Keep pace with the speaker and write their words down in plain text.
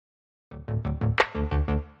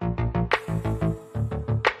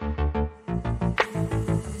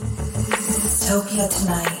Dystopia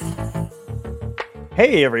Tonight.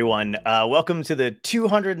 Hey everyone, welcome to the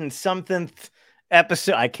 200 and somethingth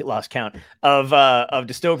episode. I lost count of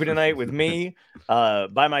Dystopia Tonight with me.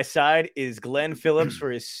 By my side is Glen Phillips for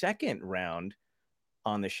his second round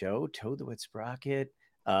on the show. Toad the Wet Sprocket.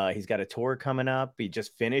 He's got a tour coming up. He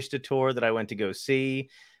just finished a tour that I went to go see.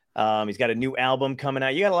 He's got a new album coming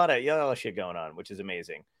out. You got a lot of shit going on, which is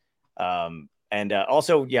amazing. And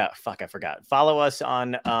also, I forgot. Follow us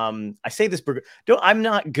on. I say this. I'm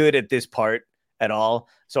not good at this part at all,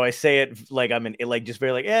 so I say it like I'm just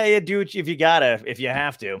very like, yeah, do it if you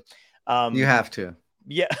have to. You have to.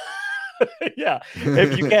 Yeah. Yeah.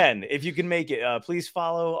 If you can make it, please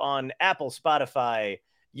follow on Apple, Spotify,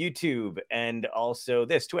 YouTube, and also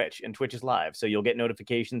this Twitch. And Twitch is live, so you'll get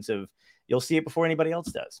notifications you'll see it before anybody else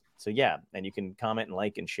does. So yeah, and you can comment and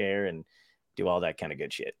like and share and do all that kind of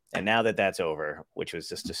good shit. And now that that's over, which was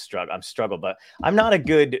just a struggle, but I'm not a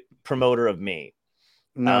good promoter of me.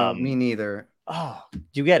 No, me neither. Oh,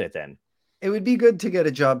 you get it then. It would be good to get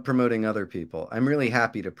a job promoting other people. I'm really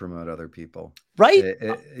happy to promote other people. Right?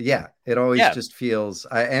 It always just feels,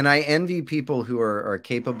 and I envy people who are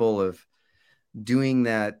capable of doing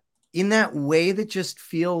that in that way that just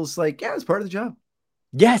feels like, it's part of the job.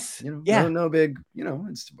 Yes. No big,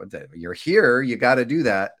 it's you're here, you got to do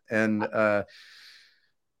that. And I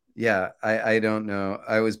don't know.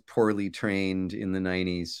 I was poorly trained in the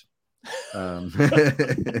 90s.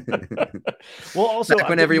 Well, also back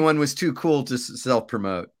when everyone was too cool to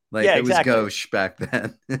self-promote, it was gauche back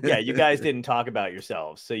then. You guys didn't talk about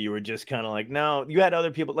yourselves, so you were just kind of like, no, you had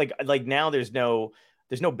other people like now there's no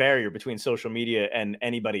barrier between social media and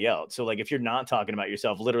anybody else. So like if you're not talking about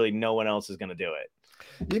yourself, literally no one else is going to do it.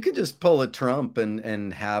 You could just pull a Trump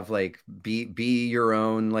and have be your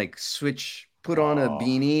own, switch, put on a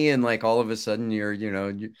beanie, and all of a sudden you're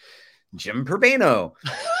Jim Perbano.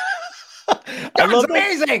 That's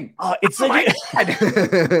amazing. It's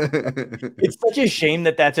such a shame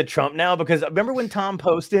that that's a Trump now, because remember when Tom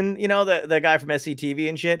Poston, the guy from SCTV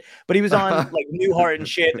and shit, but he was on Newhart and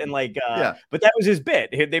shit, and but that was his bit.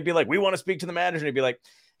 They'd be like, we want to speak to the manager, and he'd be like,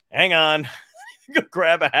 hang on,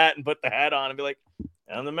 grab a hat and put the hat on and be like,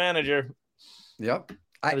 I'm the manager. Yep.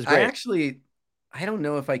 I don't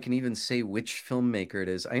know if I can even say which filmmaker it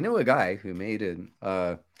is. I know a guy who made it,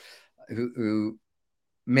 who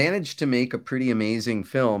managed to make a pretty amazing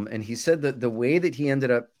film. And he said that the way that he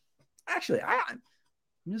ended up, actually, I'm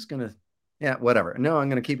just going to, whatever. No, I'm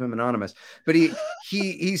going to keep him anonymous. But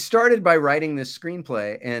he started by writing this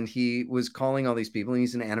screenplay, and he was calling all these people, and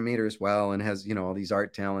he's an animator as well, and has, all these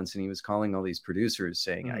art talents. And he was calling all these producers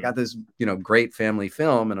saying, I got this, great family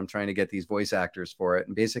film, and I'm trying to get these voice actors for it.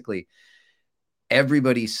 And basically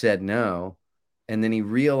everybody said no. And then he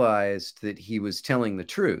realized that he was telling the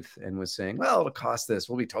truth and was saying, well, it'll cost this.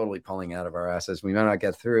 We'll be totally pulling out of our assets. We might not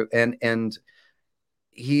get through. And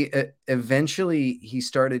he eventually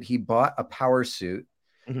he bought a power suit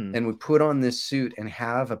and would put on this suit and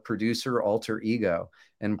have a producer alter ego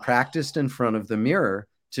and practiced in front of the mirror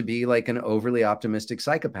to be like an overly optimistic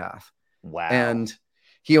psychopath. Wow. And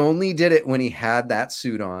he only did it when he had that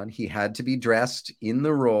suit on. He had to be dressed in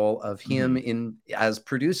the role of him as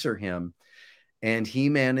producer him. And he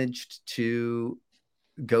managed to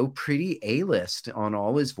go pretty A-list on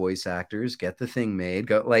all his voice actors, get the thing made,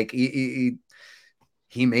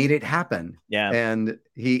 he made it happen. Yeah. And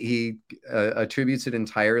he attributes it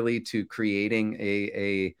entirely to creating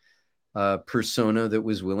a persona that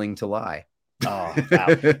was willing to lie. Oh, wow.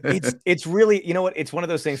 It's really, it's one of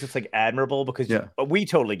those things that's admirable, because we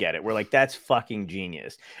totally get it. We're like, that's fucking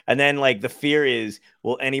genius. And then the fear is,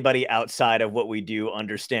 will anybody outside of what we do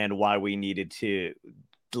understand why we needed to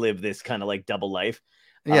live this kind of double life?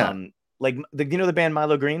 Yeah. The band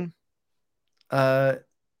Milo Green?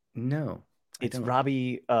 No. It's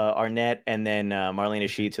Robbie Arnett and then Marlena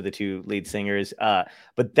Sheets are the two lead singers.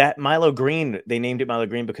 But that Milo Green, they named it Milo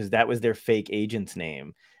Green because that was their fake agent's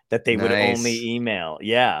name that they would only email.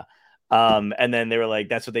 Yeah. And then they were like,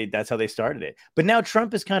 that's how they started it. But now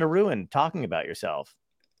Trump is kind of ruined talking about yourself.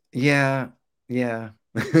 Yeah. Yeah.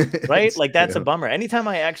 Right? That's a bummer. Anytime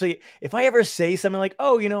if I ever say something like,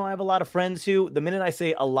 oh, I have a lot of friends who, the minute I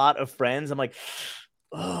say a lot of friends, I'm like,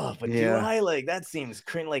 oh, but do I that seems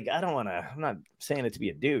cringe. I don't want to, I'm not saying it to be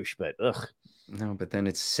a douche, but ugh. No, but then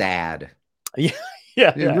it's sad. Yeah.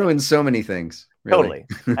 It ruins so many things. Really.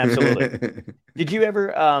 Totally. Absolutely. Did you ever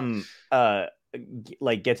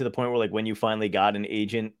get to the point where when you finally got an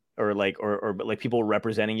agent or people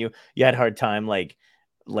representing you, you had a hard time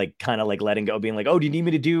kind of letting go, being like, oh, do you need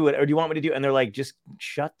me to do it, or do you want me to do? And they're like, just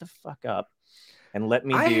shut the fuck up and let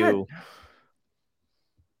me do.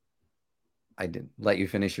 I didn't let you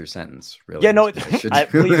finish your sentence. Really, Yeah, no, I should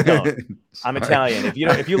please don't. do. I'm Sorry. Italian. If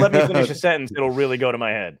you let me finish a sentence, it'll really go to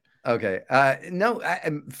my head. Okay. No,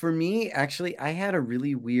 for me, actually, I had a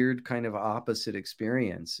really weird kind of opposite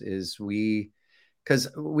experience. Because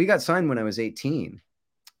we got signed when I was 18.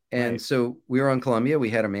 And Right. so we were on Columbia.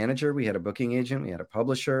 We had a manager, we had a booking agent, we had a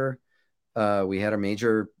publisher, we had a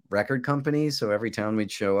major record company. So every town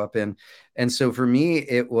we'd show up in. And so for me,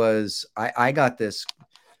 I got this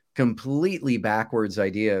completely backwards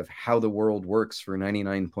idea of how the world works for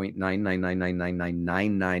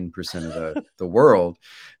 99.9999999% of the world.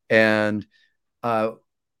 And uh,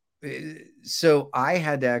 so I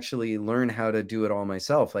had to actually learn how to do it all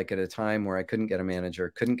myself, like at a time where I couldn't get a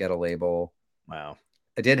manager, couldn't get a label. Wow.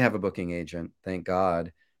 I did have a booking agent, thank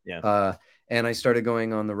God. Yeah. And I started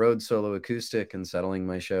going on the road solo acoustic and settling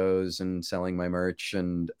my shows and selling my merch.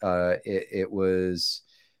 And it was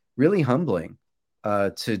really humbling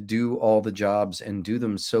to do all the jobs and do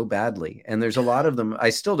them so badly. And there's a lot of them. I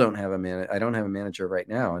still don't have I don't have a manager right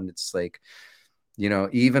now. And it's like,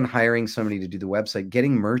 even hiring somebody to do the website,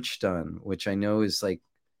 getting merch done, which I know is like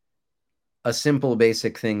a simple,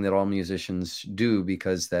 basic thing that all musicians do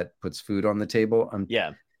because that puts food on the table.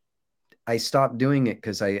 Yeah. I stopped doing it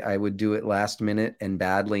because I would do it last minute and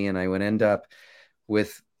badly, and I would end up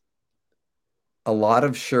with a lot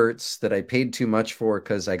of shirts that I paid too much for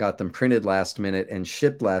because I got them printed last minute and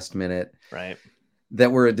shipped last minute. Right.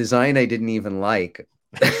 That were a design I didn't even like.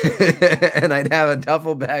 And I'd have a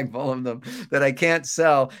duffel bag full of them that I can't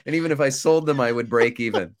sell. And even if I sold them, I would break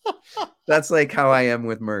even. That's like how I am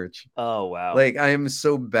with merch. Oh, wow. Like I am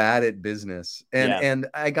so bad at business. Yeah. And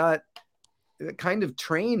I got kind of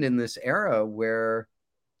trained in this era where,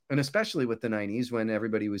 and especially with the 90s when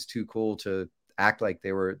everybody was too cool to act like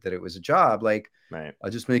that it was a job. Like, Right. I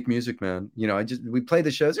just make music, man. We played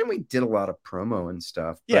the shows and we did a lot of promo and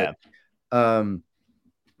stuff. Yeah.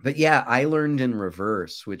 But yeah, I learned in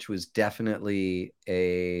reverse, which was definitely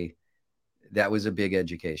that was a big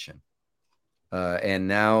education. And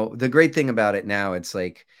now the great thing about it now, it's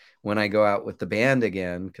like when I go out with the band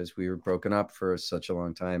again, because we were broken up for such a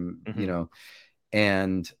long time, Mm-hmm.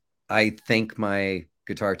 and I thank my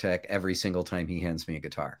guitar tech every single time he hands me a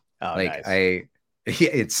guitar. Oh, Like nice.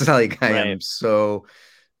 it's like I Right. am so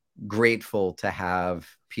grateful to have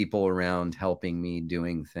people around helping me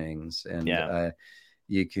doing things. And Yeah.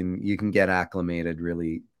 you can get acclimated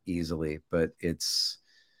really easily, but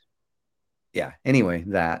yeah. Anyway,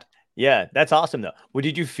 Yeah, that's awesome though. Well,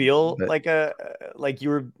 did you feel but like you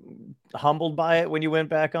were humbled by it when you went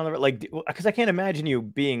back on the like? Because I can't imagine you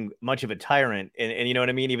being much of a tyrant, and you know what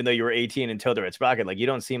I mean. Even though you were 18 and told her it's rocket, like you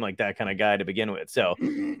don't seem like that kind of guy to begin with. So, how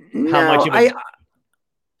much no, of it?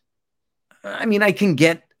 I mean, I can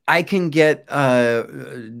get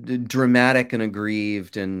dramatic and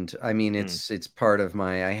aggrieved, and I mean, Hmm. it's part of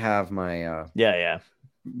I have my Yeah, yeah,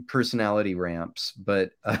 personality ramps,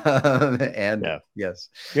 but and yeah. yes,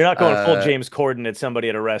 You're not going full uh, James Corden at somebody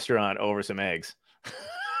at a restaurant over some eggs.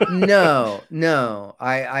 no,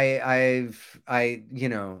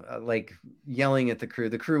 like yelling at the crew.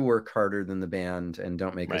 The crew work harder than the band and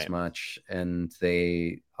don't make as Right. much, and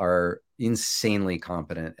they are insanely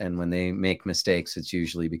competent. And when they make mistakes, it's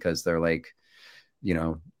usually because they're like, you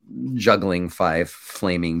know, juggling 5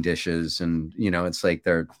 flaming dishes, and it's like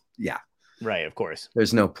yeah. Right. Of course.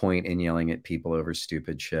 There's no point in yelling at people over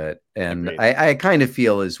stupid shit. And Agreed. I kind of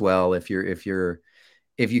feel as well, if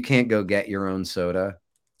you can't go get your own soda,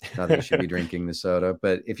 not that you should be drinking the soda,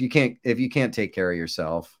 but if you can't take care of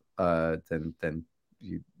yourself, then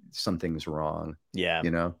something's wrong, Yeah. you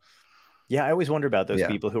know? Yeah, I always wonder about those Yeah.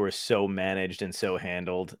 people who are so managed and so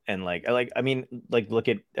handled. And I mean, like look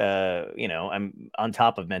at I'm on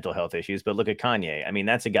top of mental health issues, but look at Kanye. I mean,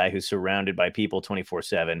 that's a guy who's surrounded by people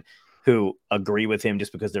 24/7 who agree with him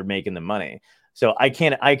just because they're making the money. So I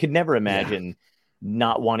could never Yeah. imagine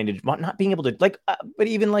not wanting to not being able to but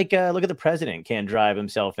even look at the president can't drive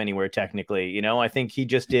himself anywhere technically. I think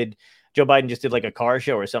Joe Biden just did like a car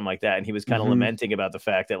show or something like that, and he was kind of Mm-hmm. lamenting about the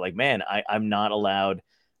fact that like, man, I'm not allowed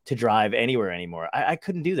to drive anywhere anymore. I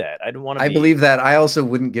couldn't do that. I don't want to I be. believe that. I also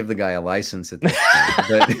wouldn't give the guy a license at this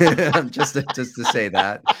point, but just to say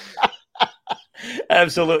that.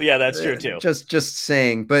 Absolutely. Yeah, that's true too. Just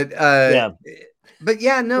saying, Yeah. but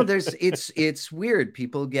yeah, no, it's weird.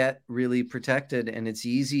 People get really protected, and it's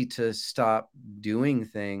easy to stop doing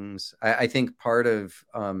things. I think part of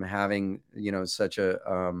having such a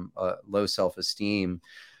low self-esteem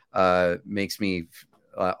makes me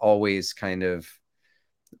always kind of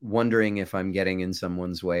wondering if I'm getting in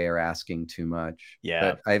someone's way or asking too much.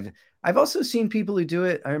 Yeah. But I've also seen people who do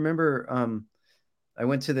it. I remember I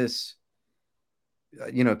went to this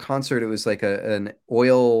concert. It was like an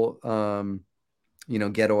oil,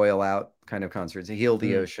 get oil out kind of concert. It's a Heal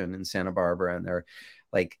the Ocean in Santa Barbara, and there are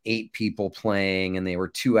like 8 people playing, and they were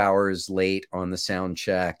 2 hours late on the sound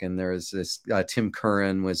check. And there was this Tim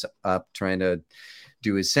Curran was up trying to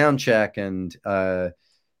do his sound check, and they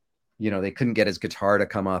couldn't get his guitar to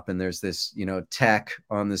come up, and there's this tech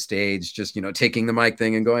on the stage just taking the mic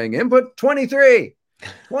thing and going input 23,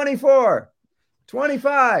 24,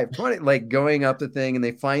 25, 20, like going up the thing, and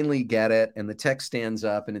they finally get it, and the tech stands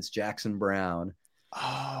up, and it's Jackson Brown.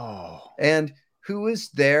 Oh. And who was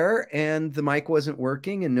there, and the mic wasn't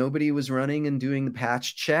working, and nobody was running and doing the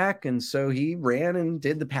patch check, and so he ran and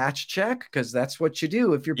did the patch check, because that's what you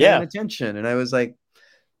do if you're paying attention. And I was like,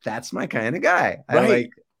 that's my kind of guy. Right.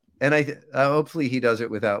 And I hopefully he does it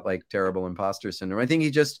without like terrible imposter syndrome. I think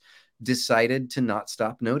he just decided to not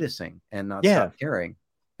stop noticing and not stop caring.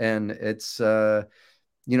 And it's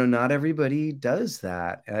not everybody does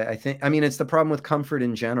that. I mean, it's the problem with comfort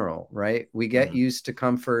in general, right? We get used to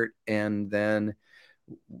comfort, and then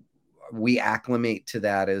we acclimate to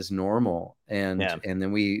that as normal. And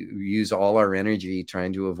then we use all our energy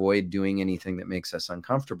trying to avoid doing anything that makes us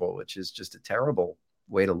uncomfortable, which is just a terrible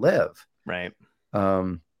way to live. Right.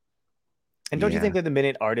 And don't you think that the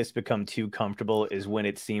minute artists become too comfortable is when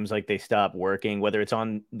it seems like they stop working, whether it's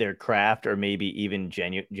on their craft or maybe even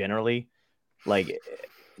generally? Like,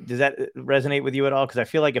 does that resonate with you at all? Because I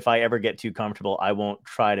feel like if I ever get too comfortable, I won't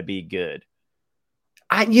try to be good.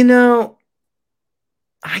 I don't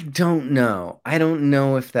know. I don't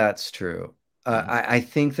know if that's true. I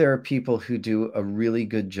think there are people who do a really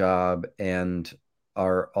good job and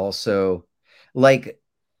are also like,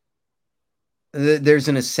 there's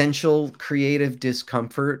an essential creative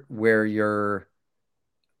discomfort where you're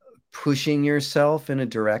pushing yourself in a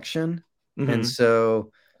direction. And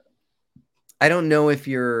so I don't know if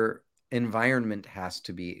your environment has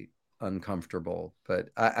to be uncomfortable, but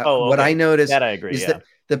what I notice that I agree, is that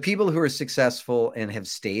the people who are successful and have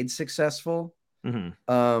stayed successful, and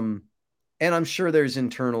I'm sure there's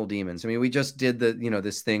internal demons. I mean, we just did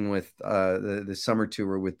this thing with the summer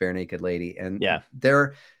tour with Bare Naked Lady, and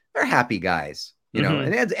they're happy guys,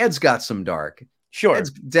 and Ed's got some dark. Sure.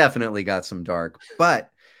 Ed's definitely got some dark,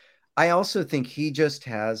 but I also think he just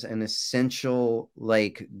has an essential,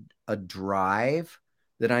 like a drive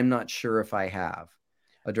that I'm not sure if I have.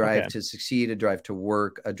 A drive to succeed, a drive to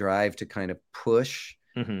work, a drive to kind of push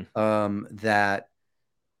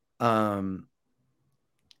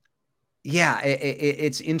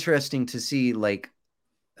it's interesting to see, like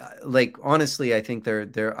honestly, I think their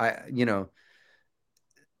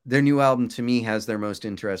new album to me has their most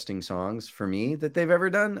interesting songs for me that they've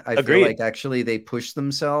ever done. I feel like actually they push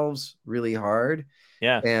themselves really hard.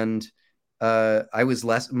 Yeah. And I was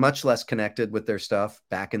much less connected with their stuff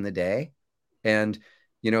back in the day. And,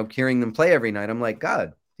 hearing them play every night, I'm like,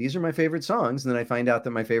 God, these are my favorite songs. And then I find out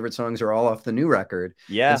that my favorite songs are all off the new record.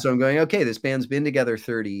 Yeah. And so I'm going, okay, this band's been together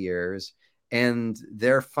 30 years and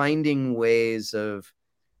they're finding ways of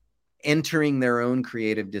entering their own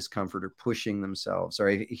creative discomfort or pushing themselves. Or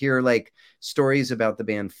I hear like stories about the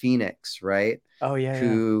band Phoenix, right? Oh yeah.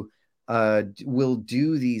 Who will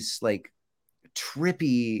do these like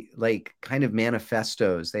trippy, like kind of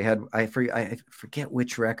manifestos. They had, I forget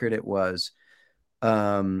which record it was.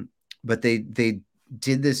 But they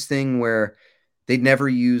did this thing where they'd never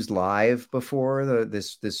used live before,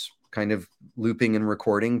 this kind of looping and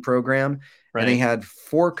recording program. Right. And they had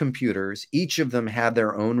 4 computers. Each of them had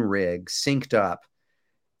their own rig synced up.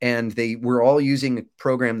 And they were all using a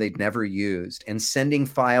program they'd never used and sending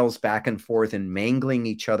files back and forth and mangling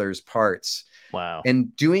each other's parts. Wow.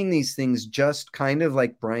 And doing these things just kind of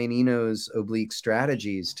like Brian Eno's oblique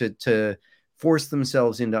strategies to force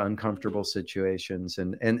themselves into uncomfortable situations.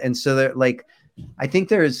 And so they're like, I think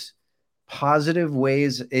there's positive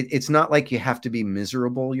ways. It's not like you have to be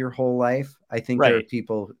miserable your whole life. I think there are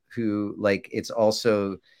people who like, it's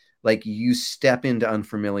also like you step into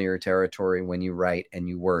unfamiliar territory when you write and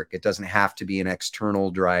you work. It doesn't have to be an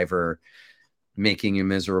external driver making you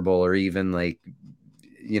miserable, or even like,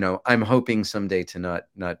 I'm hoping someday to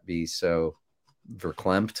not be so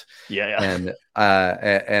verklempt. Yeah.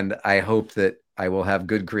 And I hope that I will have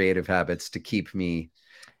good creative habits to keep me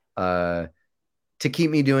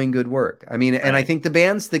doing good work. I mean, and I think the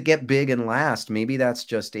bands that get big and last, maybe that's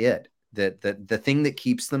just it. That the thing that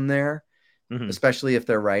keeps them there, especially if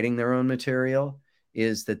they're writing their own material,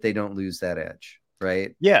 is that they don't lose that edge,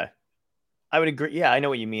 right? Yeah, I would agree. Yeah, I know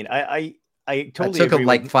what you mean. I I totally took agree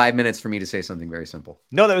like with... 5 minutes for me to say something very simple.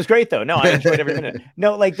 No, that was great though. No, I enjoyed every minute.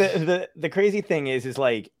 No, like the crazy thing is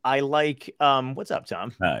like I like what's up,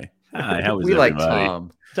 Tom? Hi. How is we everybody? like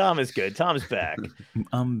Tom. Tom is good. Tom's back.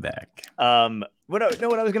 I'm back. What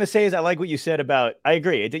I was gonna say is I like what you said about. I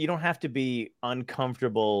agree. You don't have to be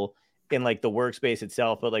uncomfortable in like the workspace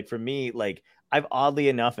itself, but like for me, like I've oddly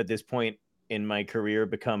enough at this point in my career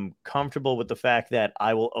become comfortable with the fact that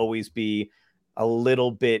I will always be a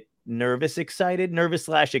little bit nervous / excited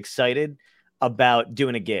about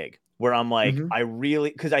doing a gig where I'm like, I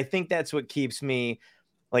really, because I think that's what keeps me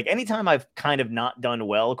like anytime I've kind of not done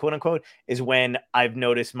well, quote unquote, is when I've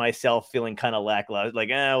noticed myself feeling kind of lackluster, like,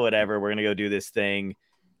 whatever, we're going to go do this thing,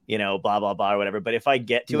 blah, blah, blah, or whatever. But if I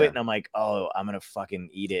get to it and I'm like, oh, I'm going to fucking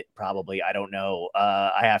eat it, probably, I don't know.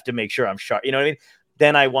 I have to make sure I'm sharp. You know what I mean?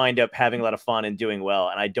 Then I wind up having a lot of fun and doing well.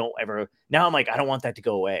 And I don't ever, now I'm like, I don't want that to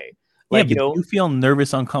go away. Like, do you feel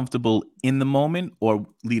nervous, uncomfortable in the moment or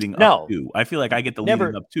leading up to? I feel like I get the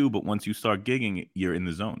leading up to, but once you start gigging, you're in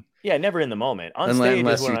the zone. Yeah, never in the moment. On stage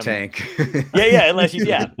unless you tank. unless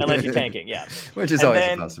you're tanking, which is always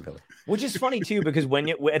a possibility. Which is funny too, because when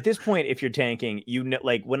you at this point, if you're tanking,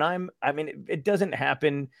 like when it doesn't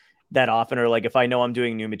happen that often, or like if I know I'm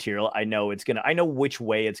doing new material, I know which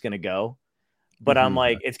way it's gonna go. But I'm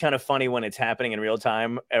like, it's kind of funny when it's happening in real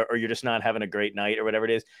time, or you're just not having a great night or whatever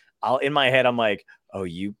it is. In my head, I'm like, oh,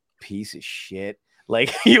 you piece of shit.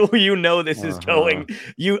 Like, this is going,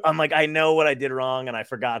 I'm like, I know what I did wrong and I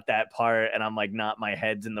forgot that part. And I'm like, my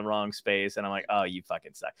head's in the wrong space. And I'm like, oh, you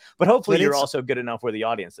fucking suck. But hopefully you're also good enough where the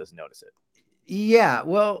audience doesn't notice it. Yeah.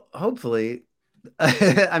 Well, hopefully.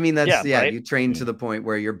 I mean, that's, right? You train to the point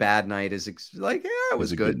where your bad night is like, it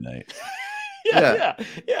was a good night. Yeah.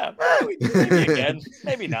 Maybe again,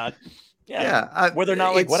 maybe not. Where they're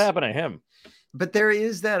not like, what happened to him? But there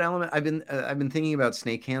is that element. I've been thinking about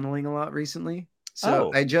snake handling a lot recently.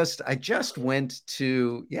 So I just went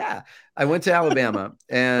to Alabama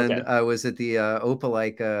and I was at the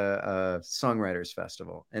Opelika Songwriters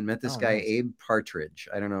Festival and met this guy, nice. Abe Partridge.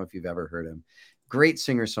 I don't know if you've ever heard him. Great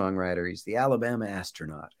singer-songwriter. He's the Alabama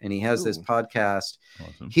astronaut, and he has this podcast.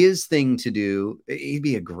 Awesome. His thing to do, he'd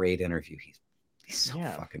be a great interview. He's so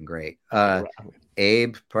fucking great.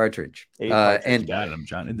 Abe Partridge. And got it. I'm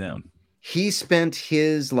jotting it down. He spent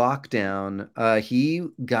his lockdown.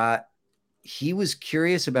 He was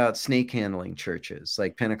curious about snake handling churches,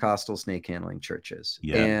 like Pentecostal snake handling churches,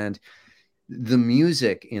 and the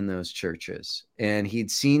music in those churches. And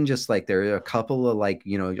he'd seen just like there are a couple of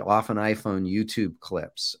off an iPhone YouTube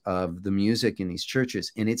clips of the music in these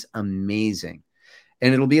churches, and it's amazing.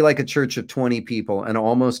 And it'll be like a church of 20 people, and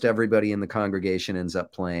almost everybody in the congregation ends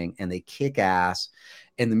up playing, and they kick ass.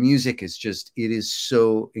 And the music is it is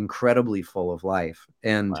so incredibly full of life.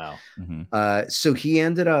 And so he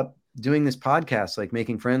ended up doing this podcast, like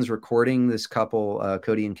making friends, recording this couple,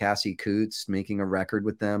 Cody and Cassie Coots, making a record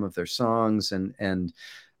with them of their songs, and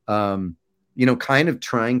kind of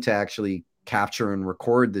trying to actually capture and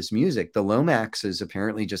record this music. The Lomaxes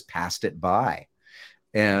apparently just passed it by.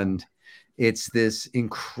 And it's this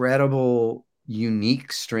incredible,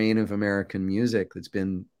 unique strain of American music that's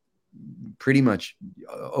been pretty much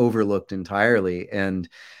overlooked entirely.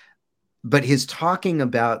 But his talking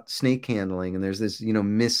about snake handling, and there's this,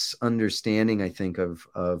 misunderstanding, I think, of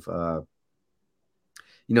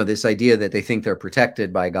this idea that they think they're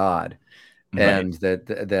protected by God, and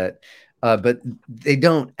but they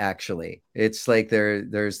don't actually. It's like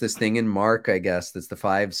there's this thing in Mark, I guess, that's the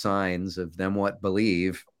 5 signs of them what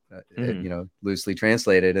believe, loosely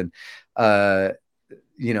translated, and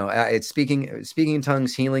it's speaking in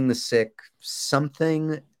tongues, healing the sick,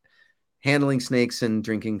 something, handling snakes, and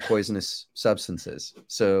drinking poisonous substances.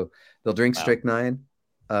 So they'll drink strychnine.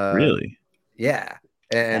 Really? Yeah.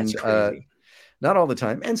 And not all the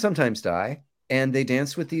time, and sometimes die. And they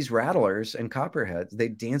dance with these rattlers and copperheads. They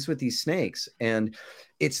dance with these snakes. And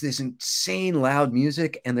it's this insane loud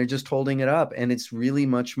music, and they're just holding it up. And it's really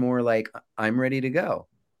much more like, I'm ready to go.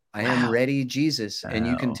 I am ready, Jesus. And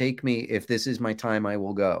you can take me. If this is my time, I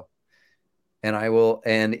will go. And I will.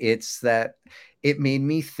 And it's that. It made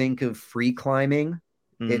me think of free climbing.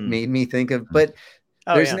 It made me think of, but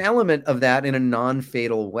there's an element of that in a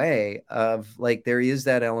non-fatal way of like, there is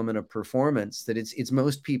that element of performance that it's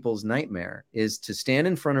most people's nightmare, is to stand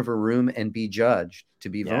in front of a room and be judged, to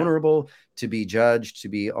be vulnerable, to be judged, to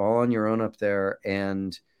be all on your own up there,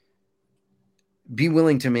 and be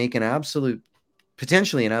willing to make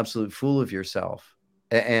potentially an absolute fool of yourself.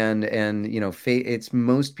 And it's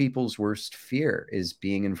most people's worst fear, is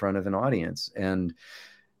being in front of an audience. And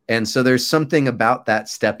so there's something about that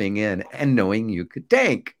stepping in and knowing you could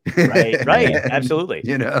tank. Right. Absolutely.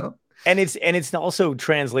 And it's also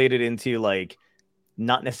translated into like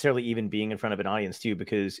not necessarily even being in front of an audience too,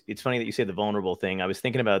 because it's funny that you say the vulnerable thing. I was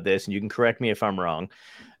thinking about this, and you can correct me if I'm wrong.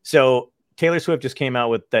 So Taylor Swift just came out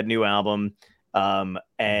with that new album,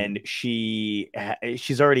 and she's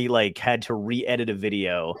already like had to re-edit a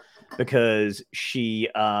video because she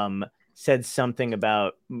said something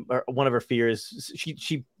about one of her fears.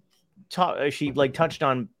 She like touched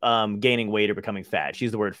on gaining weight or becoming fat. She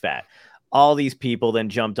used the word fat. All these people then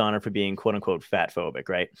jumped on her for being quote unquote fat phobic,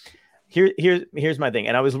 right? Here's my thing.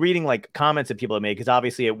 And I was reading like comments that people have made, because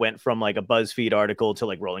obviously it went from like a BuzzFeed article to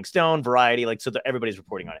like Rolling Stone, Variety, like, so everybody's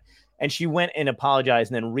reporting on it. And she went and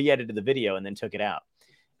apologized and then re-edited the video and then took it out.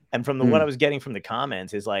 And from what I was getting from the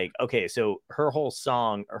comments is like, okay, so her whole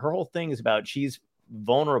thing is about she's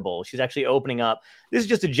vulnerable. She's actually opening up. This is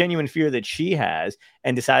just a genuine fear that she has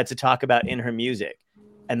and decides to talk about in her music.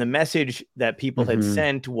 And the message that people had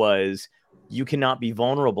sent was, you cannot be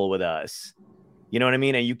vulnerable with us. You know what I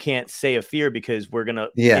mean? And you can't say a fear because we're going to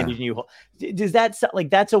you. Does that like,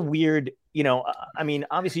 that's a weird, you know, I mean,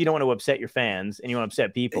 obviously you don't want to upset your fans and you want to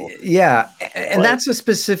upset people. Yeah. And that's a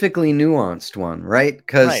specifically nuanced one, right?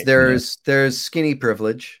 Because there's skinny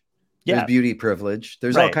privilege. There's beauty privilege.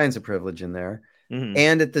 There's all kinds of privilege in there.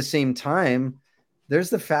 And at the same time, there's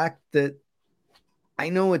the fact that I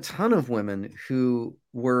know a ton of women who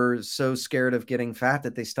were so scared of getting fat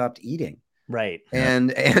that they stopped eating. Right.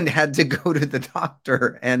 And had to go to the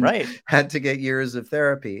doctor and had to get years of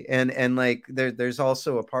therapy. And like, there's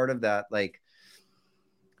also a part of that, like,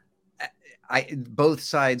 both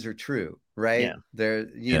sides are true, right? Yeah. There,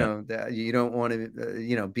 you know, that you don't want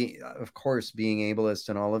to, be, of course, being ableist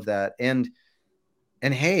and all of that. And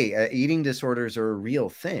hey, eating disorders are a real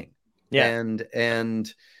thing. Yeah.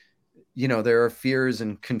 And, there are fears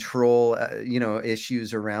and control,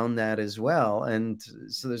 issues around that as well. And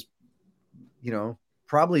so there's,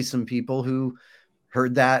 probably some people who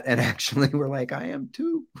heard that and actually were like, I am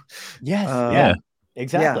too. Yes.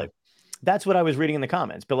 Exactly. Yeah. That's what I was reading in the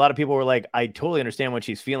comments. But a lot of people were like, I totally understand what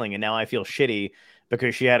she's feeling. And now I feel shitty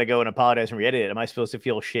because she had to go and apologize and re-edit it. Am I supposed to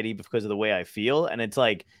feel shitty because of the way I feel? And it's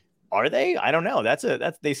like, are they? I don't know.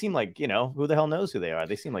 They seem like, who the hell knows who they are?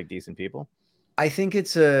 They seem like decent people. I think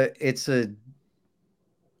it's a,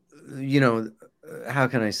 how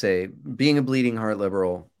can I say, being a bleeding heart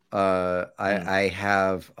liberal, I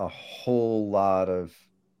have a whole lot of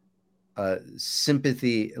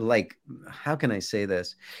sympathy. Like, how can I say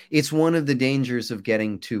this? It's one of the dangers of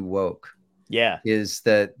getting too woke. Yeah. Is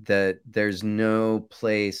that there's no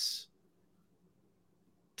place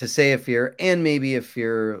to say a fear, and maybe a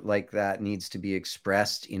fear like that needs to be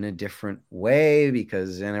expressed in a different way,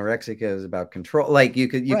 because anorexica is about control. Like you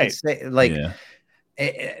could say, like,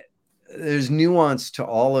 there's nuance to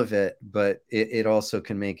all of it, but it also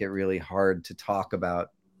can make it really hard to talk about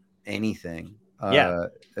anything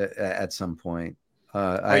at some point. Do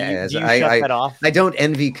you shut that off? I don't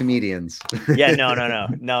envy comedians. Yeah, no.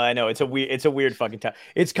 I know it's a weird fucking time.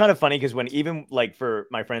 It's kind of funny because when, even like for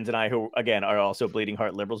my friends and I, who again are also bleeding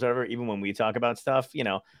heart liberals or whatever, even when we talk about stuff,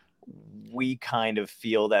 we kind of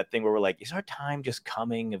feel that thing where we're like, is our time just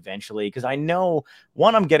coming eventually? Because I know,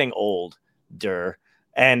 one, I'm getting older,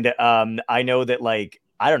 and I know that, like,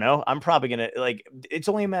 I don't know, I'm probably gonna, like, it's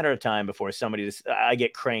only a matter of time before I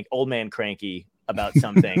get old man cranky about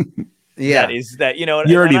something. Yeah, you're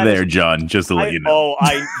already there, John. Just to let you know.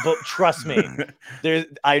 But trust me,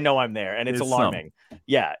 I know I'm there, and it's alarming.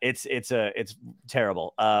 Yeah, it's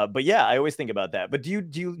terrible. But yeah, I always think about that. But do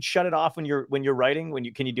you shut it off when you're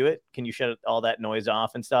writing? Can you do it? Can you shut all that noise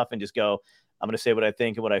off and stuff, and just go, I'm gonna say what I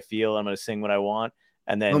think and what I feel. I'm gonna sing what I want,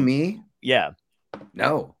 and then me? Yeah.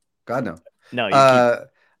 No, God no. No.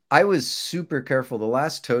 I was super careful. The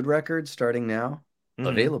last Toad record, starting now,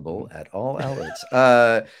 available at all outlets.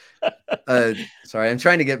 Sorry, I'm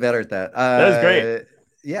trying to get better at that. That was great.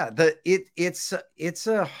 Yeah, it's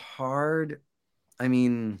a hard. I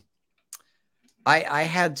mean, I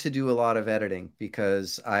had to do a lot of editing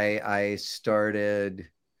because I started.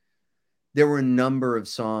 There were a number of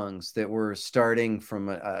songs that were starting from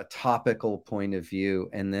a topical point of view.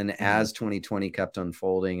 And then as 2020 kept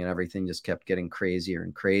unfolding and everything just kept getting crazier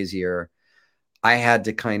and crazier, I had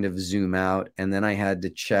to kind of zoom out, and then I had to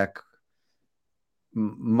check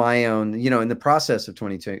my own, in the process of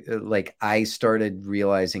 2020, like, I started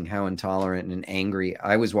realizing how intolerant and angry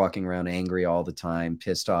I was, walking around angry all the time,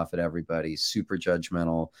 pissed off at everybody, super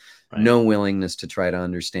judgmental, no willingness to try to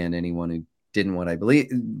understand anyone who didn't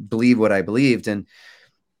believe what I believed. And,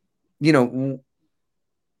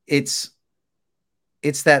 it's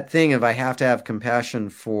that thing of, I have to have compassion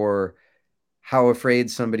for how afraid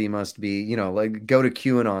somebody must be, you know, like go to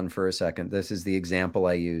QAnon for a second. This is the example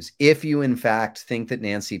I use. If you in fact think that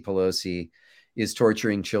Nancy Pelosi is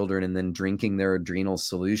torturing children and then drinking their adrenal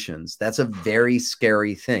solutions, that's a very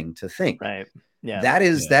scary thing to think. Right. Yeah. That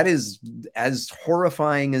is as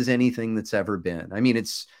horrifying as anything that's ever been. I mean,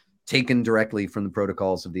 it's taken directly from the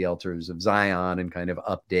protocols of the Elders of Zion and kind of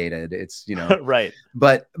updated. It's, you know, right.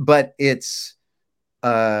 But it's,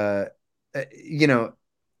 you know,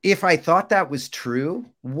 if I thought that was true,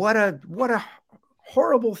 what a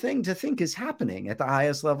horrible thing to think is happening at the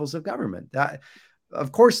highest levels of government.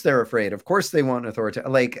 Of course they're afraid. Of course they want authority.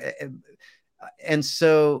 Like, and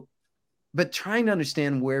so, but trying to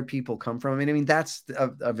understand where people come from. I mean, that's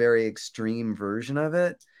a very extreme version of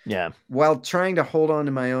it. Yeah. While trying to hold on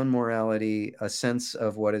to my own morality, a sense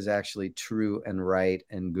of what is actually true and right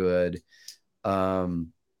and good, and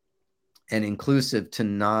inclusive, to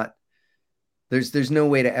not, there's no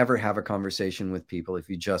way to ever have a conversation with people if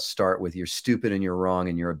you just start with you're stupid and you're wrong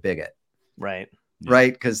and you're a bigot. Right. Yeah.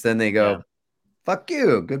 Right. Because then they go, fuck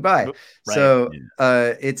you, goodbye. Right. So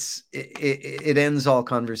it ends all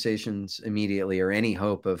conversations immediately, or any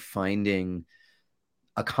hope of finding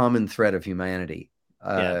a common thread of humanity.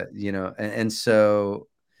 You know, and so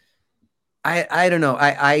I don't know.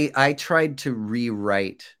 I tried to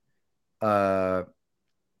rewrite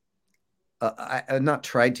I not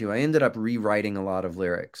tried to. I ended up rewriting a lot of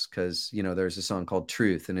lyrics because, you know, there's a song called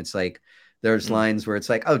Truth, and it's like there's lines where it's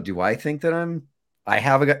like, oh, do I think that I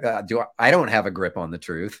don't have a grip on the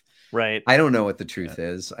truth. Right. I don't know what the truth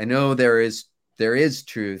is. I know there is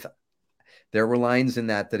truth. There were lines in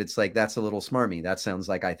that it's like, that's a little smarmy. That sounds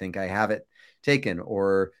like I think I have it taken,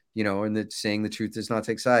 or, you know, and saying the truth does not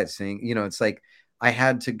take sides, saying, you know, it's like I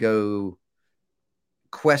had to go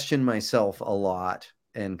question myself a lot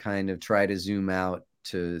and kind of try to zoom out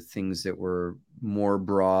to things that were more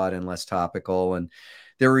broad and less topical. And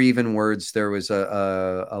there were even words. There was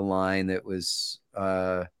a line that was,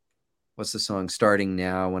 what's the song, Starting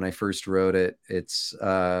Now? When I first wrote it, it's,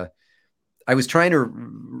 I was trying to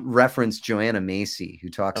reference Joanna Macy, who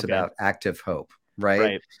talks about active hope,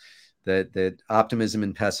 right? That optimism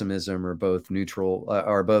and pessimism are both neutral,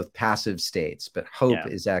 are both passive states, but hope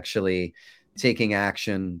is actually taking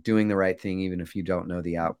action, doing the right thing, even if you don't know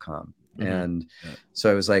the outcome. And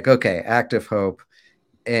so I was like, okay, active hope.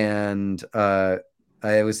 And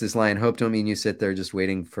it was this line, hope don't mean you sit there just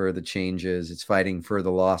waiting for the changes. It's fighting for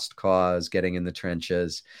the lost cause, getting in the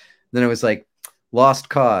trenches. Then I was like, lost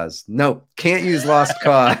cause. No, can't use lost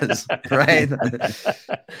cause, right?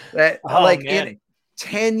 In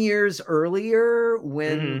 10 years earlier,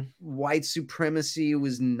 when white supremacy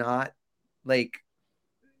was not like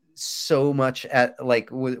so much at like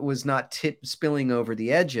was not spilling over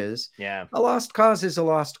the edges. Yeah, a lost cause is a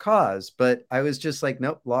lost cause. But I was just like,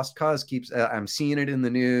 nope, lost cause keeps. I'm seeing it in the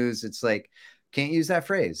news. It's like, can't use that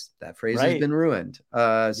phrase. That phrase has been ruined.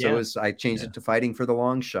 I changed it to fighting for the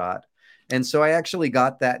long shot. And so I actually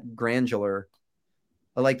got that granular,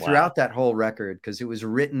 like throughout that whole record, because it was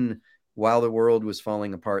written while the world was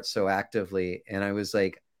falling apart so actively. And I was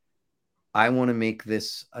like, I want to make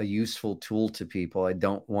this a useful tool to people. I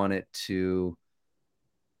don't want to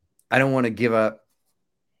give up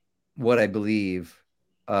what I believe,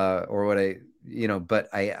 or what I, you know, but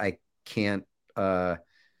I can't, I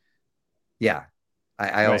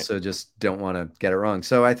also just don't want to get it wrong.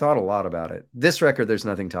 So I thought a lot about it. This record, there's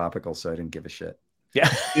nothing topical, so I didn't give a shit. Yeah.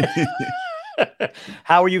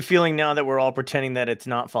 How are you feeling now that we're all pretending that it's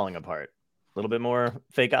not falling apart? A little bit more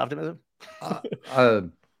fake optimism?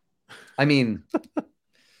 I mean,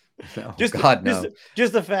 just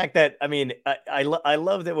the fact that, I mean, I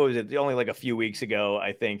love that. What was it? Only like a few weeks ago,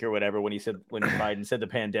 I think, or whatever, when Biden said the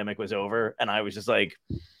pandemic was over, and I was just like,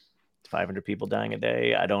 500 people dying a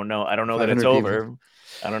day. I don't know that it's over.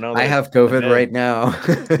 I don't know. I have COVID right now.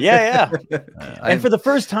 Yeah. And for the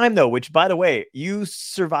first time, though, which, by the way, you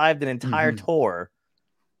survived an entire tour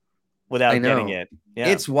without getting it. Yeah.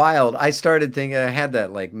 It's wild. I started thinking I had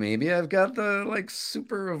that, like, maybe I've got the like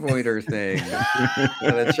super avoider thing.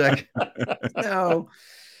 Gotta check. No.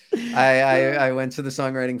 I went to the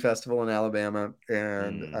songwriting festival in Alabama,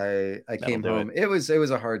 and I came home. It was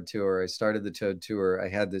a hard tour. I started the Toad tour. I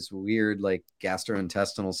had this weird like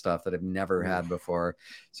gastrointestinal stuff that I've never had before.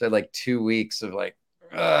 So I had like 2 weeks of like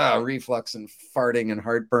reflux and farting and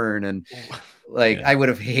heartburn, and like I would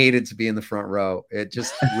have hated to be in the front row. It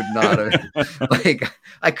just would not have like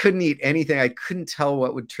I couldn't eat anything. I couldn't tell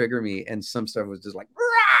what would trigger me, and some stuff was just like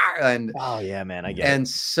and oh yeah, man, I get it. And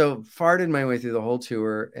so farted my way through the whole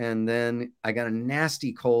tour, and then I got a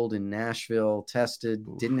nasty cold in Nashville, tested,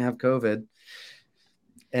 didn't have COVID.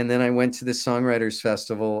 then I went to the Songwriters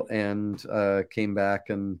Festival and came back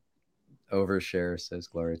and overshare, says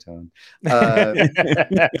Gloria Tone.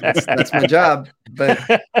 That's my job. But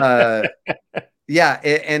yeah,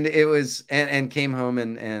 it was, and came home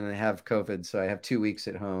and have COVID. So I have 2 weeks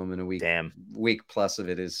at home, and a week plus of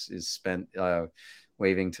it is spent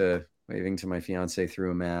waving to my fiance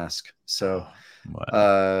through a mask. So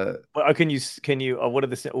can you what are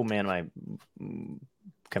the, oh man, my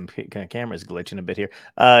camera's glitching a bit here.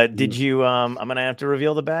 Did you I'm gonna have to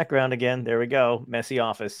reveal the background again. There we go. Messy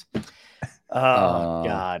office. Oh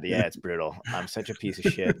God, yeah, it's brutal. I'm such a piece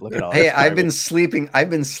of shit. Look at all. Hey, I've been sleeping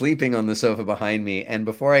on the sofa behind me, and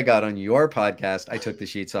before I got on your podcast, I took the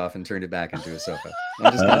sheets off and turned it back into a sofa.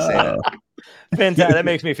 I'm just gonna say that. Fantastic. That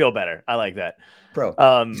makes me feel better. I like that. Bro.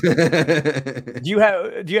 Do you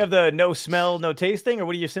have the no smell, no taste thing, or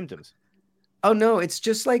what are your symptoms? Oh no, it's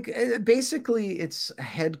just like basically it's a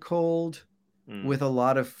head cold with a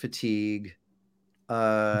lot of fatigue.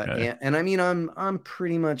 And I mean, I'm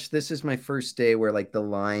pretty much, this is my first day where like the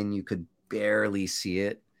line, you could barely see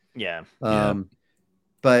it. Yeah.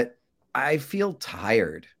 But I feel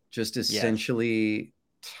tired, just essentially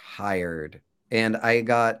tired. And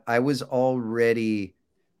I was already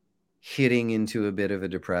hitting into a bit of a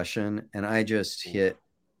depression, and I just hit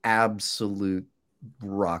absolute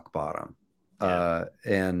rock bottom.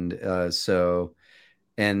 So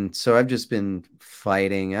I've just been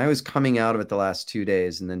fighting. I was coming out of it the last 2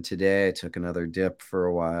 days, and then today I took another dip for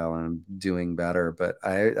a while, and I'm doing better. But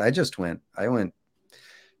I went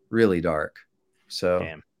really dark. So,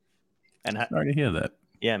 damn. And sorry to hear that.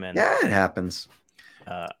 Yeah, man. Yeah, it happens.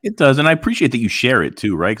 It does, and I appreciate that you share it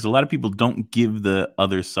too, right? Because a lot of people don't give the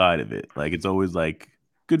other side of it. Like, it's always like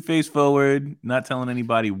good face forward, not telling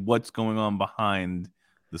anybody what's going on behind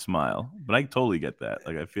the smile. But I totally get that.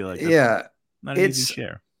 Like, I feel like that's not an easy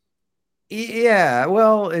share. Yeah,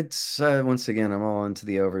 well, it's once again, I'm all into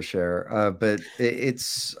the overshare, but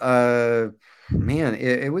it's man,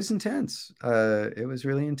 it was intense. It was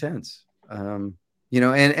really intense. And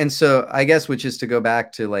so I guess, which is to go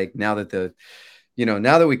back to like, now that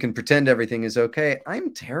now that we can pretend everything is okay,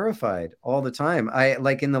 I'm terrified all the time. I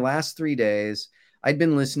like in the last 3 days, I'd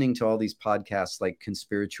been listening to all these podcasts like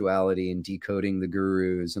Conspirituality and Decoding the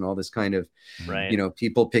Gurus and all this kind of,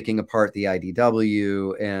 people picking apart the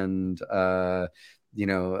IDW and,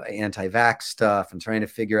 anti-vax stuff and trying to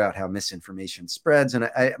figure out how misinformation spreads. And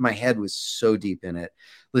my head was so deep in it.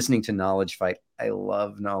 Listening to Knowledge Fight. I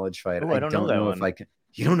love Knowledge Fight. I don't know if I can.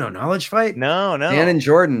 You don't know Knowledge Fight? No. Dan and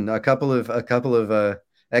Jordan, a couple of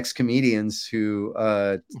ex-comedians who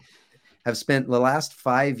have spent the last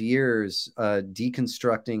 5 years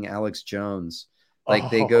deconstructing Alex Jones.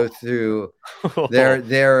 Like they go through,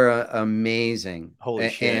 they're amazing. Holy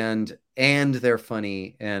shit. And they're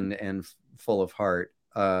funny and full of heart.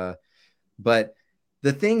 But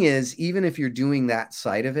the thing is, even if you're doing that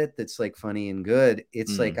side of it, that's like funny and good,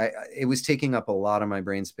 it's like it was taking up a lot of my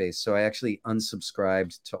brain space. So I actually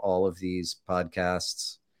unsubscribed to all of these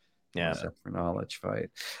podcasts. Yeah. Except for Knowledge Fight.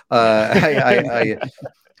 I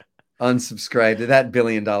unsubscribed. That $1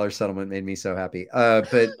 billion settlement made me so happy.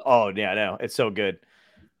 But oh yeah, no, it's so good.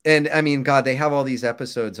 And I mean, God, they have all these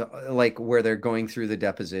episodes like where they're going through the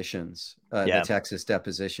depositions, the Texas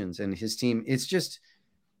depositions, and his team.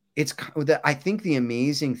 I think the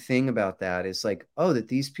amazing thing about that is like, that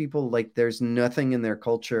these people, like, there's nothing in their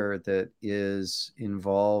culture that is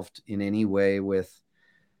involved in any way with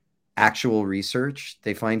actual research.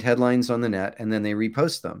 They find headlines on the net and then they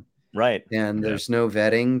repost them. Right. And there's no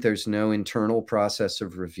vetting. There's no internal process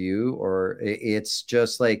of review, or it's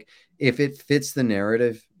just like, if it fits the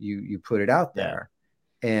narrative, you put it out there.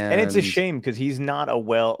 And it's a shame because he's not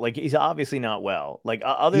he's obviously not well. Like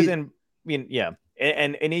And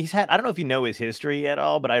he's had, I don't know if you know his history at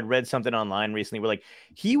all, but I'd read something online recently where like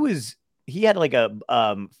he had like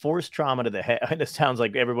a forced trauma to the head. It sounds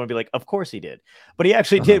like everyone would be like, of course he did. But he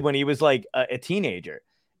actually did when he was like a teenager.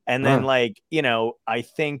 And then I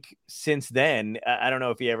think since then, I don't know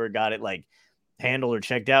if he ever got it like handled or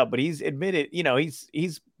checked out, but he's admitted,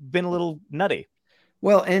 he's been a little nutty.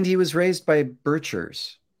 Well, and he was raised by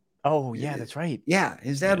Birchers. Oh, yeah, that's right. Yeah,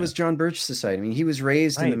 his dad was John Birch Society. I mean, he was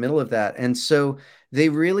raised in the middle of that. And so they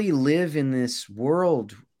really live in this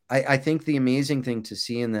world. I think the amazing thing to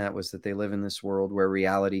see in that was that they live in this world where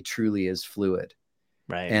reality truly is fluid.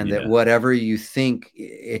 Right. And that whatever you think,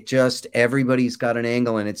 everybody's got an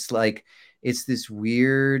angle. And it's like, it's this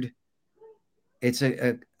weird, it's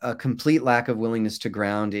a complete lack of willingness to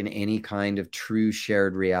ground in any kind of true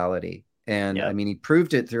shared reality. And I mean, he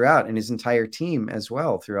proved it throughout, and his entire team as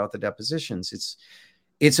well throughout the depositions.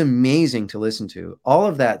 It's amazing to listen to. All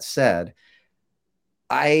of that said,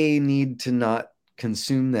 I need to not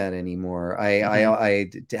consume that anymore. I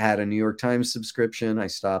had a New York Times subscription. I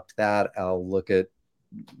stopped that. I'll look at,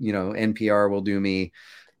 NPR will do me.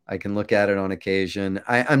 I can look at it on occasion.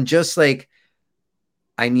 I'm just like,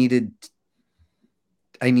 I need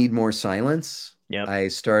more silence. Yep. I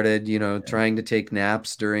started, trying to take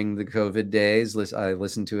naps during the COVID days. I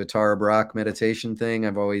listened to a Tara Brach meditation thing.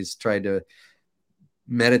 I've always tried to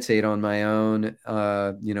meditate on my own,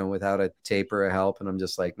 without a tape or a help. And I'm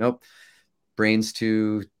just like, nope, brain's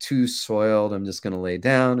too soiled. I'm just going to lay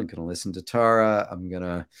down. I'm going to listen to Tara. I'm going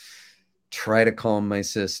to try to calm my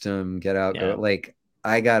system, get out, go. Like,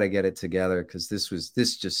 I got to get it together, because this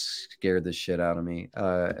just scared the shit out of me.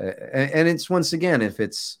 And it's, once again, if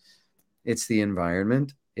it's the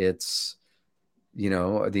environment, it's,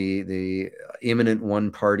 the imminent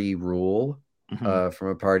one party rule, from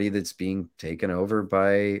a party that's being taken over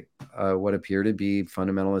by what appear to be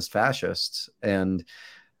fundamentalist fascists. And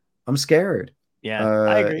I'm scared. Yeah,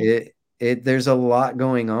 I agree. There's a lot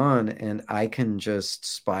going on, and I can just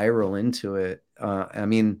spiral into it. I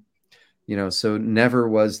mean, so never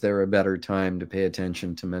was there a better time to pay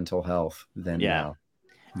attention to mental health than now.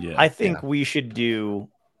 Yeah. I think we should do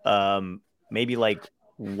maybe like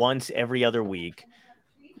once every other week,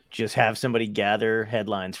 just have somebody gather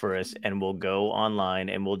headlines for us, and we'll go online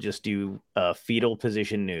and we'll just do fetal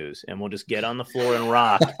position news, and we'll just get on the floor and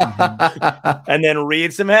rock and then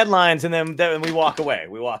read some headlines, and then we walk away.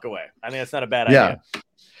 I mean, that's not a bad idea.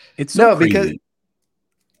 It's so crazy. Because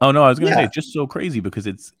I was going to say, it's just so crazy, because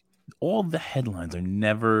it's all the headlines are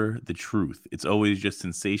never the truth. It's always just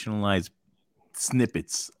sensationalized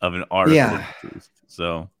snippets of an article of the truth.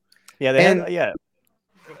 So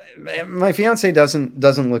my fiance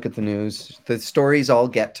doesn't look at the news. The stories all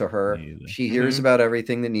get to her. She hears about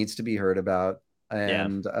everything that needs to be heard about.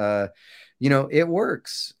 And, it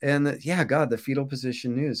works. And God, the fetal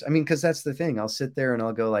position news. I mean, because that's the thing. I'll sit there and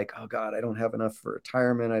I'll go like, oh God, I don't have enough for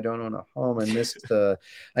retirement. I don't own a home. I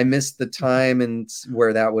missed the time and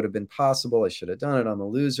where that would have been possible. I should have done it. I'm a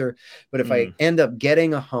loser. But if I end up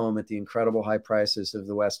getting a home at the incredible high prices of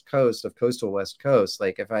the West Coast, of coastal West Coast,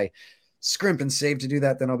 like if I scrimp and save to do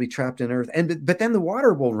that, then I'll be trapped in earth. But then the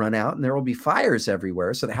water will run out and there will be fires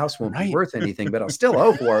everywhere. So the house won't be worth anything, but I'll still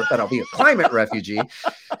owe for it, but I'll be a climate refugee.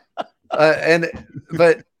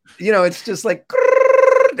 But it's just like,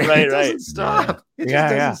 it doesn't stop. It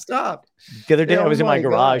just doesn't stop. The other day I was in my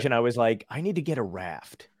garage and I was like, I need to get a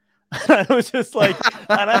raft. I was just like,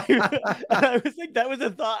 and I was like, that was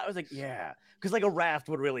a thought. I was like, yeah, because like a raft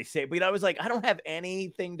would really save. But I was like, I don't have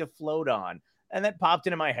anything to float on. And that popped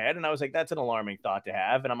into my head, and I was like, "That's an alarming thought to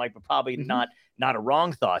have." And I'm like, "But probably not a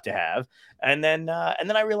wrong thought to have." And then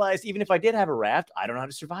I realized, even if I did have a raft, I don't know how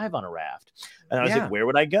to survive on a raft. And I was like, "Where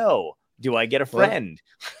would I go? Do I get a friend?"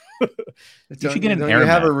 You should get an air. You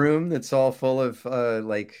have a room that's all full of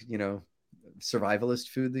survivalist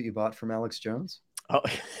food that you bought from Alex Jones. Oh.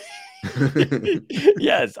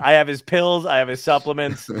 Yes, I have his pills, I have his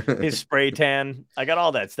supplements, his spray tan. I got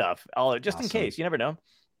all that stuff, just in case. You never know.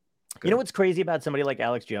 Good. You know what's crazy about somebody like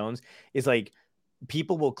Alex Jones is like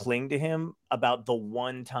people will cling to him about the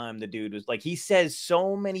one time the dude was like, he says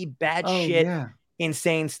so many bad shit,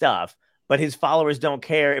 insane stuff, but his followers don't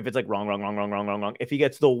care if it's like wrong. If he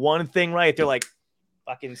gets the one thing right, they're like,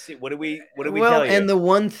 fucking see, what do we tell you? And the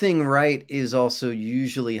one thing right is also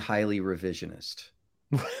usually highly revisionist.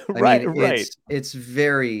 Right. It's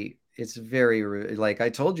very like, I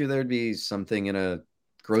told you there'd be something in a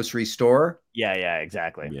grocery store. Yeah,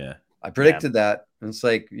 exactly. Yeah, I predicted that. And it's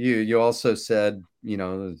like you also said,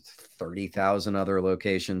 30,000 other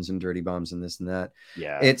locations and dirty bombs and this and that.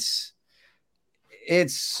 Yeah, it's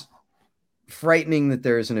frightening that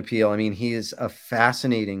there is an appeal. I mean, he is a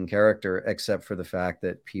fascinating character, except for the fact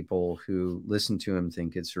that people who listen to him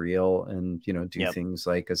think it's real and do things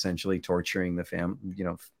like essentially torturing the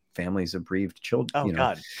families of bereaved children. Oh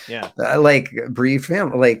God, yeah, like bereaved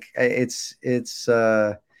family. Like it's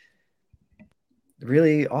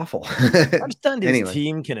really awful. I'm stunned his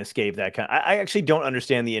team can escape that kind. I actually don't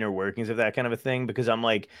understand the inner workings of that kind of a thing, because I'm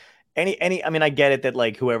like, I mean, I get it that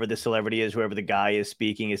like whoever the celebrity is, whoever the guy is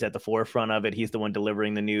speaking is at the forefront of it. He's the one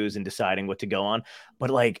delivering the news and deciding what to go on.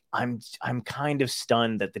 But like, I'm kind of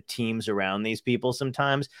stunned that the teams around these people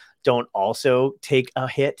sometimes don't also take a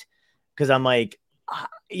hit, because I'm like,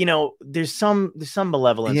 there's some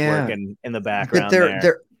malevolence working in the background. But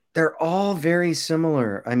they're all very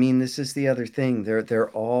similar. I mean, this is the other thing.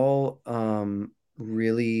 They're all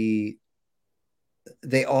really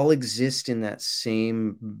they all exist in that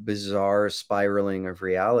same bizarre spiraling of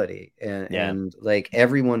reality. And like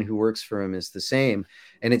everyone who works for him is the same.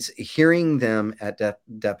 And it's hearing them at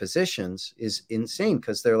depositions is insane,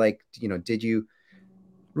 because they're like, did you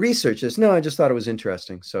research this? No, I just thought it was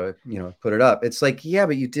interesting. So, put it up. It's like, yeah,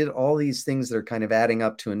 but you did all these things that are kind of adding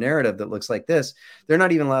up to a narrative that looks like this. They're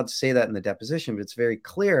not even allowed to say that in the deposition, but it's very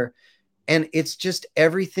clear. And it's just,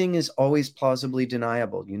 everything is always plausibly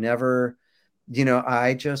deniable. You never,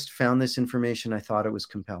 I just found this information. I thought it was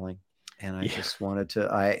compelling. And I just wanted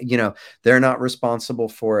to, they're not responsible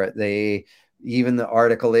for it. Even the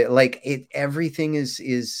article, everything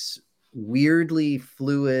is weirdly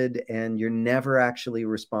fluid, and you're never actually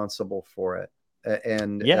responsible for it.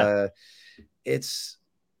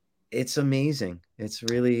 It's amazing. It's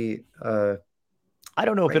really, I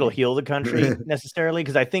don't know if it'll heal the country necessarily,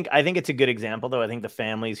 because I think it's a good example, though. I think the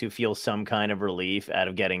families who feel some kind of relief out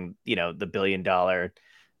of getting, the $1 billion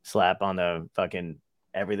slap on the fucking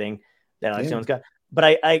everything that Alex Jones got.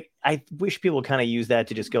 But I wish people kind of use that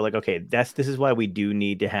to just go like, okay, this is why we do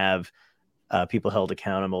need to have people held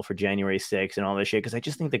accountable for January 6th and all this shit. Because I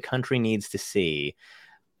just think the country needs to see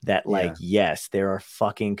that, like, yes, there are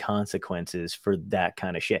fucking consequences for that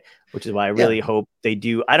kind of shit, which is why I really hope they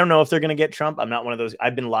do. I don't know if they're going to get Trump. I'm not one of those.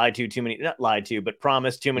 I've been but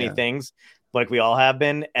promised too many things, like we all have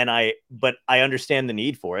been. But I understand the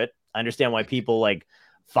need for it. I understand why people like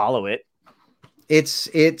follow it.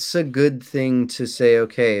 It's a good thing to say,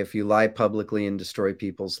 okay, if you lie publicly and destroy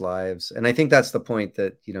people's lives. And I think that's the point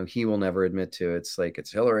that, he will never admit to. It's like,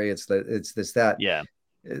 it's Hillary, it's this, that. Yeah.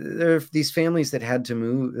 There are these families that had to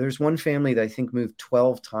move. There's one family that I think moved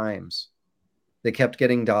 12 times. They kept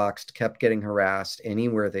getting doxxed, kept getting harassed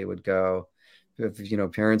anywhere they would go.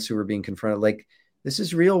 Parents who were being confronted, like, this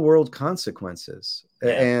is real world consequences.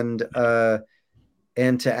 And to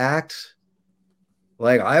act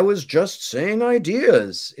like I was just saying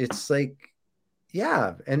ideas, it's like,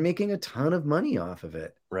 and making a ton of money off of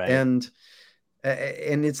it. Right. And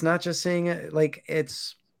it's not just saying it, like,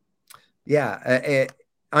 it's,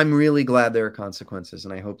 I'm really glad there are consequences,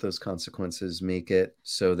 and I hope those consequences make it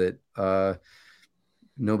so that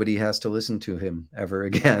nobody has to listen to him ever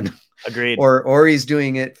again. Agreed. Or he's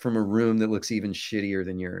doing it from a room that looks even shittier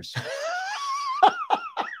than yours.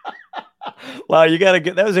 Wow,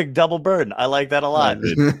 that was a double burn. I like that a lot.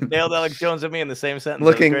 Nailed Alex Jones and me in the same sentence.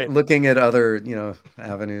 Looking at other,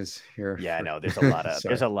 avenues here. Yeah, I know. There's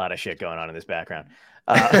a lot of shit going on in this background.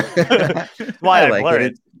 Why I like blur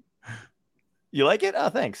it. You like it? Oh,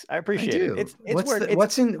 thanks. I appreciate it.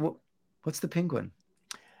 What's the penguin?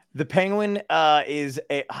 The penguin is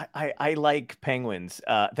I like penguins.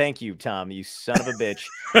 Thank you, Tom. You son of a bitch.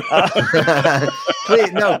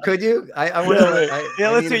 Wait, no, could you? I want to.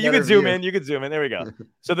 Let's see. You could zoom in. You could zoom in. There we go.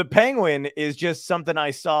 So the penguin is just something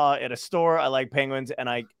I saw at a store. I like penguins, and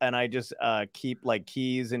I just keep like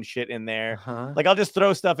keys and shit in there. Like, I'll just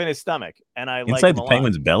throw stuff in his stomach, and I inside like the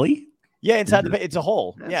penguin's belly. Yeah, inside it's a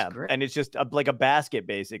hole. That's great. And it's just like a basket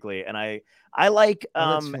basically. And I like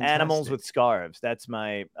animals with scarves. That's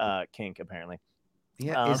my kink apparently.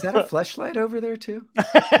 Yeah, is that a fleshlight over there too?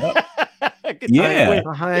 Yeah.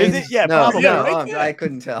 Is it? Yeah, probably. No, I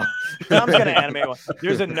couldn't tell. Tom's gonna animate one.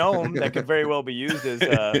 There's a gnome that could very well be used as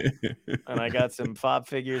and I got some fob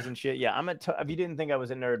figures and shit. Yeah, if you didn't think I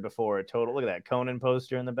was a nerd before, total. Look at that Conan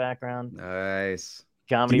poster in the background. Nice.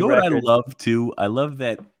 Comedy. You know what I love too? I love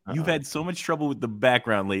that you've had so much trouble with the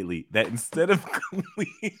background lately that instead of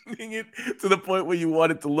leaving it to the point where you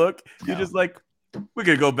want it to look, you're just like, we're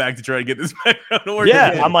gonna go back to try to get this background to work. Yeah,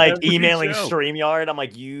 again. I'm like emailing StreamYard. I'm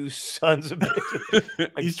like, you sons of bitches.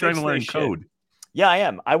 Like, he's trying to learn code. Yeah, I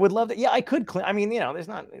am. I would love that. Yeah, I could clean. I mean, there's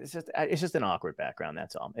not. It's just an awkward background.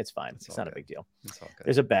 That's all. It's fine. It's not a big deal.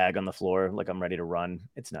 There's a bag on the floor. Like, I'm ready to run.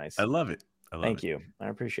 It's nice. I love it. Thank you. I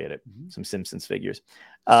appreciate it. Some Simpsons figures.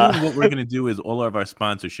 Soon what we're going to do is all of our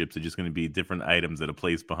sponsorships are just going to be different items that are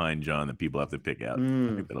placed behind John that people have to pick out. I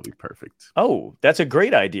think that'll be perfect. Oh, that's a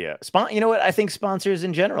great idea. You know what? I think sponsors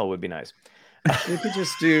in general would be nice. We could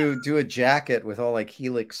just do a jacket with all like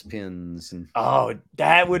helix pins.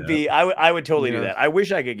 That would be. I would totally do that. I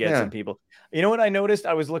wish I could get some people. You know what I noticed?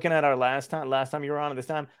 I was looking at our last time you were on at this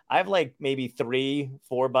time. I have like maybe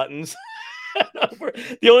 3-4 buttons.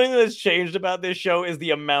 The only thing that's changed about this show is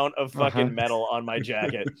the amount of fucking metal on my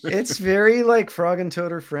jacket. It's very like Frog and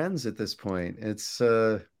Toad are friends at this point. It's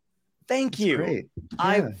thank you. Great. Yeah.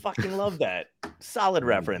 I fucking love that. Solid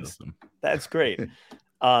reference. Awesome. That's great.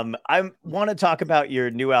 I want to talk about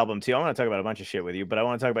your new album too. I want to talk about a bunch of shit with you, but I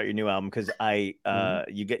want to talk about your new album because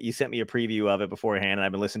you sent me a preview of it beforehand, and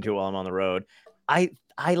I've been listening to it while I'm on the road. I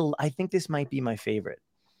think this might be my favorite.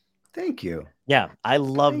 Thank you. Yeah, I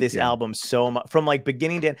love this album so much from like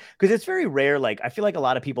beginning to end, because it's very rare. Like, I feel like a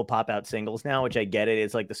lot of people pop out singles now, which I get it.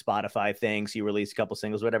 It's like the Spotify thing. So you release a couple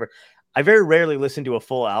singles, whatever. I very rarely listen to a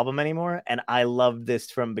full album anymore. And I love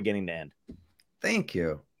this from beginning to end. Thank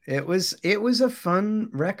you. It was a fun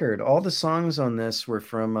record. All the songs on this were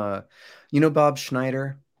from Bob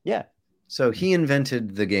Schneider. Yeah. So he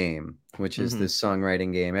invented the game, which is this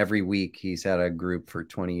songwriting game. Every week he's had a group for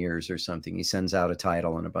 20 years or something. He sends out a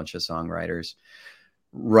title and a bunch of songwriters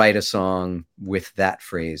write a song with that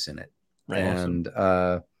phrase in it. Right. And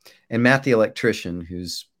Matt the electrician,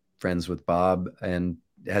 who's friends with Bob and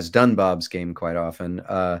has done Bob's game quite often,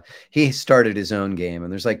 he started his own game,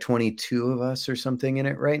 and there's like 22 of us or something in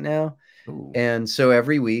it right now. Ooh. And so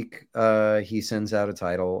every week he sends out a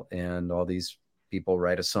title, and all these people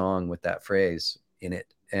write a song with that phrase in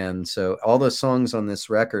it. And so all the songs on this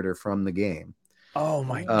record are from the game. Oh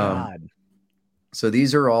my God. So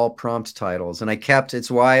these are all prompt titles, and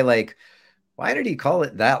it's why, like, why did he call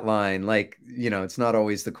it that line? Like, it's not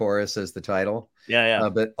always the chorus as the title. Yeah.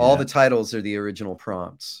 But all the titles are the original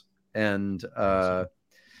prompts. And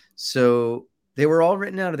so they were all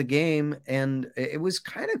written out of the game, and it was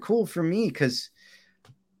kind of cool for me because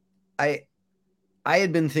I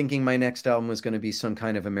had been thinking my next album was going to be some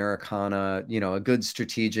kind of Americana, a good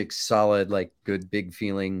strategic, solid, like good big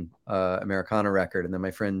feeling Americana record. And then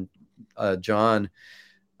my friend John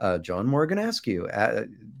Morgan Askew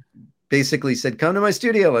basically said, "Come to my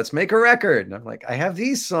studio, let's make a record." And I'm like, I have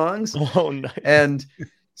these songs. Oh, nice. And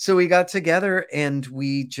so we got together and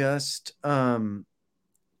we just, I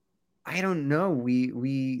don't know,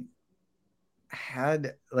 we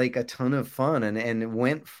had like a ton of fun and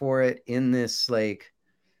went for it in this, like,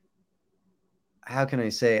 how can I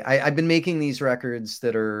say, I've been making these records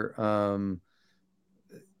that are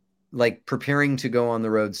like preparing to go on the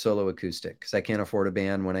road solo acoustic, because I can't afford a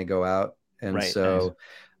band when I go out. And nice.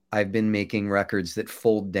 I've been making records that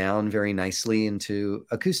fold down very nicely into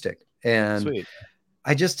acoustic. And sweet.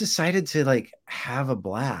 I just decided to like have a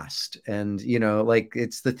blast. And, like,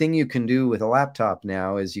 it's the thing you can do with a laptop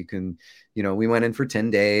now is you can, we went in for 10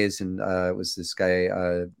 days and it was this guy,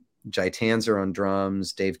 Jai Tanzer on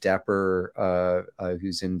drums, Dave Depper,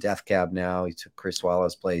 who's in Death Cab now. He took Chris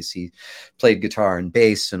Wallow's place. He played guitar and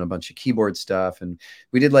bass and a bunch of keyboard stuff. And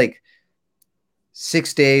we did like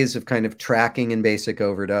 6 days of kind of tracking and basic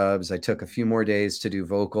overdubs. I took a few more days to do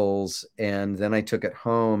vocals, and then I took it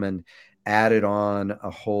home and added on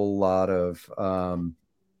a whole lot of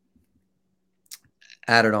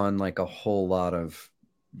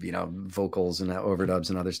vocals and overdubs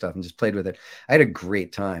and other stuff, and just played with it. I had a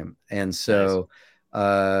great time. And so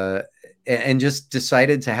nice. And just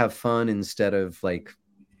decided to have fun instead of like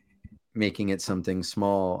making it something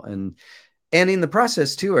small. And in the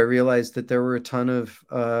process too, I realized that there were a ton of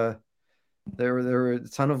there were a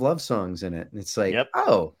ton of love songs in it. And it's like,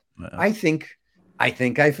 oh, I think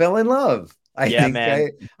I fell in love.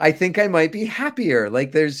 I think I might be happier.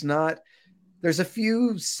 Like, there's a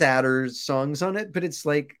few sadder songs on it, but it's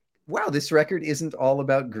like, wow, this record isn't all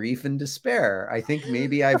about grief and despair. I think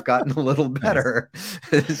maybe I've gotten a little better.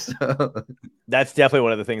 So that's definitely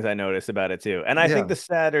one of the things I noticed about it too. And I think the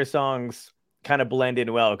sadder songs kind of blend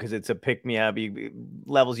in well, because it's a pick me up,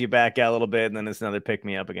 levels you back out a little bit, and then it's another pick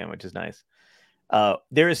me up again, which is nice.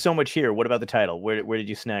 There is so much here. What about the title? Where did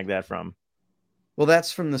you snag that from? Well,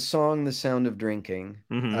 that's from the song "The Sound of Drinking,"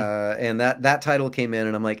 and that title came in,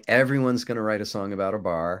 and I'm like, everyone's going to write a song about a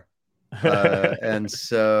bar, and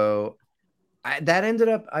so that ended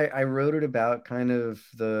up. I wrote it about kind of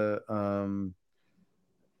the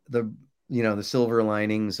silver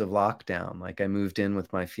linings of lockdown. Like, I moved in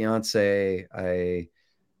with my fiance.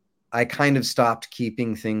 I kind of stopped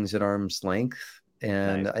keeping things at arm's length,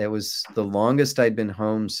 and nice. It was the longest I'd been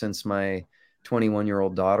home since my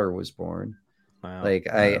 21-year-old daughter was born. Wow. Like,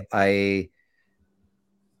 I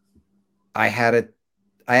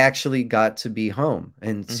actually got to be home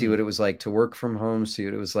and see what it was like to work from home, see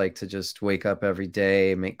what it was like to just wake up every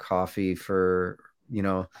day, make coffee for,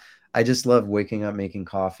 I just love waking up, making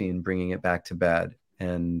coffee and bringing it back to bed.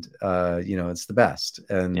 And, it's the best.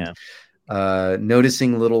 And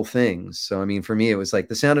noticing little things. So, I mean, for me, it was like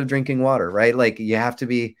the sound of drinking water, right? Like, you have to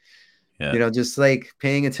be, just like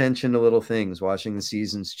paying attention to little things, watching the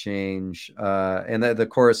seasons change. And the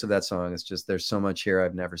chorus of that song is just, there's so much here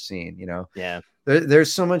I've never seen, Yeah.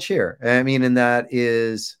 There's so much here. I mean, and that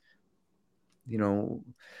is,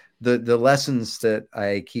 the lessons that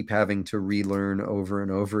I keep having to relearn over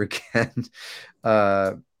and over again.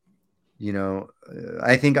 I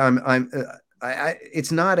think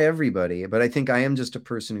it's not everybody, but I think I am just a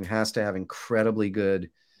person who has to have incredibly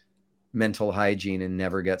good mental hygiene and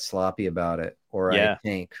never get sloppy about it, or I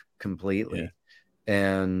tank completely.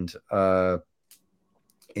 And the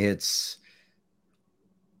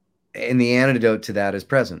antidote to that is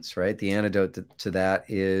presence, right? The antidote to that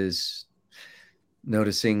is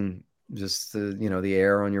noticing just the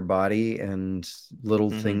air on your body and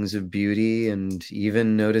little things of beauty, and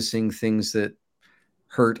even noticing things that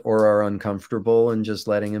hurt or are uncomfortable and just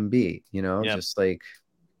letting them be, just like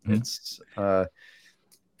it's a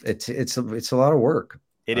lot of work.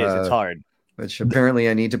 It is. It's hard. Which apparently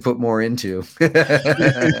I need to put more into.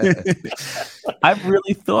 I've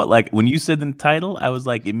really thought, like, when you said the title, I was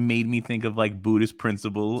like, it made me think of like Buddhist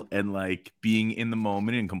principle and like being in the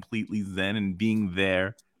moment and completely zen and being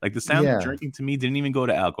there. Like the sound of drinking to me didn't even go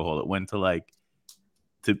to alcohol. It went to like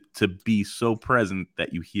to be so present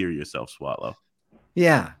that you hear yourself swallow.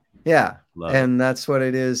 Yeah. Love and it. That's what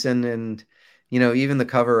it is. And even the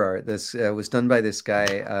cover art, this was done by this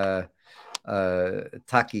guy,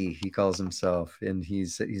 Taki, he calls himself, and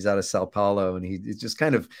he's out of Sao Paulo, and he just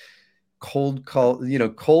kind of cold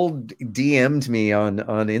DM'd me on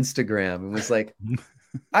Instagram and was like,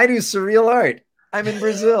 I do surreal art. I'm in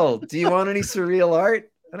Brazil. Do you want any surreal art?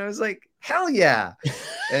 And I was like, hell yeah.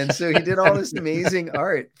 And so he did all this amazing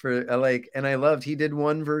art for and I loved, he did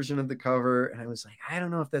one version of the cover, and I was like, I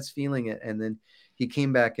don't know if that's feeling it. And then he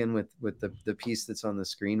came back in with the piece that's on the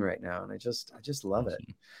screen right now. And I just love it.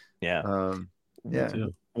 Yeah.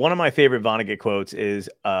 One of my favorite Vonnegut quotes is,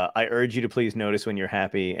 I urge you to please notice when you're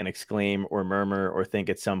happy and exclaim or murmur or think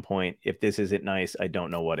at some point, if this isn't nice, I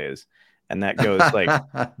don't know what is. And that goes like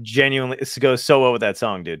genuinely, it goes so well with that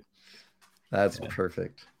song, dude. That's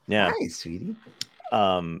perfect. Yeah. Hi, sweetie.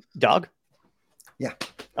 Dog? Yeah.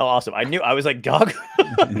 Oh, awesome. I was like, dog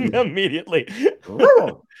immediately.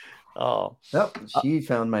 Oh. Nope. She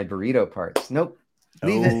found my burrito parts. Nope.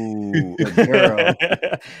 Leave it. Girl.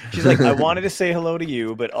 She's like, I wanted to say hello to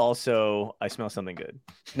you, but also I smell something good.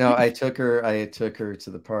 No, I took her to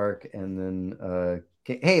the park, and then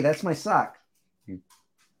hey, that's my sock.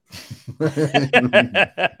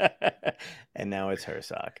 And now it's her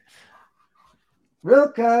sock.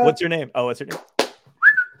 Rilka. What's her name? Oh, what's her name?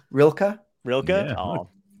 Rilka. Yeah,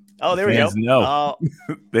 oh, there we go. Oh,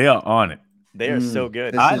 they are on it. They are so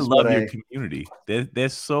good. I love your community. They're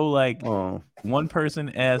so like, one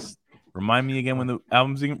person asked, remind me again when the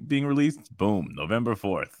album's being released. Boom, November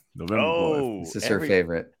 4th. This is her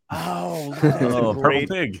favorite. Oh, that's a great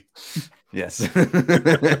Purple Pig. Yes.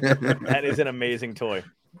 That is an amazing toy.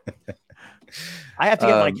 I have to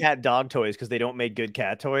get my cat dog toys because they don't make good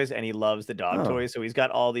cat toys, and he loves the dog toys. So he's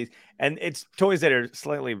got all these, and it's toys that are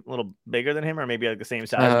slightly a little bigger than him, or maybe like the same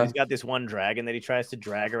size. But he's got this one dragon that he tries to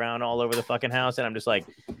drag around all over the fucking house, and I'm just like,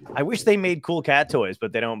 I wish they made cool cat toys,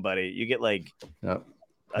 but they don't, buddy. You get like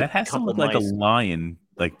that has to look like a lion,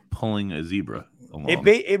 like pulling a zebra.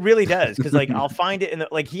 It really does, because like I'll find it in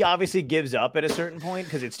like he obviously gives up at a certain point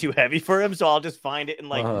because it's too heavy for him, so I'll just find it in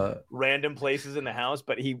like random places in the house,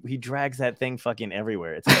 but he drags that thing fucking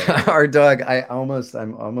everywhere. It's our dog. I'm almost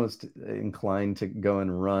inclined to go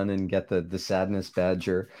and run and get the sadness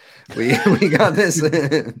badger. We got this.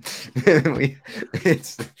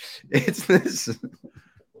 It's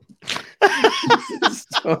this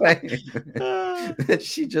toy that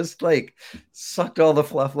she just like sucked all the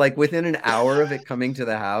fluff, like within an hour of it coming to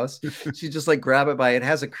the house. She just like grab it by it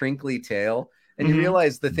has a crinkly tail, and you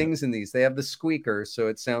realize the things in these, they have the squeaker, so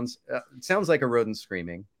it sounds like a rodent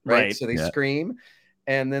screaming, right? So they scream,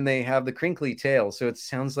 and then they have the crinkly tail, so it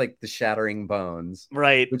sounds like the shattering bones,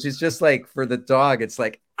 right? Which is just like, for the dog, it's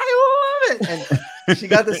like, I love it. And she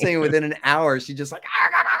got the same within an hour. She just like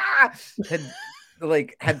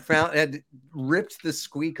had ripped the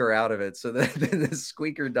squeaker out of it, so that the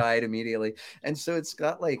squeaker died immediately. And so it's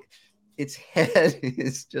got like, its head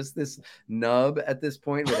is just this nub at this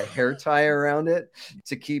point with a hair tie around it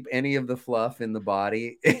to keep any of the fluff in the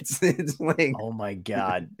body. It's like, oh my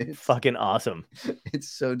god, it's fucking awesome. It's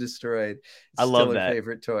so destroyed. I love that.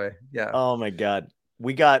 Favorite toy. Yeah. Oh my god.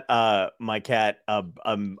 We got my cat. I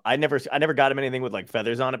never got him anything with like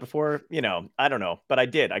feathers on it before. I don't know, but I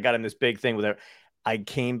did. I got him this big thing with it. I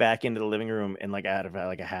came back into the living room and like out of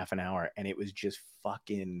like a half an hour, and it was just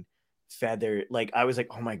fucking feather. Like I was like,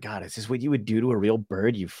 oh my god, is this what you would do to a real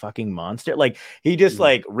bird, you fucking monster? Like he just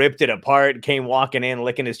like ripped it apart, came walking in,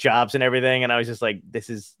 licking his chops and everything, and I was just like, this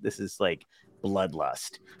is like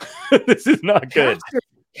bloodlust. This is not good.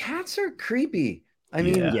 Cats are creepy. I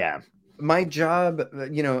mean, yeah. My job,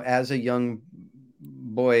 as a young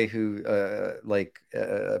boy who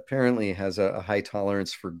apparently has a high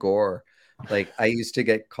tolerance for gore, Like I used to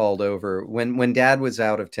get called over when Dad was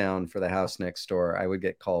out of town for the house next door. I would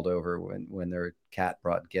get called over when their cat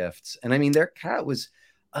brought gifts, and I mean their cat was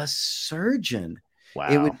a surgeon. Wow.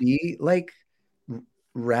 It would be like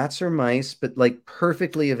rats or mice, but like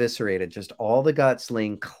perfectly eviscerated, just all the guts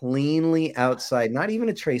laying cleanly outside, not even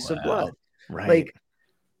a trace of blood. Right. Like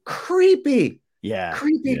creepy. Yeah.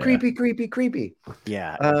 Creepy.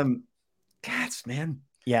 Yeah. Cats, man.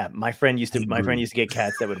 Yeah, my friend used to get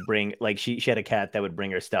cats that would bring, like, she had a cat that would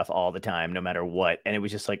bring her stuff all the time, no matter what. And it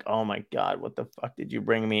was just like, oh my God, what the fuck did you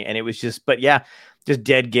bring me? And it was just, but yeah, just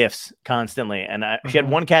dead gifts constantly. And she had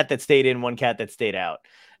one cat that stayed in, one cat that stayed out.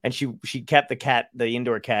 And she kept the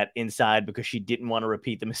indoor cat inside because she didn't want to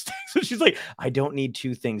repeat the mistake. So she's like, I don't need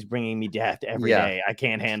two things bringing me death every day. I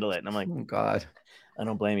can't handle it. And I'm like, oh God, I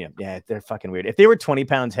don't blame you. Yeah, they're fucking weird. If they were 20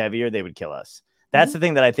 pounds heavier, they would kill us. That's the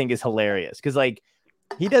thing that I think is hilarious. Cause like,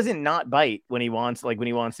 he doesn't not bite when he wants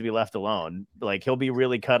to be left alone. Like he'll be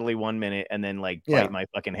really cuddly 1 minute and then like bite my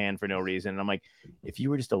fucking hand for no reason. And I'm like, if you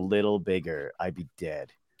were just a little bigger, I'd be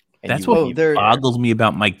dead. And that's what boggles me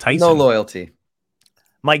about Mike Tyson. No loyalty.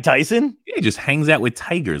 Mike Tyson? Yeah, he just hangs out with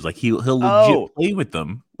tigers. Like he'll legit play with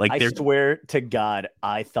them. Like I swear to God,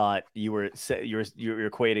 I thought you were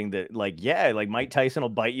equating the like Mike Tyson will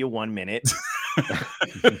bite you 1 minute.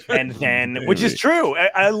 And then, which is true.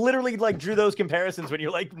 I literally like drew those comparisons when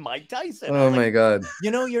you're like Mike Tyson. Oh my God.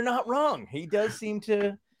 You know, you're not wrong. He does seem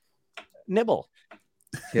to nibble.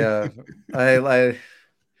 Yeah. Oh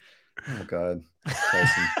God.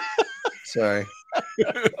 Tyson. Sorry.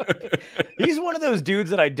 He's one of those dudes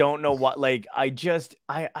that I don't know what, like, I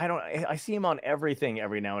see him on everything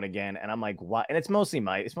every now and again. And I'm like, why? And it's mostly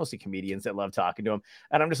comedians that love talking to him.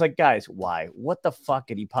 And I'm just like, guys, why? What the fuck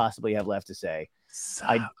could he possibly have left to say?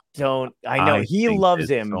 I know he loves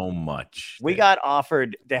him so much. We got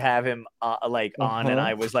offered to have him on, and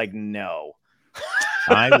I was like, no.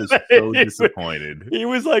 I was so disappointed. He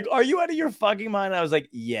was like, are you out of your fucking mind? I was like,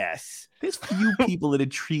 yes. There's few people that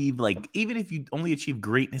achieve, like, even if you only achieve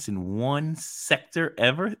greatness in one sector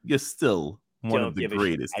ever, you're still one of the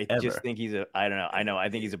greatest ever. I just think I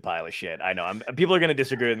think he's a pile of shit. I know. People are going to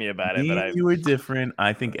disagree with me about it. But you are different.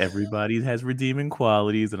 I think everybody has redeeming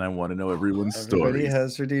qualities, and I want to know everyone's story. Everybody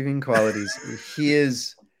has redeeming qualities. He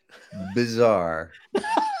is bizarre.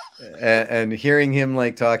 And hearing him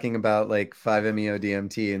like talking about like 5-MeO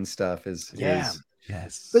DMT and stuff is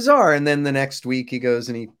bizarre. And then the next week he goes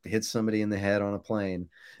and he hits somebody in the head on a plane.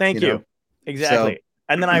 Thank you. Exactly. So,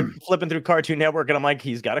 and then I'm flipping through Cartoon Network and I'm like,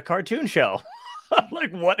 he's got a cartoon show. I'm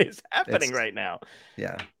like, what is happening right now?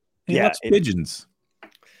 Yeah. He loves pigeons.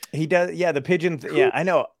 He does. Yeah. The pigeons. Yeah, I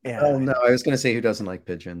know. Yeah. Oh no, I was going to say who doesn't like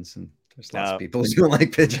pigeons, and there's lots of people who don't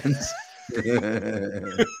like pigeons.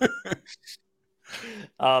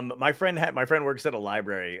 My friend works at a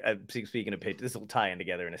library. Speaking of pigeons, this will tie in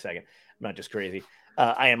together in a second. I'm not just crazy.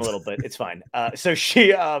 I am a little bit. It's fine. So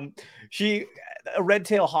a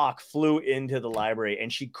red-tailed hawk flew into the library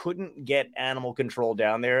and she couldn't get animal control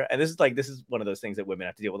down there. And this is one of those things that women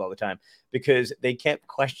have to deal with all the time because they kept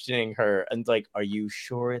questioning her and like, are you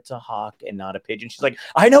sure it's a hawk and not a pigeon? She's like,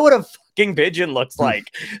 I know what a fucking pigeon looks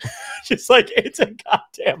like. She's like, it's a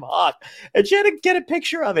goddamn hawk. And she had to get a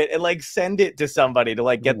picture of it and like send it to somebody to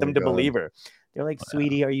like get them to believe her. They're like,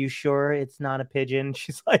 sweetie, are you sure it's not a pigeon?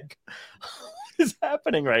 She's like, what is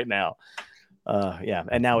happening right now? Yeah,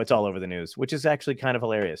 and now it's all over the news, which is actually kind of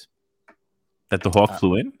hilarious. That the hawk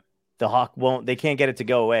flew in? The hawk they can't get it to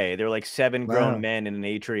go away. There were like 7 grown men in an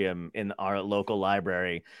atrium in our local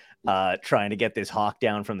library trying to get this hawk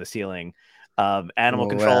down from the ceiling. Animal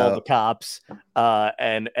control, the cops,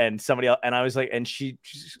 and somebody else. And I was like, and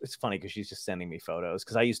it's funny because she's just sending me photos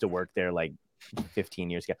because I used to work there like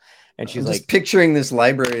 15 years ago, and she's like, picturing this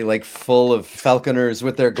library like full of falconers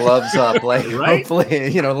with their gloves up, like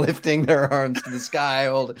hopefully lifting their arms to the sky.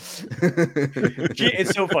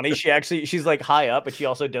 It's so funny. She's like high up, but she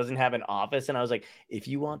also doesn't have an office. And I was like, if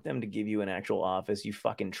you want them to give you an actual office, you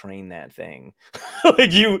fucking train that thing.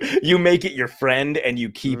 Like you make it your friend and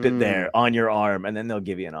you keep it there on your arm, and then they'll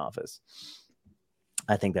give you an office.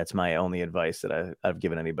 I think that's my only advice that I've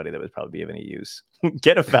given anybody that would probably be of any use.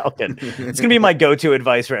 Get a falcon. It's going to be my go-to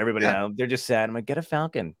advice for everybody now. They're just sad. I'm like, get a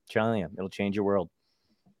falcon. Telling you, it'll change your world.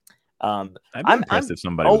 I'd be impressed if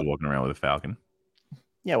somebody was walking around with a falcon.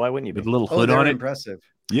 Yeah, why wouldn't you be? With a little hood on it. Impressive.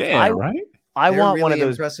 Yeah, right? I want really one of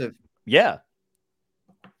those. Impressive. Yeah.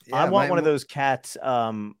 I want one of those cats.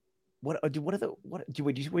 Were you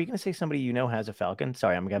going to say somebody has a falcon?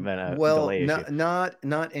 Sorry, I'm having a delay issue.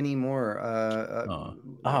 Not anymore.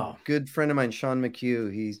 A good friend of mine, Sean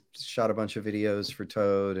McHugh, he shot a bunch of videos for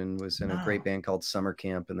Toad and was in a great band called Summer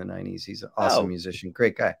Camp in the 90s. He's an awesome musician,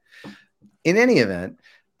 great guy. in any event,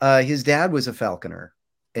 his dad was a falconer.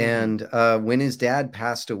 And when his dad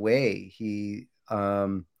passed away, he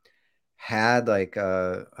had like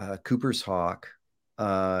a Cooper's hawk,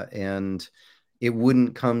 and it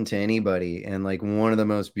wouldn't come to anybody. And like one of the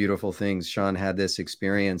most beautiful things, Sean had this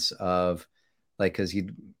experience of like, because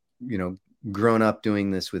he'd, grown up doing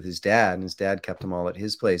this with his dad, and his dad kept them all at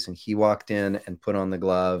his place. And he walked in and put on the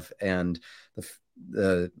glove, and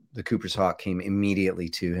the Cooper's hawk came immediately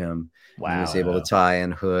to him. Wow. And he was able to tie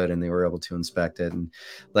and hood, and they were able to inspect it. And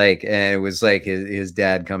it was like his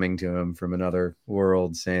dad coming to him from another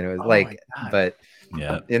world, saying it was but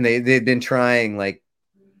yeah. And they'd been trying like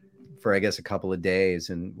for, I guess, a couple of days,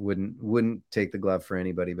 and wouldn't take the glove for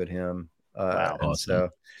anybody but him. Wow. And awesome. So,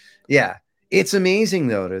 yeah. It's amazing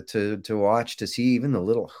though to watch, to see even the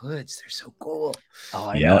little hoods. They're so cool. Oh,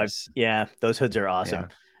 I know. Yeah, those hoods are awesome.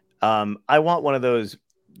 Yeah. I want one of those.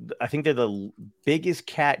 I think they're the biggest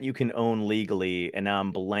cat you can own legally, and now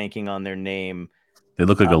I'm blanking on their name. They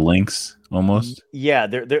look like a lynx almost. Yeah,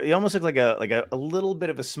 they almost look like a little bit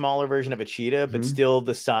of a smaller version of a cheetah, but still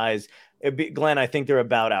the size. Glenn, I think they're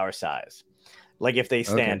about our size. Like if they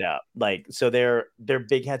stand up, like so they're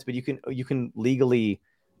big cats, but you can legally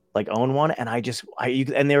like own one. And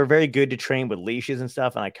and they were very good to train with leashes and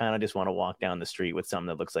stuff. And I kind of just want to walk down the street with something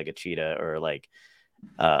that looks like a cheetah or like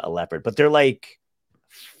a leopard, but they're like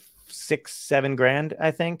 $6-7 grand,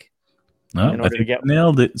 I think. No, in order to get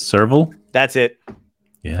nailed it. Serval. That's it.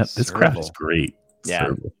 Yeah, this crap is great. Yeah.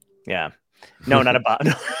 Serval. Yeah. No, not a bot.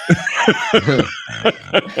 No.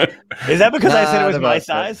 Is that because I said it was my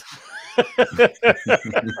size?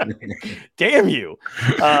 Damn you.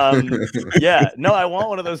 Yeah, no, I want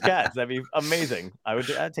one of those cats. That'd be amazing.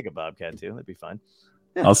 I'd take a bobcat too. That'd be fun.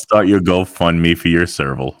 Yeah. I'll start your GoFundMe for your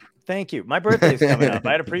serval. Thank you. My birthday's coming up.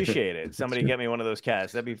 I'd appreciate it. Somebody get me one of those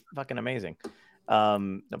cats. That'd be fucking amazing.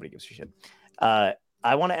 Nobody gives a shit. I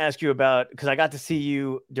want to ask you about, because I got to see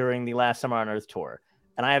you during the Last Summer on Earth tour,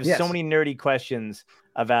 and I have so many nerdy questions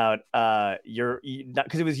about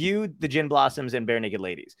because it was you, the Gin Blossoms, and Bare Naked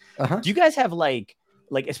Ladies. Do you guys have like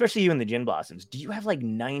especially you and the Gin Blossoms, do you have like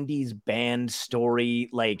 90s band story?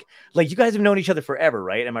 Like you guys have known each other forever,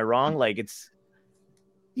 right? Am I wrong? Like it's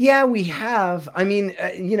Yeah, we have. I mean,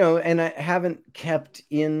 and I haven't kept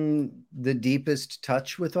in the deepest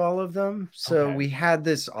touch with all of them. So we had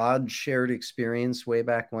this odd shared experience way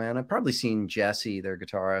back when. I've probably seen Jesse, their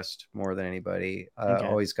guitarist, more than anybody.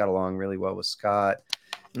 Always got along really well with Scott.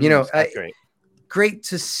 Great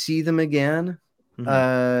to see them again,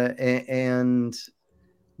 and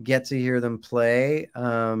get to hear them play.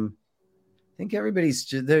 I think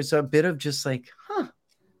there's a bit of just like,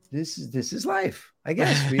 this is life. I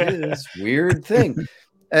guess we did this weird thing.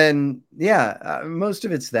 And most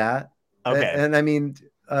of it's that. Okay. And I mean,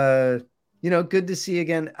 good to see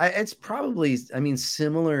again. It's probably,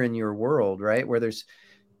 similar in your world, right? Where there's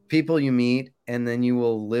people you meet and then you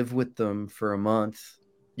will live with them for a month.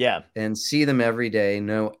 Yeah. And see them every day,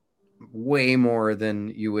 know way more than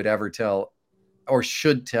you would ever tell or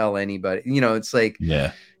should tell anybody. It's like,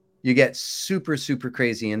 you get super, super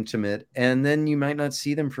crazy intimate, and then you might not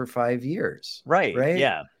see them for 5 years. Right.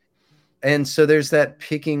 Yeah. And so there's that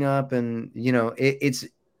picking up, and, it's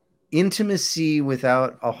intimacy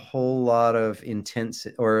without a whole lot of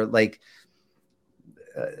intensity or like,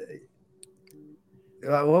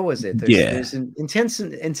 what was it? There's an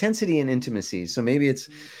intensity and intimacy. So maybe it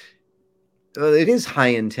is high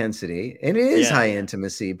intensity and it is high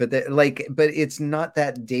intimacy, but it's not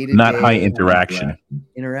that day-to-day, not high interaction.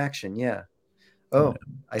 Yeah. Oh,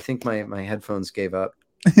 I think my headphones gave up.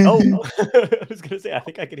 Oh, I was gonna say, I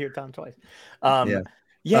think I could hear Tom twice. Wait,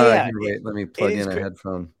 let me plug in a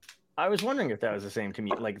headphone. I was wondering if that was the same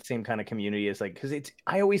same kind of community as because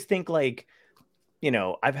I always think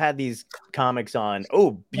I've had these comics on.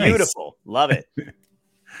 Oh, beautiful. Nice. Love it.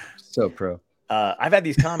 So pro. I've had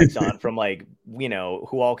these comics on from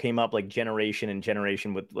who all came up like generation and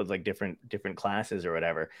generation with like different classes or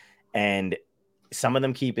whatever. And some of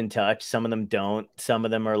them keep in touch. Some of them don't. Some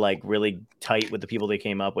of them are like really tight with the people they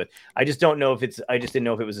came up with. I just don't know I just didn't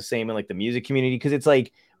know if it was the same in like the music community. Cause it's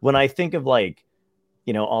like, when I think of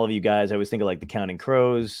all of you guys, I always think of like the Counting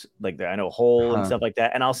Crows, like I know Hole and stuff like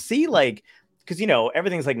that. And I'll see cause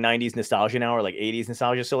everything's like 90s nostalgia now or like 80s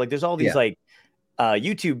nostalgia. So there's all these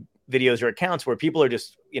YouTube videos or accounts where people are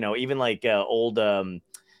just, even like old, God,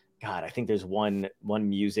 I think there's one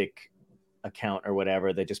music account or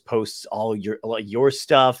whatever that just posts all your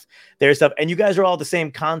stuff, their stuff. And you guys are all at the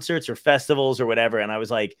same concerts or festivals or whatever. And I was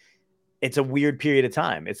like, it's a weird period of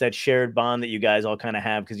time. It's that shared bond that you guys all kind of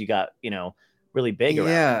have. Cause you got, really big around.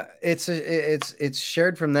 Yeah, it's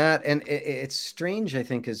shared from that, and it's strange, I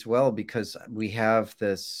think, as well, because we have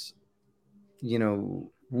this,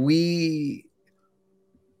 we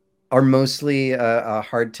are mostly a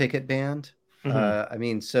hard ticket band. I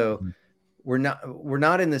mean, so we're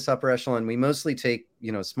not in this upper echelon. We mostly take,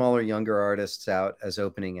 smaller, younger artists out as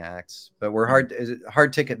opening acts, but we're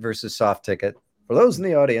hard ticket versus soft ticket. For those in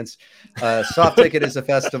the audience, soft ticket is a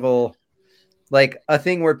festival, like a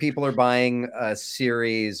thing where people are buying a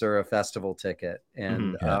series or a festival ticket,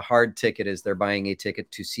 and a hard ticket is they're buying a ticket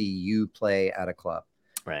to see you play at a club.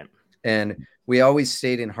 Right. And we always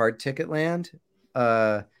stayed in hard ticket land.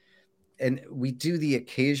 And we do the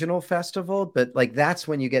occasional festival, but like that's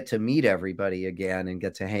when you get to meet everybody again and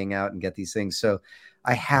get to hang out and get these things. So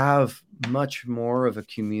I have much more of a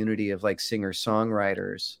community of like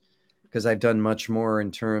singer-songwriters, because I've done much more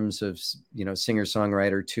in terms of,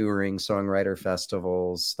 singer-songwriter touring, songwriter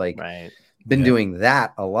festivals, like been doing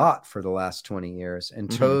that a lot for the last 20 years.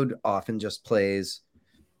 And Toad often just plays,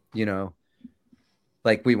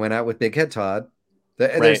 like we went out with Big Head Todd.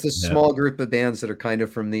 There's this small group of bands that are kind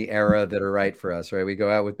of from the era that are right for us, right? We go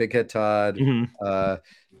out with Big Head Todd.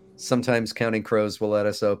 Sometimes Counting Crows will let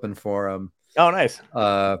us open for them. Oh, nice.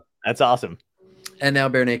 That's awesome. And now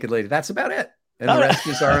Bare Naked Lady. That's about it. And the rest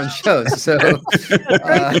is our own shows. So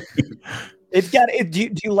it's got it. Do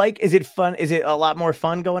you like, is it fun? Is it a lot more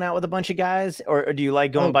fun going out with a bunch of guys, or do you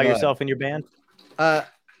like going by yourself in your band?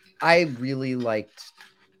 I really liked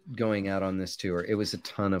going out on this tour. It was a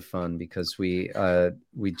ton of fun because we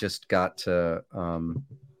just got to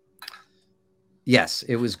yes,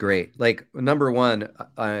 it was great. Like, number one,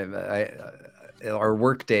 our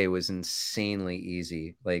work day was insanely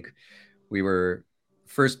easy. Like, we were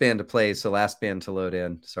first band to play, so last band to load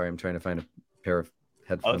in. Sorry, I'm trying to find a pair of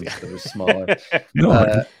headphones that are smaller.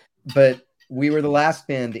 But we were the last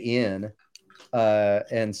band in,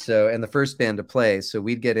 and the first band to play. So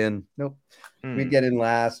we'd get in. We'd get in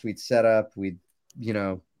last. We'd set up.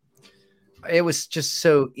 It was just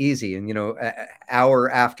so easy. And an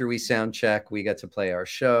hour after we sound check, we got to play our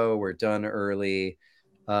show. We're done early.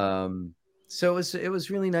 So it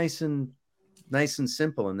was really nice and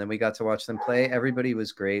simple. And then we got to watch them play. Everybody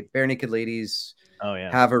was great. Bare Naked Ladies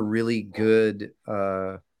have a really good,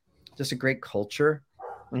 just a great culture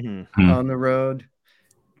on the road.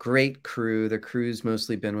 Great crew. The crew's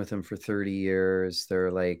mostly been with them for 30 years. They're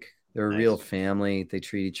a real family. They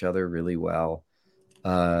treat each other really well.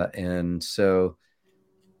 And so,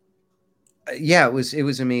 it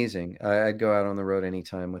was amazing. I'd go out on the road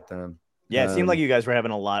anytime with them. Yeah, it seemed like you guys were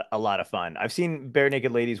having a lot of fun. I've seen Bare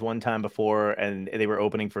Naked Ladies one time before, and they were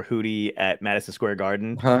opening for Hootie at Madison Square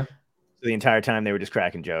Garden. So the entire time they were just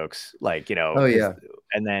cracking jokes, like, Oh yeah.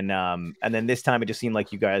 And then this time it just seemed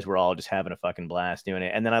like you guys were all just having a fucking blast doing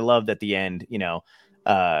it. And then I loved at the end,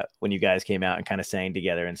 when you guys came out and kind of sang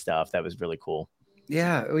together and stuff. That was really cool.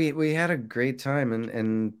 Yeah, we had a great time,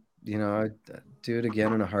 and I'd do it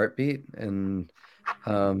again in a heartbeat. And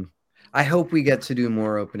I hope we get to do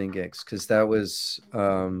more opening gigs, because that was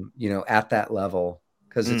at that level,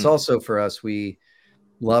 because it's also for us, we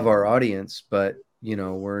love our audience, but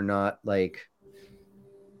we're not like,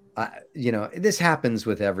 this happens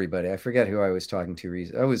with everybody. I forget who I was talking to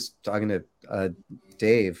recently. I was talking to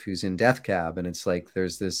Dave, who's in Death Cab, and it's like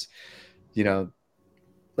there's this,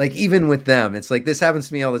 like, even with them, it's like, this happens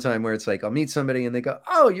to me all the time, where it's like I'll meet somebody and they go,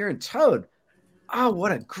 "Oh, you're in Toad. Oh,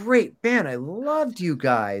 what a great band. I loved you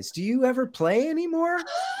guys. Do you ever play anymore?"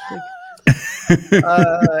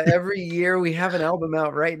 Every year we have an album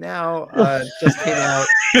out right now. Just came out.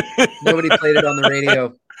 Nobody played it on the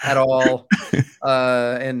radio at all.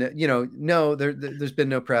 And no, there's been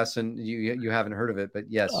no press, and you haven't heard of it, but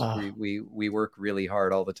yes, we work really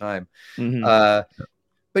hard all the time.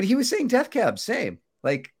 But he was saying Death Cab, same.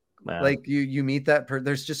 Like you meet that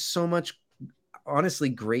there's just so much, honestly,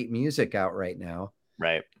 great music out right now.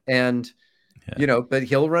 Right. And but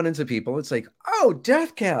he'll run into people. It's like, "Oh,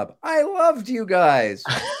 Death Cab, I loved you guys.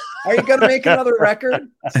 Are you gonna make another record?"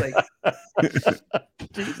 It's like,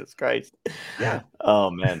 Jesus Christ. Yeah. Oh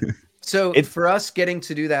man. So for us, getting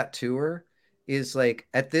to do that tour is like,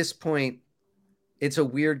 at this point, it's a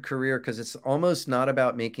weird career, because it's almost not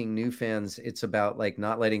about making new fans. It's about like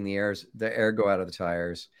not letting the air go out of the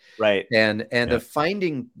tires. Right. And of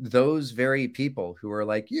finding those very people who are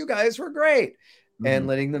like, "You guys were great," and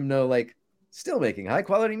letting them know, like, still making high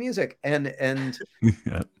quality music, and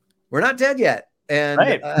we're not dead yet. And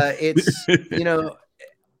it's,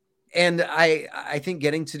 and I think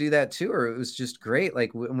getting to do that tour, it was just great.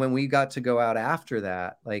 Like, when we got to go out after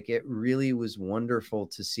that, like, it really was wonderful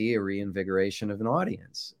to see a reinvigoration of an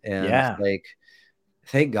audience. And like,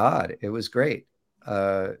 Thank God. It was great.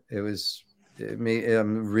 I'm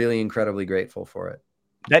really incredibly grateful for it.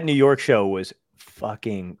 That New York show was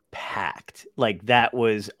fucking packed. Like, that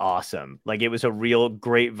was awesome. Like, it was a real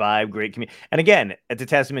great vibe, great community. And again, it's a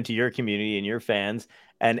testament to your community and your fans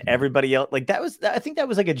and everybody else. Like, I think that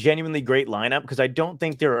was like a genuinely great lineup, because I don't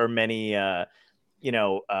think there are many you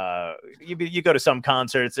go to some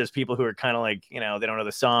concerts, there's people who are kind of like, they don't know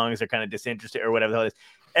the songs, they're kind of disinterested or whatever the hell it is.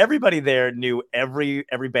 Everybody there knew every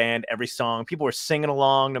band, every song. People were singing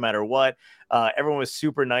along no matter what. Everyone was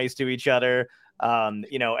super nice to each other. And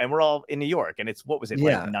we're all in New York, and it's, what was it,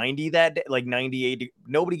 like 90 that day, like 98.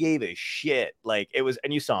 Nobody gave a shit. Like, it was,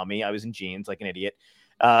 and you saw me, I was in jeans like an idiot.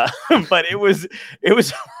 But it was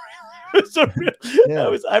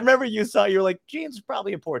I remember you were like, jeans is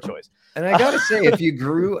probably a poor choice. And I gotta say, if you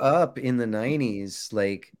grew up in the 90s,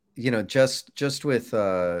 like, just with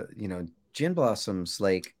Gin Blossoms,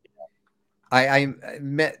 like, I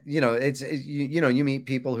met, you meet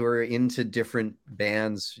people who are into different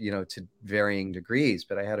bands, to varying degrees,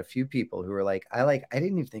 but I had a few people who were like, I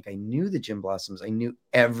didn't even think I knew the Gin Blossoms. I knew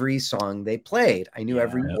every song they played. I knew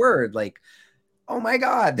every word. Like, oh my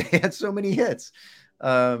God, they had so many hits.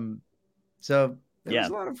 So it was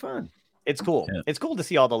a lot of fun. It's cool. Yeah. It's cool to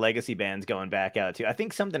see all the legacy bands going back out too. I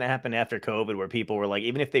think something happened after COVID where people were like,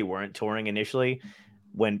 even if they weren't touring initially,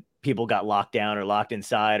 when people got locked down or locked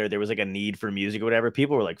inside, or there was like a need for music or whatever,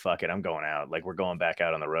 people were like, fuck it, I'm going out. Like, we're going back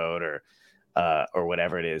out on the road or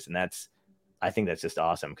whatever it is. And I think that's just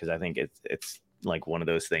awesome, because I think it's like one of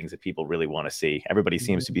those things that people really want to see. Everybody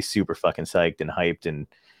seems to be super fucking psyched and hyped and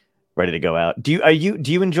ready to go out. Do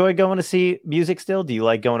you enjoy going to see music still? Do you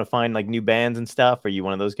like going to find like new bands and stuff? Are you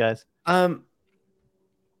one of those guys?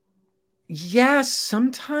 Yeah,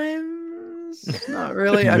 sometimes. Not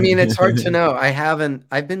really. I mean, it's hard to know.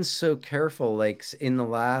 I've been so careful, like, in the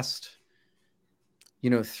last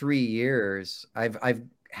 3 years, I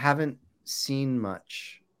haven't seen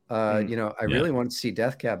much. I really wanted to see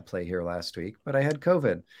Death Cab play here last week, but I had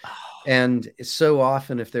COVID. And so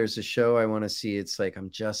often, if there's a show I want to see, it's like I'm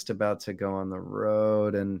just about to go on the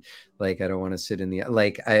road, and like I don't want to sit in the,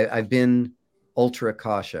 like, I've been ultra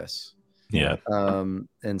cautious. Yeah.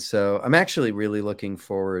 And so I'm actually really looking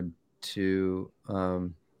forward to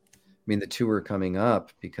the tour coming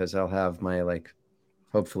up, because I'll have my, like,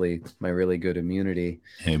 hopefully my really good immunity.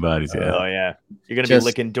 Anybody's oh yeah, you're gonna be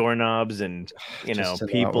licking doorknobs and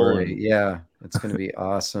people. And... yeah, it's gonna be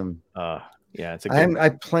awesome. Yeah, it's I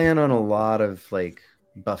plan on a lot of like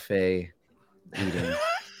buffet eating.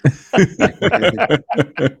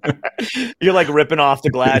 You're like ripping off the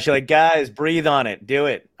glass. You're like, guys, breathe on it. Do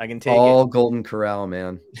it. I can take all Golden Corral,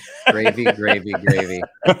 man. Gravy, gravy, gravy.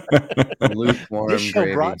 Lukewarm this show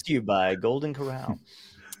gravy. Brought to you by Golden Corral.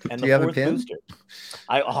 And do you have a pin? Booster.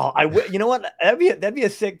 You know what? That'd be a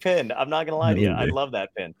sick pin. I'm not gonna lie to you. I love that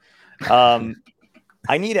pin.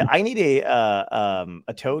 I need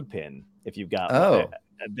a Toad pin if you've got one.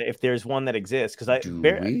 If there's one that exists, because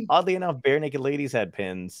oddly enough, Bare Naked Ladies had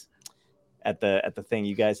pins at the thing.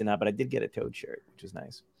 You guys did not, but I did get a Toad shirt, which is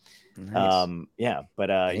nice. Yeah, but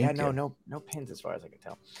no pins as far as I can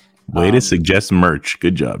tell. Way to suggest merch.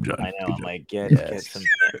 Good job, John. I know. I might get some.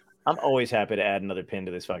 I'm always happy to add another pin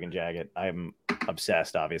to this fucking jacket. I'm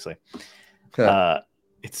obsessed, obviously.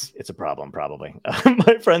 It's a problem, probably.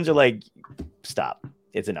 My friends are like, stop.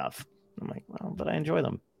 It's enough. I'm like, well, but I enjoy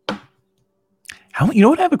them. You know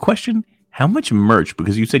what? I have a question. How much merch,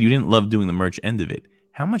 because you said you didn't love doing the merch end of it,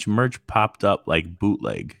 how much merch popped up like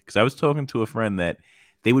bootleg? Because I was talking to a friend that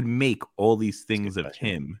they would make all these things of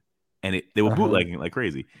him, and they were bootlegging it like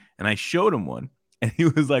crazy. And I showed him one, and he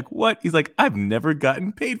was like, what? He's like, I've never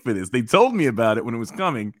gotten paid for this. They told me about it when it was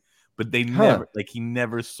coming, but they never, like, he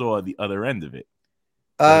never saw the other end of it.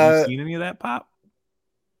 So have you seen any of that pop?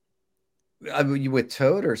 You with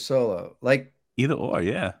Toad or solo? Like, either or,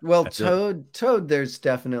 yeah. Well, Toad, there's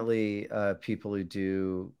definitely people who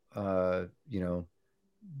do,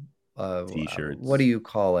 T-shirts. What do you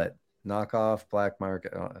call it? Knockoff, black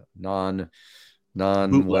market, non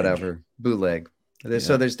bootleg. Whatever, bootleg.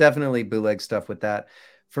 So there's definitely bootleg stuff with that.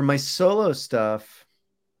 For my solo stuff,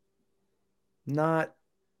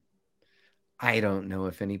 I don't know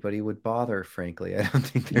if anybody would bother, frankly. I don't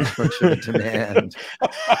think there's much of a demand.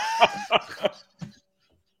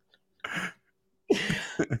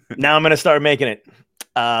 Now I'm going to start making it.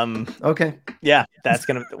 Okay. Yeah,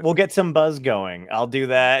 we'll get some buzz going. I'll do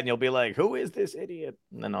that, and you'll be like, who is this idiot?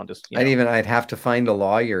 And then I'll just, I'd have to find a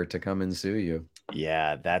lawyer to come and sue you.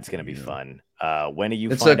 Yeah, that's gonna be fun. When do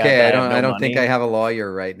you It's find okay. out that I don't money? think I have a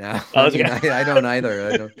lawyer right now. Oh, I mean, I don't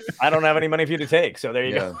either. I don't have any money for you to take, so there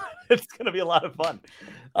you Yeah. go. It's gonna be a lot of fun.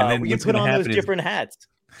 And then We can what's put gonna on those happen is different hats.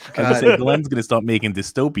 I was gonna say Glen's gonna start making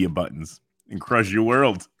dystopia buttons and crush your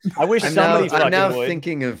world. I wish I'm somebody now fucking would.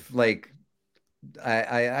 thinking of like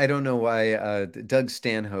I don't know why Doug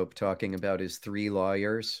Stanhope talking about his 3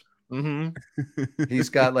 lawyers. He's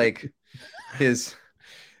got like his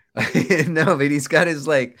no, but he's got his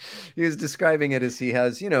like he was describing it as he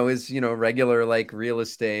has, his, regular like real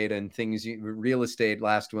estate and things, real estate,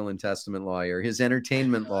 last will and testament lawyer, his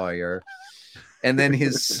entertainment lawyer, and then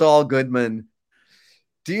his Saul Goodman.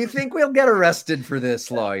 Do you think we'll get arrested for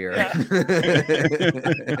this, lawyer?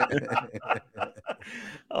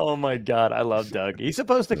 Oh my God, I love Doug. He's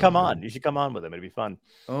supposed to come on. You should come on with him. It'd be fun.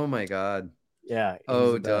 Oh my God. Yeah.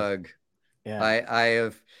 Oh, Doug. Yeah. I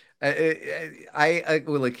have. I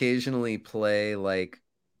will occasionally play like.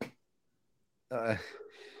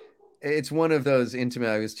 It's one of those intimate.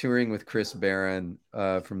 I was touring with Chris Barron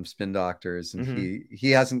from Spin Doctors, and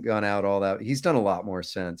he hasn't gone out all that. He's done a lot more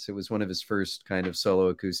since. It was one of his first kind of solo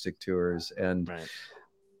acoustic tours, and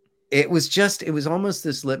it was almost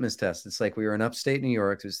this litmus test. It's like we were in upstate New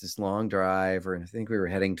York. There's this long drive, or I think we were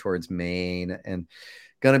heading towards Maine, and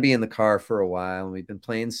gonna be in the car for a while. And we've been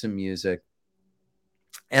playing some music,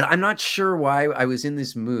 and I'm not sure why I was in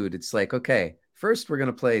this mood. It's like, okay, first we're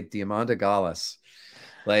gonna play Diamanda Gallas.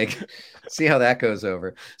 Like, see how that goes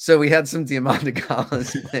over. So we had some Diamanda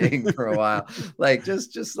Gallas playing for a while, like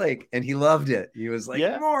just like, and he loved it. He was like,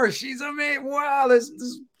 more, she's amazing. Wow, this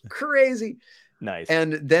is crazy. Nice.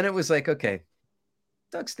 And then it was like, okay,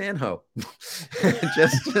 Doug Stanhope,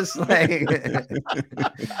 just like,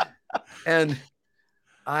 and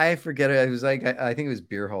I forget it. I was like, I think it was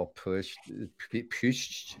Beer Hall Push.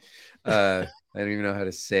 I don't even know how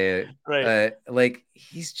to say it. Right. Like,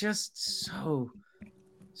 he's just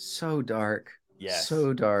so dark. Yes.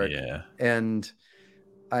 So dark. Yeah. And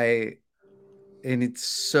it's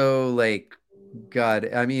so like,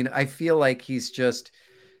 God, I mean, I feel like he's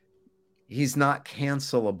not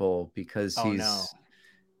cancelable because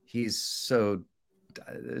he's so,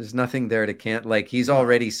 there's nothing there to like, he's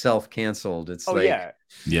already self-canceled. It's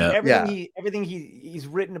everything he's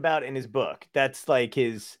written about in his book. That's like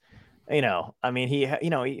his, I mean,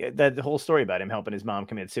 that whole story about him helping his mom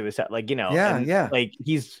commit suicide, like, like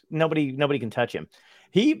he's nobody can touch him.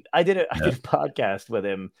 I did a podcast with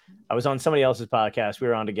him. I was on somebody else's podcast. We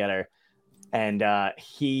were on together, and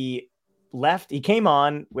he left. He came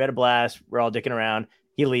on. We had a blast. We're all dicking around.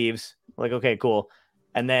 He leaves. We're like, okay, cool.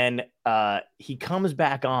 And then he comes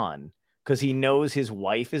back on because he knows his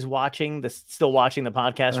wife is still watching the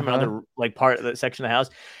podcast from another like part of the section of the house.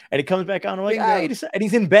 And he comes back on. I'm like, and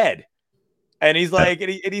he's in bed. And he's like,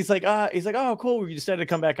 he's like, oh, cool. You decided to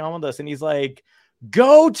come back on with us. And he's like,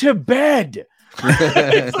 go to bed. We're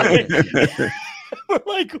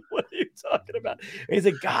like, what are you talking about? And he's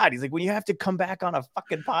like, God, he's like, when you have to come back on a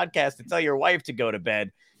fucking podcast to tell your wife to go to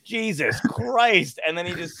bed, Jesus Christ. And then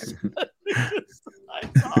he just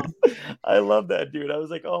I love that dude. I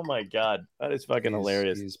was like, oh my God, that is fucking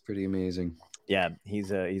hilarious. He's pretty amazing. Yeah,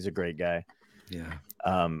 he's a great guy. Yeah.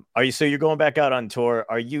 So you're going back out on tour?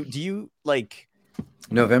 Do you like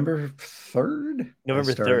November 3rd?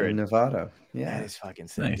 November 3rd in Nevada. Yeah. That is fucking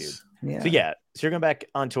sick, nice. Dude. Yeah. So you're going back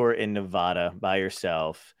on tour in Nevada by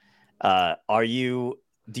yourself. Do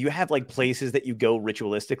you have like places that you go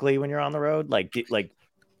ritualistically when you're on the road?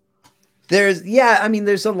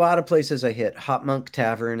 There's a lot of places I hit. Hot Monk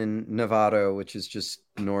Tavern in Nevada, which is just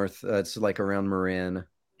north. It's like around Marin,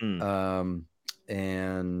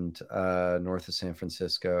 and north of San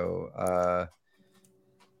Francisco.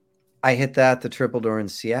 I hit that, the Triple Door in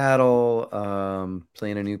Seattle,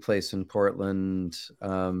 playing a new place in Portland.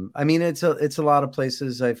 I mean, it's a lot of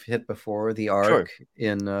places I've hit before. The Arc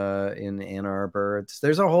in Ann Arbor.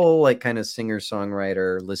 There's a whole like kind of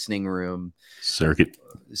singer-songwriter listening room circuit.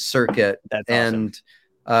 That's awesome.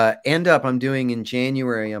 And I'm doing in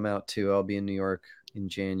January. I'll be in New York in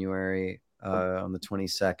January on the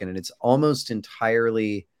 22nd, and it's almost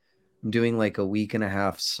entirely. I'm doing like a week and a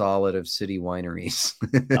half solid of city wineries.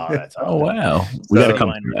 Oh, that's awesome. Oh wow, we got to come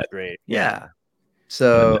to that. Great. Yeah.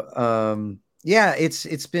 So it's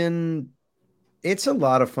a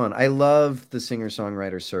lot of fun. I love the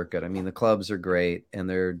singer-songwriter circuit. I mean, the clubs are great, and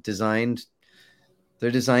they're designed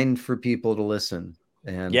for people to listen,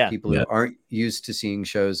 and people who aren't used to seeing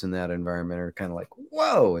shows in that environment are kind of like,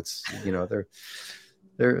 whoa, it's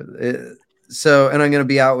so. And I'm going to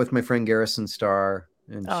be out with my friend Garrison Starr.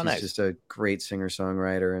 And she's just a great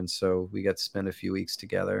singer-songwriter. And so we got to spend a few weeks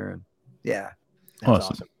together. And that's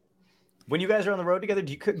awesome. When you guys are on the road together,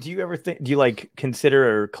 do you ever think, do you like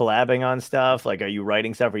consider collabing on stuff? Like, are you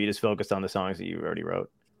writing stuff, or are you just focused on the songs that you already wrote?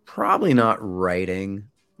 Probably not writing.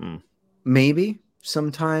 Maybe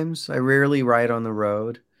sometimes. I rarely write on the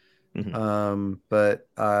road. But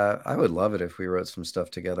I would love it if we wrote some stuff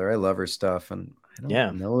together. I love her stuff, and I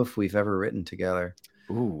don't know if we've ever written together.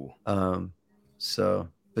 Ooh. But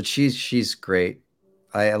she's great.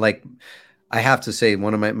 I have to say,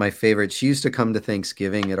 one of my favorites, she used to come to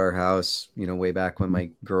Thanksgiving at our house, way back when my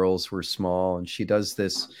girls were small. And she does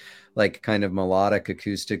this like kind of melodic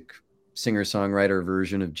acoustic singer-songwriter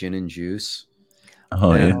version of Gin and Juice.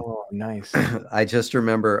 Oh, yeah. Oh, nice. I just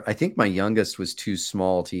remember, I think my youngest was too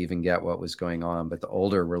small to even get what was going on, but the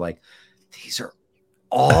older were like, these are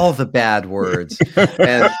all the bad words.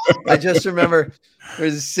 And I just remember I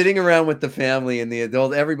was sitting around with the family, and the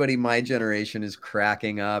adult, everybody my generation is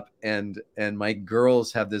cracking up, and my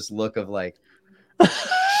girls have this look of like,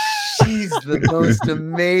 she's the most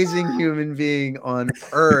amazing human being on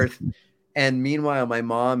earth. And meanwhile, my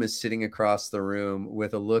mom is sitting across the room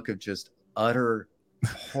with a look of just utter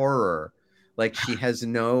horror. Like, she has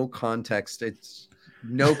no context. It's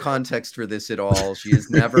no context for this at all. She has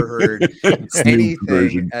never heard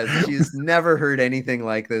anything. She has never heard anything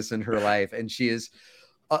like this in her life. And she is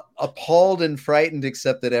appalled and frightened,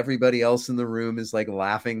 except that everybody else in the room is like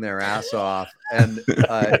laughing their ass off. And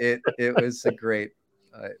it was a great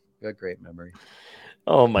memory.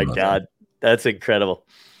 Oh my God. That's incredible.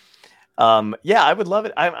 Yeah, I would love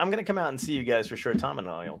it. I'm going to come out and see you guys for sure. Tom and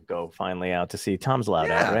I'll go finally out to see. Tom's allowed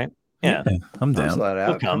out, right? Yeah, I'm down. Tom's allowed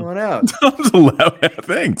out. Come on out. Tom's allowed out.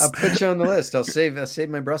 Thanks. I'll put you on the list. I'll save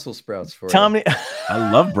my Brussels sprouts for Tom. you.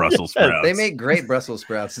 I love Brussels sprouts. They make great Brussels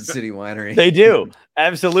sprouts at City Winery. They do.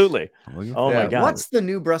 Absolutely. Oh my God. What's the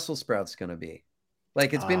new Brussels sprouts going to be?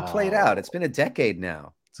 Like, it's been played out. It's been a decade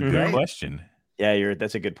now. It's a good question. Yeah,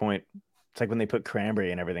 that's a good point. It's like when they put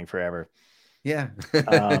cranberry in everything forever. Yeah.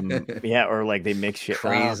 Or like they mix shit.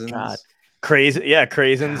 Craisins. Oh, God.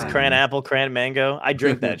 Craisins, cran apple, cran mango. I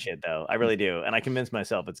drink that shit though. I really do. And I convince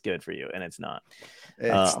myself it's good for you, and it's not.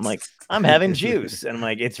 I'm like, I'm having juice, and I'm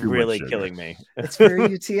like, it's really killing me. It's for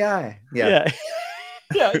UTI. Yeah,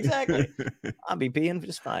 exactly. I'll be peeing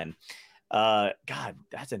just fine. God,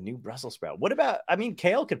 that's a new Brussels sprout. What about,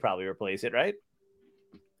 kale could probably replace it, right?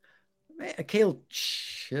 Kale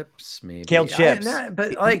chips, maybe. Kale chips.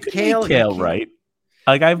 But like kale, right?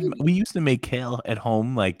 Like we used to make kale at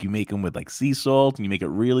home. Like, you make them with like sea salt, and you make it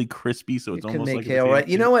really crispy, so it's almost like kale, right?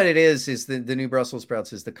 You know what it is the new Brussels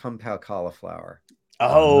sprouts is the kung pao cauliflower.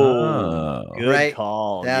 Oh, good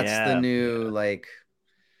call. That's the new like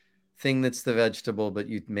thing that's the vegetable, but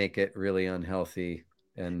you make it really unhealthy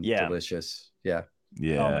and delicious. Yeah.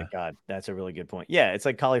 Yeah. Oh my God, that's a really good point. Yeah, it's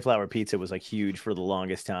like cauliflower pizza was like huge for the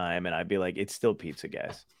longest time, and I'd be like, it's still pizza,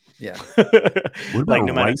 guys. Yeah. What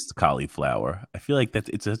about riced cauliflower? I feel like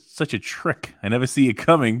it's such a trick. I never see it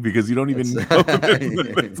coming because you don't even know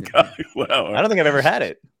it's cauliflower. I don't think I've ever had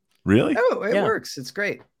it. Really? Oh, it works. It's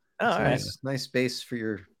great. Oh, all right. Nice base for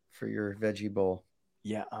your veggie bowl.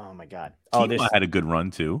 Yeah. Oh my God. Quinoa had a good run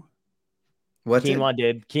too. What? Quinoa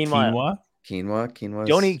did. Quinoa.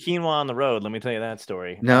 Don't eat quinoa on the road. Let me tell you that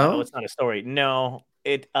story. No, it's not a story. No,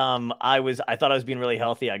 I thought I was being really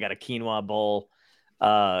healthy. I got a quinoa bowl,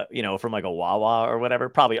 from like a Wawa or whatever.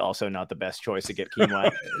 Probably also not the best choice to get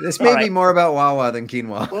quinoa. This may be more about Wawa than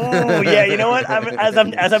quinoa. Oh yeah, you know what? As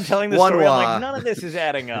I'm telling the story, I'm like, none of this is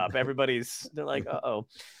adding up. They're like, oh,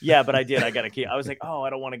 yeah, but I did. I got a key. I was like, oh, I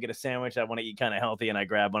don't want to get a sandwich. I want to eat kind of healthy, and I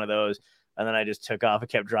grabbed one of those. And then I just took off and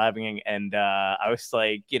kept driving. And I was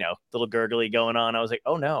like, little gurgly going on. I was like,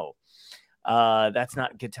 oh no, that's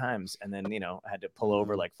not good times. And then, I had to pull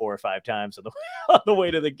over like 4 or 5 times on the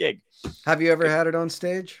way to the gig. Have you ever had it on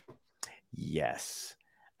stage? Yes.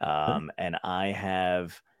 And I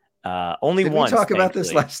have only once. Did we talk about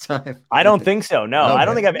this last time? I don't think so. No, okay. I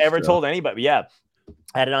don't think I've ever told anybody. Yeah.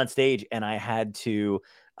 I had it on stage, and I had to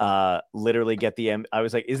literally get I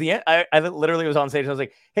was like, I literally was on stage, and I was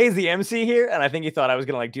like, hey, is the MC here? And I think he thought I was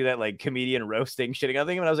gonna like do that like comedian roasting shitting on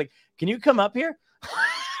thing, and I was like, can you come up here?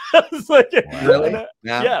 I was like, really?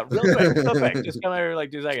 Yeah, real quick, just come here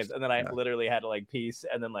like 2 seconds. And then I literally had to like peace,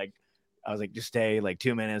 and then like I was like, just stay like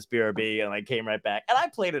 2 minutes, BRB, and I came right back, and I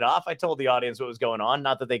played it off. I told the audience what was going on,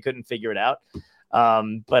 not that they couldn't figure it out. I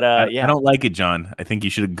don't like it, John. I think you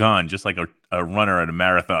should have gone just like a runner at a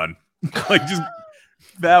marathon. Like, just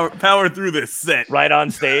power through this set right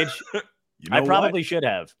on stage. I probably should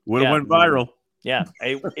have. Would have went viral. Yeah.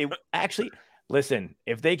 It actually, Listen,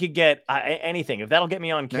 if they could get anything, if that'll get me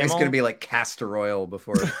on Kimmel, it's going to be like castor oil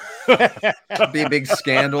before. It'll be a big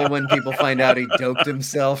scandal when people find out he doped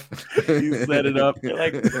himself. He set it up. They're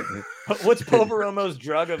like, what's Poveromo's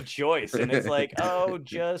drug of choice? And it's like, oh,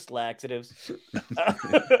 just laxatives.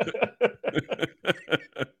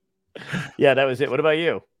 Yeah, that was it. What about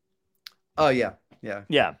you? Oh, yeah.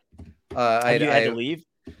 I had to leave.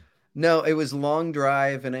 No, it was long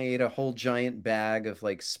drive, and I ate a whole giant bag of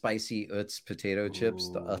like spicy Utz potato chips.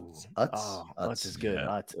 The Utz. Utz is good. Yeah.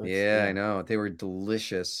 Utz, yeah, I know. They were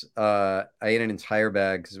delicious. I ate an entire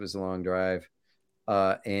bag because it was a long drive.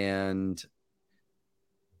 And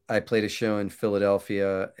I played a show in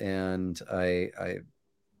Philadelphia, and I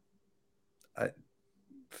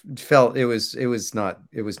felt it was not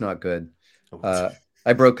good.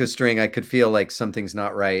 I broke a string. I could feel like something's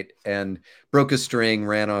not right, and broke a string,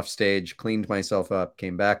 ran off stage, cleaned myself up,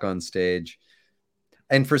 came back on stage.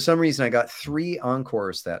 And for some reason I got 3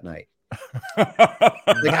 encores that night.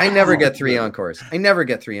 Like I never get 3 encores.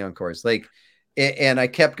 Like, and I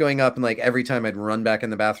kept going up, and like every time I'd run back in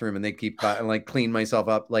the bathroom, and they'd keep like clean myself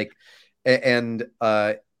up. Like, and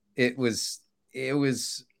it was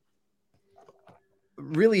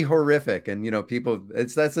really horrific. And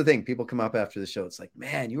that's the thing, people come up after the show, it's like,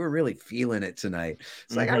 man, you were really feeling it tonight.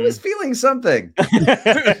 It's like, I was feeling something.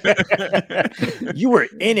 You were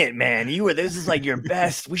in it, man. This is like your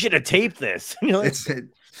best. We should have taped this. It's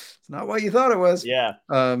not what you thought it was. Yeah.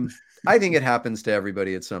 I think it happens to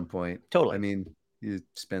everybody at some point. Totally. I mean, you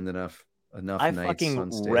spend enough I nights fucking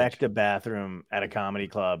on stage. wrecked a bathroom at a comedy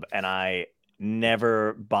club, and I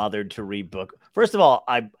never bothered to rebook. First of all,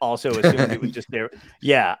 I also assumed it was just there.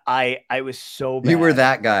 Yeah, I was so bad. You were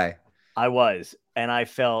that guy. I was, and I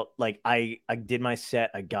felt like I did my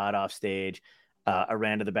set. I got off stage. I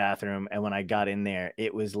ran to the bathroom, and when I got in there,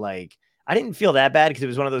 it was like I didn't feel that bad because it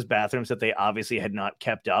was one of those bathrooms that they obviously had not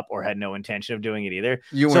kept up or had no intention of doing it either.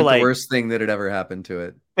 You weren't the worst thing that had ever happened to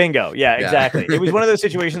it. Bingo. Yeah, exactly. It was one of those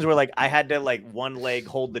situations where like I had to like one leg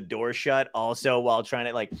hold the door shut also while trying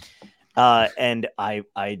to like. And I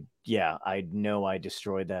know I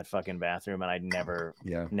destroyed that fucking bathroom, and I never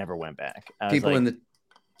went back. People in the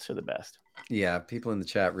are the best. Yeah, people in the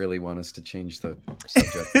chat really want us to change the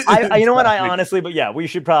subject. You know what? I honestly, but yeah,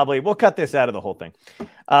 we'll cut this out of the whole thing.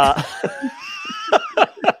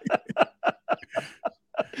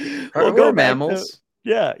 We're mammals.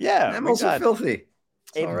 Yeah. Mammals are filthy.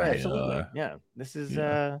 It's all right. Absolutely. Yeah. This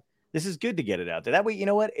is good to get it out there. That way, you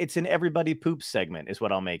know what? It's an everybody poops segment is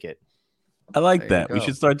what I'll make it. I like that. We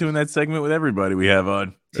should start doing that segment with everybody we have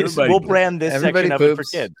on. We'll brand this section of it for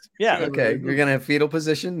kids. Yeah. Okay. You're going to have fetal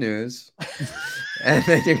position news. And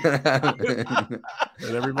then you're going to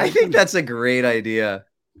have... I think that's a great idea.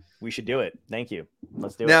 We should do it. Thank you.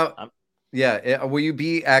 Let's do it. Yeah. Will you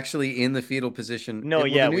be actually in the fetal position? No,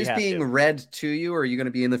 Will the news being read to you, or are you going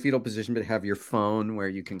to be in the fetal position but have your phone where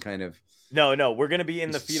you can kind of... No, we're going to be in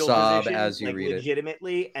the fetal position as you like read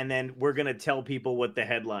legitimately, and then we're going to tell people what the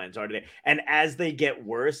headlines are today. And as they get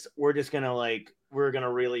worse, we're just going to we're going to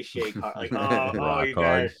really shake hard. Like, oh, you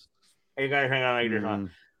guys hang on.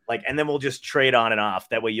 Like, and then we'll just trade on and off.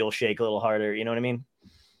 That way you'll shake a little harder. You know what I mean?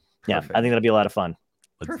 Yeah, perfect. I think that'll be a lot of fun.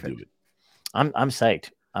 Let's do it. I'm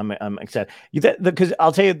psyched. I'm excited. Because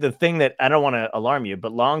I'll tell you the thing that I don't want to alarm you,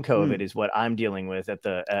 but long COVID is what I'm dealing with at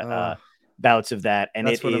the bouts of that, and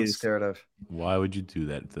that's what I'm scared of. Why would you do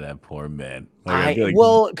that to that poor man?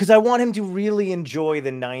 Because I want him to really enjoy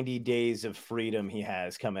the 90 days of freedom he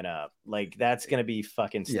has coming up. Like that's gonna be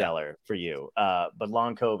fucking stellar for you. But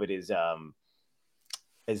long COVID is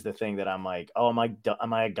the thing that I'm like, oh, am I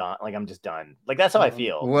gone? Like I'm just done. Like that's how I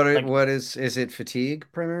feel. What is it? Fatigue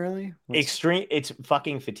primarily? Extreme. It's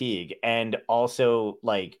fucking fatigue, and also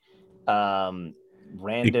like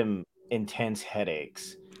random intense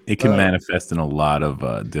headaches. It can manifest in a lot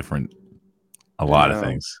of different, a lot of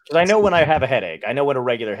things. Because I know when I have a headache, I know what a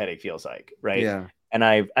regular headache feels like, right? Yeah. And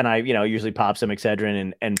I usually pop some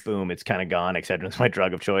Excedrin and boom, it's kind of gone. Excedrin's my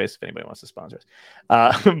drug of choice if anybody wants to sponsor us.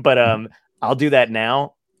 But I'll do that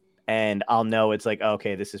now, and I'll know it's like,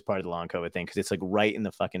 okay, this is part of the long COVID thing because it's like right in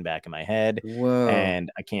the fucking back of my head. Whoa.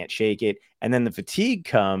 And I can't shake it. And then the fatigue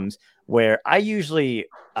comes where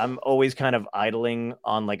I'm always kind of idling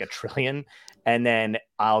on like a trillion, and then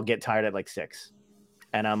I'll get tired at like 6,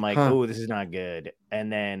 and I'm like, oh, this is not good.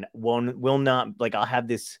 And then will not like I'll have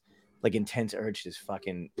this like intense urge to just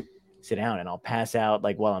fucking sit down, and I'll pass out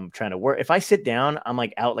like while I'm trying to work. If I sit down, I'm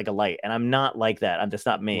like out like a light, and I'm not like that. That's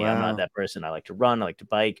not me. Wow. I'm not that person. I like to run. I like to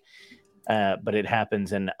bike, but it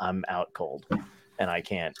happens, and I'm out cold, and I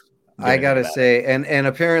can't. I gotta say, and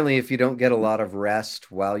apparently, if you don't get a lot of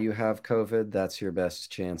rest while you have COVID, that's your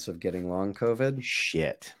best chance of getting long COVID.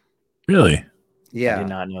 Shit. Really? Yeah. I did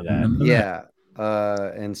not know that. Yeah.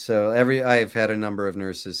 And so I've had a number of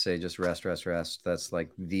nurses say just rest. That's like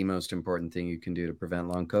the most important thing you can do to prevent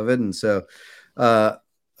long COVID. And so,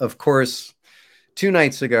 of course, 2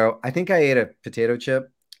 nights ago, I think I ate a potato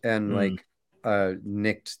chip and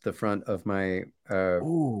nicked the front of my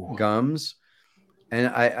gums. And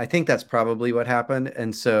I think that's probably what happened.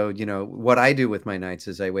 And so, what I do with my nights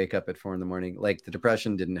is I wake up at 4 a.m. Like the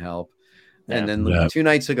depression didn't help. Yeah. And then 2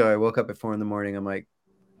 nights ago, I woke up at 4 a.m. I'm like,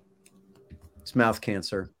 it's mouth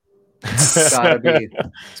cancer. It's gotta be.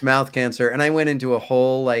 It's mouth cancer. And I went into a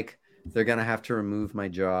whole, like, they're going to have to remove my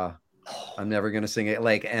jaw. I'm never going to sing it.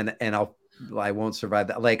 Like, and I won't survive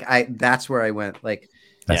that. Like, that's where I went. Like,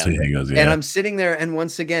 that's where he goes. Yeah. And I'm sitting there and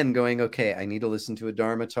once again going, okay, I need to listen to a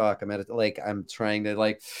Dharma talk. I'm trying to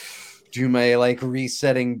like do my like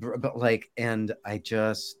resetting, but like, and I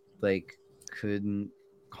just like couldn't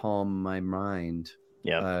calm my mind.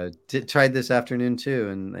 Yeah. Tried this afternoon too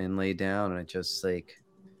and lay down and I just like,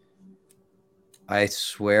 I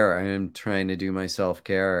swear I am trying to do my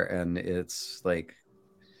self-care and it's like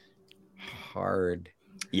hard.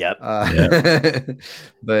 Yep.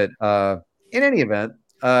 But in any event,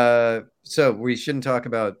 so we shouldn't talk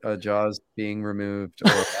about jaws being removed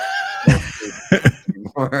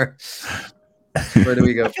or where do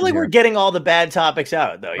we go? I feel like we're getting all the bad topics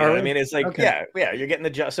out, though. You know what I mean? It's like, okay. yeah, you're getting the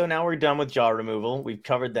jaw. So now we're done with jaw removal. We've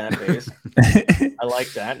covered that base. I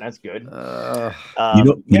like that. That's good.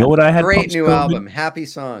 You know what I had? Great new album, Happy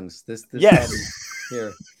Songs. This album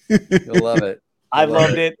here, you'll love it. I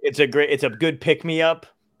loved it. It's a good pick me up.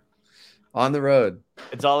 On the road.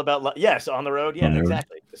 It's all about on the road. Yeah,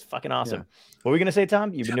 exactly. It's fucking awesome. Yeah. What were we gonna say,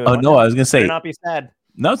 Tom? You've been doing. Oh no, I was gonna say. Not be sad.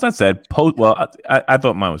 No, it's not sad. I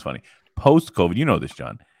thought mine was funny. Post COVID, you know this,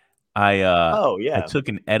 John. I took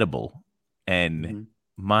an edible, and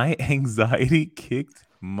my anxiety kicked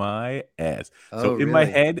my ass. So in my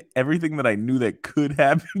head, everything that I knew that could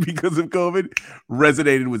happen because of COVID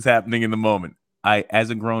resonated what's happening in the moment. As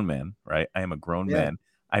a grown man, right? I am a grown man.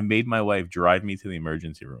 I made my wife drive me to the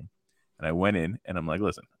emergency room. And I went in and I'm like,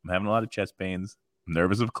 listen, I'm having a lot of chest pains. I'm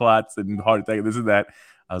nervous of clots and heart attack, this and that.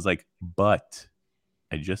 I was like, but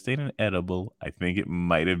I just ate an edible. I think it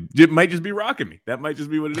might just be rocking me. That might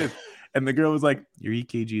just be what it is. And the girl was like, your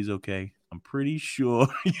EKG is okay. I'm pretty sure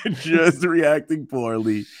you're just reacting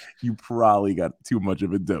poorly. You probably got too much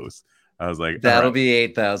of a dose. I was like, that'll be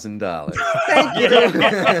 $8,000. Thank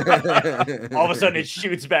you. All of a sudden it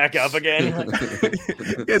shoots back up again.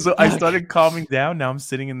 Yeah, so I started calming down. Now I'm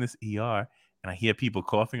sitting in this ER and I hear people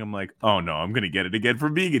coughing. I'm like, oh no, I'm gonna get it again for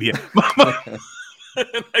being in here.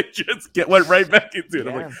 And I just went right back into it.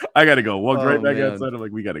 I'm like, I gotta go. Walked right back outside. I'm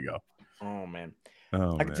like, we gotta go. Oh man.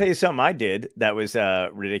 I can tell you something I did that was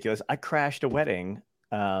ridiculous. I crashed a wedding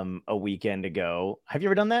a weekend ago. Have you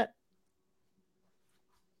ever done that?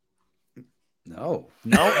 No.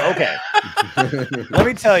 Okay. Let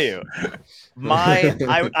me tell you,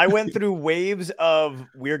 I went through waves of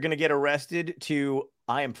we're gonna get arrested to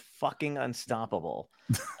I am fucking unstoppable.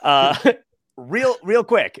 Real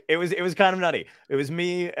quick. It was kind of nutty. It was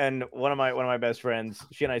me and one of my best friends.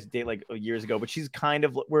 She and I date like years ago, but she's kind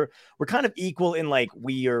of we're kind of equal in like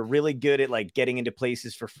we are really good at like getting into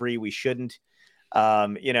places for free we shouldn't.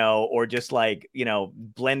 Or just like,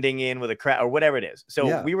 blending in with a crowd or whatever it is.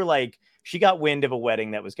 So we were like, she got wind of a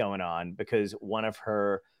wedding that was going on because one of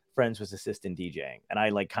her friends was assistant DJing and I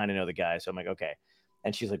like kind of know the guy. So I'm like, okay.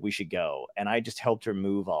 And she's like, we should go. And I just helped her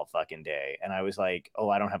move all fucking day. And I was like, oh,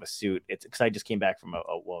 I don't have a suit. It's because I just came back from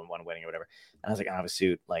one wedding or whatever. And I was like, I don't have a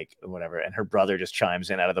suit, like whatever. And her brother just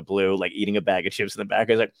chimes in out of the blue, like eating a bag of chips in the back.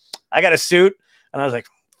 I was like, I got a suit. And I was like,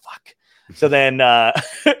 fuck. So then,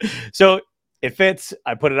 so it fits.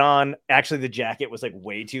 I put it on. Actually, the jacket was like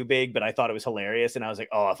way too big, but I thought it was hilarious. And I was like,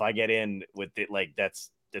 oh, if I get in with it, like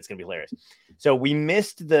that's going to be hilarious. So we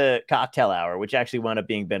missed the cocktail hour, which actually wound up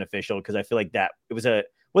being beneficial because I feel like that it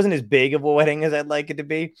wasn't as big of a wedding as I'd like it to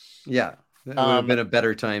be. Yeah. It would have been a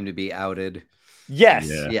better time to be outed. Yes.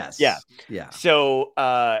 Yeah. Yes. Yeah. Yeah. So,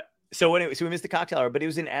 anyway, so we missed the cocktail hour, but it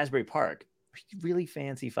was in Asbury Park. Really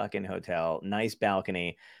fancy fucking hotel, nice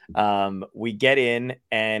balcony. We get in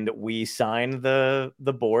and we sign the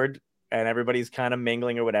board and everybody's kind of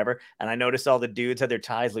mingling or whatever. And I noticed all the dudes had their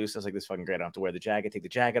ties loose. I was like, this is fucking great. I don't have to wear the jacket, take the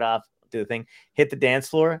jacket off, do the thing, hit the dance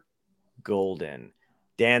floor. Golden.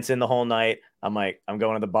 Dancing the whole night. I'm like, I'm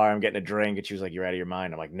going to the bar, I'm getting a drink. And she was like, you're out of your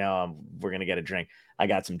mind. I'm like, no, we're going to get a drink. I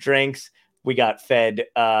got some drinks. We got fed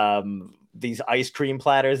these ice cream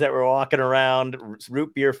platters that were walking around,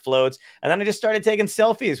 root beer floats, and then I just started taking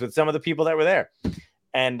selfies with some of the people that were there.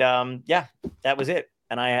 And yeah, that was it.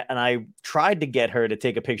 And I tried to get her to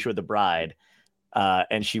take a picture of the bride,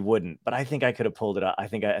 and she wouldn't. But I think I could have pulled it off. I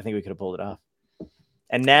think we could have pulled it off.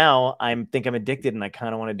 And now I'm addicted, and I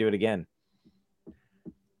kind of want to do it again.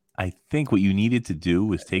 I think what you needed to do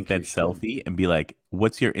was take that selfie and be like,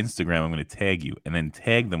 "What's your Instagram? I'm going to tag you," and then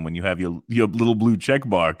tag them when you have your little blue check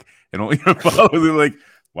mark, and all your followers are like,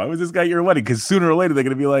 "Why was this guy at your wedding?" Because sooner or later they're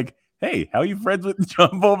going to be like, "Hey, how are you friends with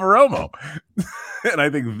John Bovaromo?" And I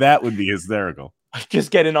think that would be hysterical.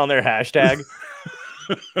 Just get in on their hashtag.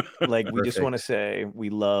 Like, we just want to say we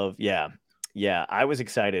love. Yeah. I was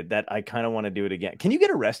excited that I kind of want to do it again. Can you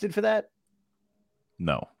get arrested for that?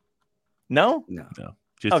 No.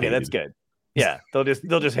 Just okay, that's good. Yeah, they'll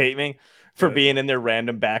just hate me for being in their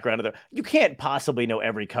random background. You can't possibly know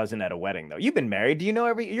every cousin at a wedding, though. You've been married. Do you know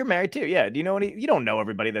you're married too? Yeah. Do you know any? You don't know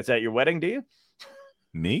everybody that's at your wedding, do you?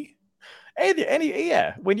 Me?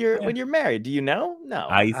 Yeah. When you're married, do you know? No.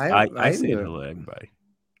 I say hello to everybody.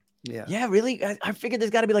 Yeah, really. I figured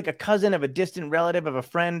there's got to be like a cousin of a distant relative of a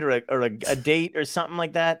friend or a date or something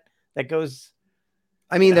like that goes.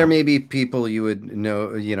 I mean, there may be people you would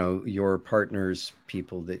know, your partner's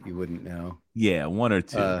people that you wouldn't know. Yeah, one or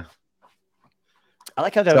two. I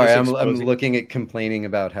like how that. Sorry, I'm looking at complaining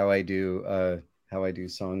about how I do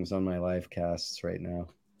songs on my live casts right now.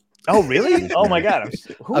 Oh, really? Oh my God!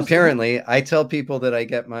 Apparently, I tell people that I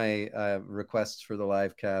get my requests for the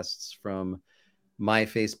live casts from my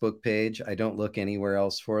Facebook page. I don't look anywhere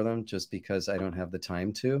else for them just because I don't have the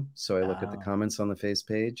time to. So I look at the comments on the face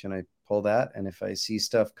page and I pull that. And if I see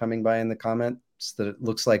stuff coming by in the comments that it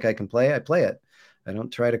looks like I can play, I play it. I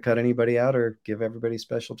don't try to cut anybody out or give everybody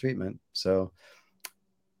special treatment. So,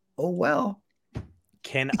 oh, well.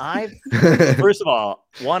 Can I, first of all,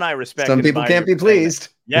 I respect. Some people can't be pleased.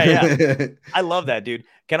 Yeah. I love that, dude.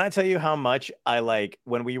 Can I tell you how much I like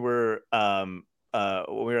when we were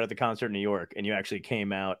at the concert in New York and you actually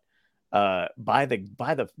came out by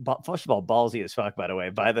the first of all, ballsy as fuck, by the way,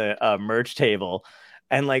 by the merch table,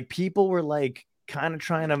 and like people were like kind of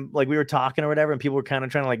trying to, like, we were talking or whatever, and people were kind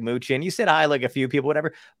of trying to like mooch in. You said hi, like a few people,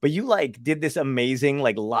 whatever, but you like did this amazing,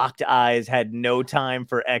 like, locked eyes, had no time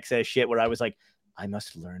for excess shit where I was like, I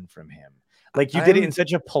must learn from him. Like, you did it in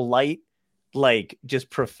such a polite, like, just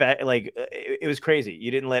like, it was crazy.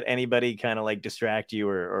 You didn't let anybody kind of like distract you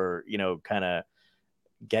or kind of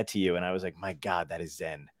get to you. And I was like, my God, that is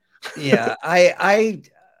Zen. Yeah. I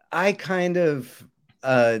kind of,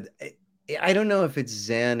 I don't know if it's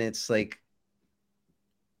Zen. It's like,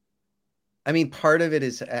 I mean, part of it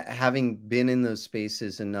is having been in those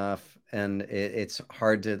spaces enough, and it's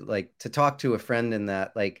hard to like to talk to a friend in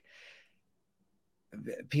that, like,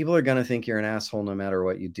 people are going to think you're an asshole no matter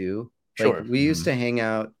what you do. Sure. Like, we used to hang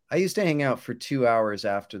out. I used to hang out for 2 hours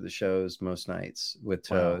after the shows most nights with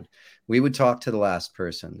Toad. Wow. We would talk to the last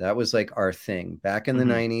person. That was like our thing back in the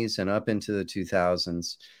 90s and up into the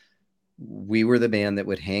 2000s. We were the band that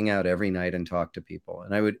would hang out every night and talk to people.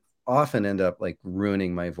 And I would often end up like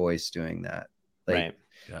ruining my voice doing that. Like, right.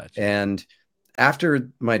 Gotcha. And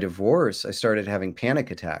after my divorce, I started having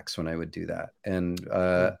panic attacks when I would do that. And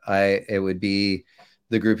it would be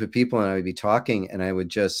the group of people and I would be talking and I would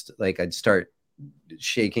just like, I'd start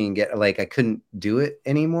shaking and get like, I couldn't do it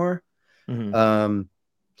anymore. And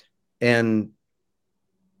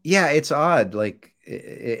yeah, it's odd. Like,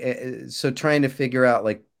 so trying to figure out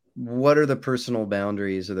like, what are the personal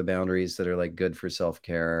boundaries or the boundaries that are like good for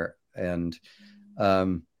self-care? And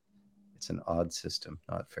it's an odd system,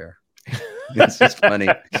 not fair. It's just funny.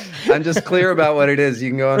 I'm just clear about what it is. You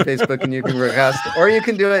can go on Facebook and you can request, or you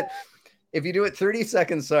can do it. If you do it 30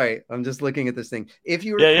 seconds, sorry, I'm just looking at this thing. If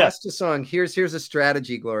you request a song, here's a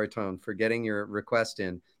strategy, Gloritone, for getting your request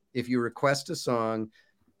in. If you request a song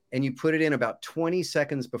and you put it in about 20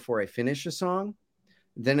 seconds before I finish a song,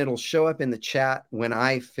 then it'll show up in the chat when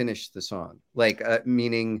I finish the song. Like,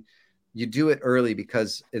 meaning you do it early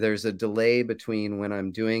because there's a delay between when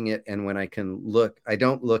I'm doing it and when I can look. I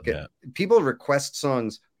don't look at people request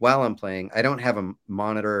songs while I'm playing. I don't have a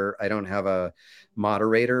monitor. I don't have a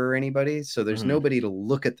moderator or anybody. So there's nobody to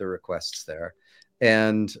look at the requests there.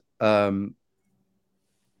 And then,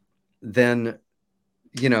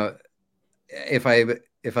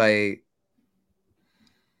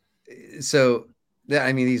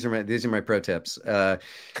 I mean, these are my pro tips.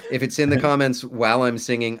 If it's in the comments while I'm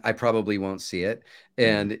singing, I probably won't see it.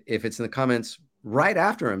 And if it's in the comments right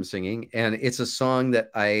after I'm singing and it's a song that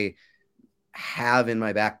I have in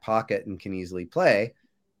my back pocket and can easily play,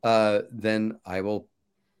 then I will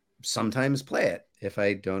sometimes play it. if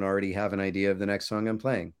I don't already have an idea of the next song I'm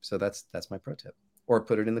playing. So that's my pro tip. Or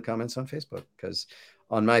put it in the comments on Facebook, because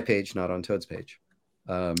on my page, not on Toad's page.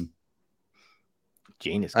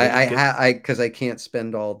 Genius. Because I can't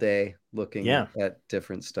spend all day looking at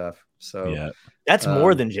different stuff. So yeah, that's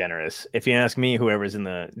more than generous. If you ask me, whoever's in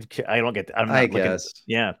the, I'm not I guess.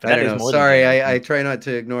 Yeah, but I that don't is know. more Sorry, than generous. I try not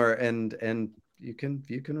to ignore, and you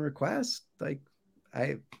can request, like,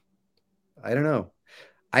 I don't know.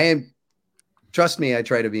 Trust me, I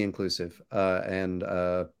try to be inclusive, and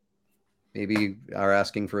maybe are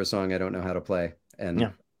asking for a song I don't know how to play,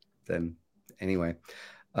 and then anyway,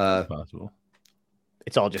 it's possible.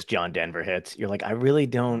 It's all just John Denver hits. You're like, I really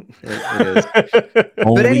don't. It is.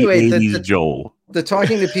 Only but anyway, 80s Joel. The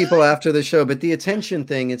talking to people after the show, but the attention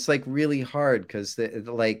thing, it's like really hard, because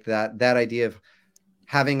like that idea of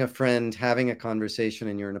having a friend, having a conversation,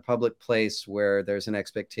 and you're in a public place where there's an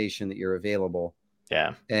expectation that you're available.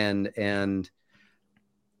 Yeah. And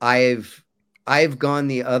I've gone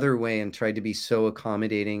the other way and tried to be so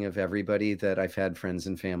accommodating of everybody that I've had friends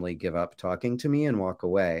and family give up talking to me and walk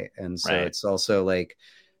away. And so it's also like,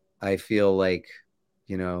 I feel like,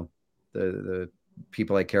 you know, the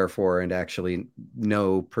people I care for and actually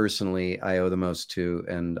know personally, I owe the most to,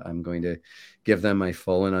 and I'm going to give them my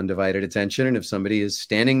full and undivided attention. And if somebody is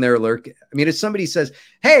standing there if somebody says,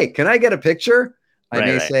 hey, can I get a picture? I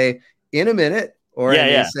may say, in a minute. Or I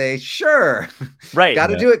may say, sure. Right. Got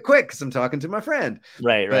to do it quick, because I'm talking to my friend.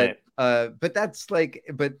 Right. But that's like,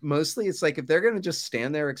 but mostly it's like, if they're going to just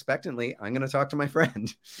stand there expectantly, I'm going to talk to my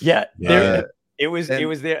friend. Yeah. It was there,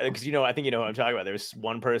 because I think you know what I'm talking about. There was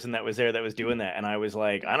one person that was there that was doing that, and I was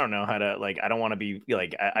like, I don't know how to, like, I don't want to be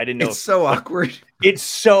like, I didn't know. It's so awkward. It's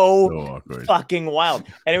so awkward. Fucking wild.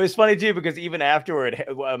 And it was funny too, because even afterward,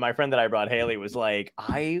 my friend that I brought, Haley, was like,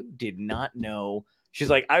 I did not know. She's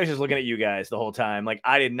like, I was just looking at you guys the whole time. Like,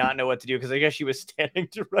 I did not know what to do, because I guess she was standing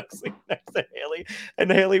directly next to Haley. And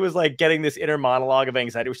Haley was like getting this inner monologue of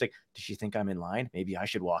anxiety. She's like, does she think I'm in line? Maybe I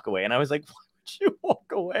should walk away. And I was like, why would you walk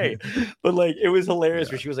away? But like, it was hilarious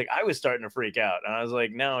where she was like, I was starting to freak out. And I was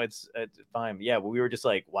like, no, it's fine. Yeah, but we were just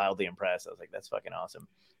like wildly impressed. I was like, that's fucking awesome.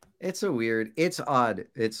 It's odd.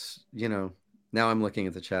 It's, now I'm looking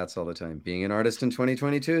at the chats all the time. Being an artist in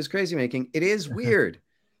 2022 is crazy making. It is weird.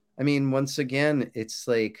 I mean, once again, it's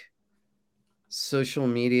like social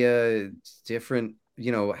media, different,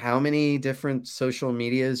 how many different social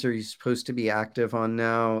medias are you supposed to be active on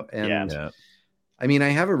now? And I mean, I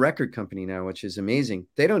have a record company now, which is amazing.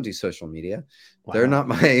 They don't do social media. Wow. They're not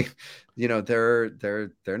my,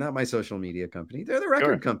 they're not my social media company. They're the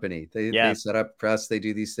record company. They set up press, they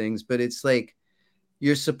do these things, but it's like,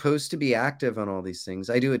 you're supposed to be active on all these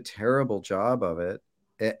things. I do a terrible job of it.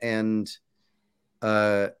 And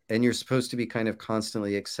you're supposed to be kind of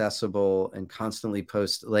constantly accessible and constantly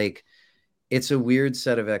post. Like, it's a weird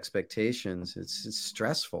set of expectations. It's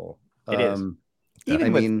stressful. It is.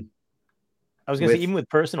 I was going to say, even with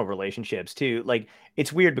personal relationships too, like,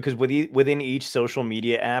 it's weird because within each social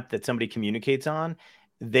media app that somebody communicates on,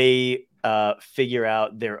 they figure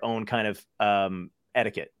out their own kind of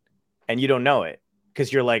etiquette, and you don't know it,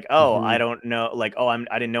 because you're like, oh, I don't know, like, oh, I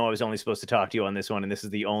didn't know I was only supposed to talk to you on this one, and this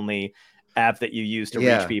is the only app that you use to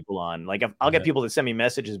reach people on. Like, I'll get people to send me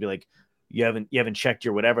messages, be like, you haven't checked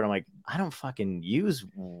your whatever, and I'm like, I don't fucking use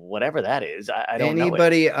whatever that is. I don't know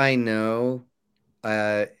anybody I know.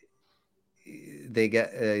 They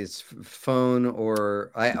get his phone,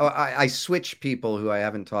 or I switch people who I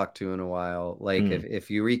haven't talked to in a while. Like, if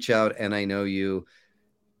you reach out and I know you,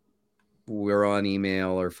 we're on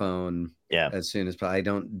email or phone. As soon as I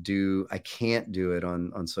can't do it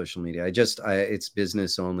on social media. It's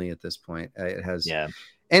business only at this point. It has,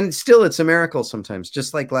 and still it's a miracle sometimes.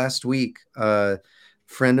 Just like last week,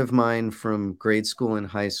 friend of mine from grade school and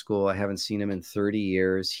high school, I haven't seen him in 30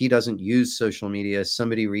 years. He doesn't use social media.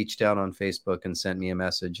 Somebody reached out on Facebook and sent me a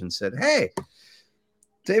message and said, hey,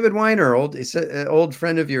 David Weiner, old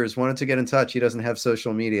friend of yours, wanted to get in touch. He doesn't have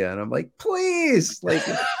social media. And I'm like, please, like,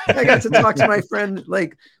 I got to talk to my friend,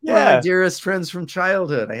 like one of my dearest friends from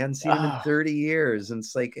childhood. I hadn't seen him in 30 years. And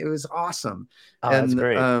it's like, it was awesome. That's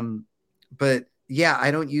great. But yeah,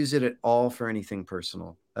 I don't use it at all for anything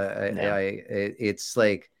personal. It's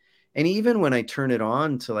like, and even when I turn it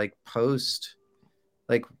on to like post,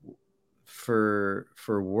 like for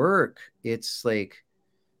work, it's like,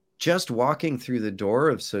 just walking through the door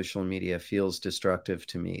of social media feels destructive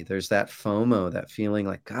to me. There's that FOMO, that feeling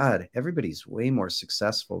like, God, everybody's way more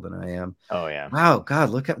successful than I am. Oh yeah. Wow.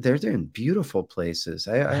 God, look up, they're in beautiful places.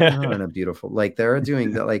 I'm not in a beautiful, like, they're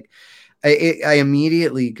doing that. Like, I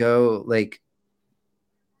immediately go like,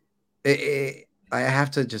 I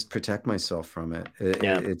have to just protect myself from it.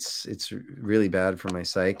 It's really bad for my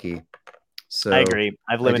psyche. So I agree.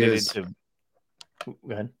 I've limited it to. Go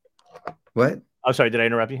ahead. What? Oh, sorry. Did I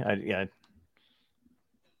interrupt you? Yeah.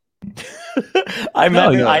 I'm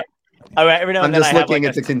just looking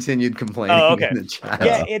at the continued complaining in the chat.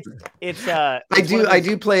 Yeah, it's I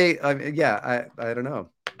do play. Yeah, I don't know.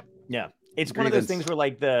 Yeah, it's one of those things where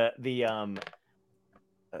like the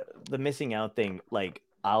missing out thing, like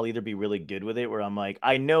I'll either be really good with it where I'm like,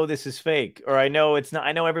 I know this is fake, or I know it's not.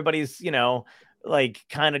 I know everybody's, like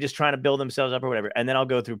kind of just trying to build themselves up or whatever. And then I'll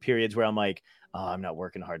go through periods where I'm like, oh, I'm not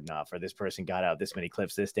working hard enough, or this person got out this many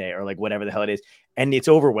clips this day, or like whatever the hell it is. And it's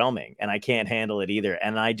overwhelming and I can't handle it either.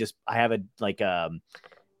 And I have I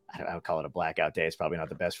would call it a blackout day. It's probably not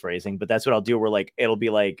the best phrasing, but that's what I'll do. Where like, it'll be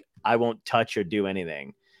like, I won't touch or do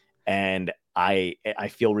anything. And I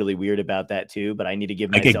feel really weird about that too, but I need to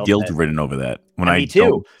give myself. I get guilt ridden over that when I too,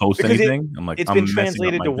 don't post anything. I'm like, it's I'm been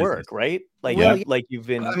translated to work, right? Like, like you've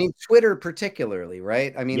been. I mean, Twitter particularly,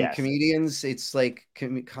 right? I mean, comedians. It's like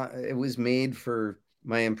it was made for.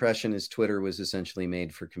 My impression is Twitter was essentially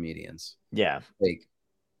made for comedians. Yeah, like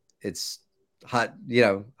it's hot,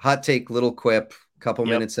 hot take, little quip, couple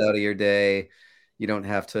minutes out of your day. You don't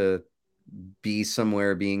have to be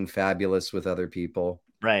somewhere being fabulous with other people.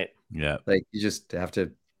 Right. Yeah. Like you just have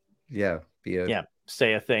to,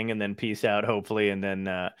 say a thing and then peace out, hopefully. And then,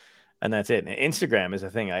 and that's it. Instagram is a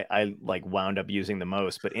thing I like wound up using the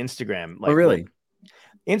most, but Instagram, like, oh, really?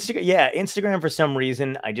 Instagram for some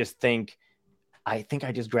reason, I think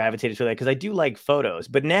I just gravitated to that because I do like photos,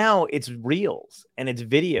 but now it's reels and it's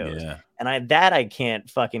videos, and I can't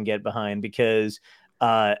fucking get behind because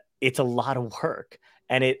it's a lot of work,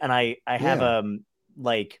 and I have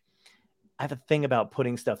I have a thing about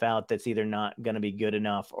putting stuff out that's either not going to be good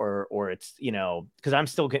enough or it's, because I'm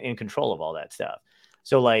still in control of all that stuff.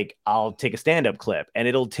 So like I'll take a stand-up clip and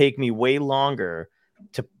it'll take me way longer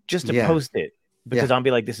to post it. Because I'll be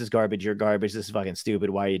like, this is garbage. You're garbage. This is fucking stupid.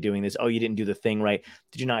 Why are you doing this? Oh, you didn't do the thing right.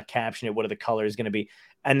 Did you not caption it? What are the colors going to be?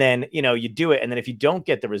 And then, you do it. And then if you don't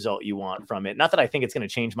get the result you want from it, not that I think it's going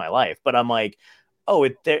to change my life, but I'm like, oh,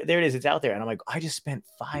 there it is. It's out there. And I'm like, I just spent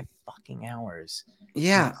 5 fucking hours.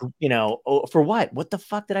 Yeah. For what? What the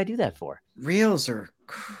fuck did I do that for? Reels are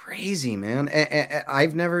crazy, man.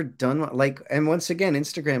 I've never done and once again,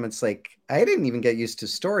 Instagram, it's like, I didn't even get used to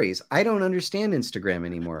stories. I don't understand Instagram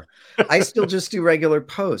anymore. I still just do regular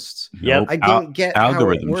posts. Yep. I don't get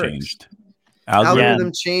algorithm how it works. Changed.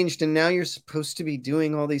 Algorithm changed, and now you're supposed to be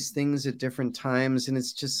doing all these things at different times, and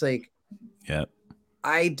it's just like,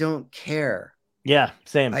 I don't care. Yeah,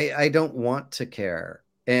 same. I don't want to care.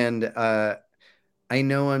 And I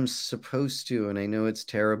know I'm supposed to, and I know it's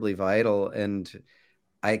terribly vital, and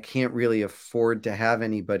I can't really afford to have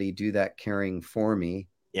anybody do that caring for me.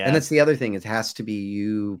 Yeah. And that's the other thing. It has to be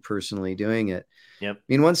you personally doing it. Yep. I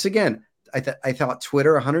mean, once again, I thought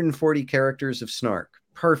Twitter, 140 characters of snark.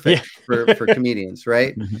 Perfect for comedians,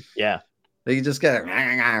 right? Yeah. You just got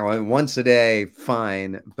once a day,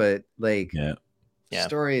 fine. But like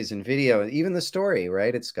stories and video, even the story,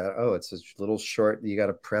 right? It's got, it's a little short. You got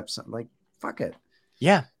to prep something, like, fuck it.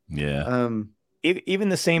 Yeah. Yeah. Even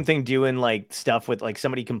the same thing doing like stuff with like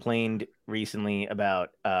somebody complained recently about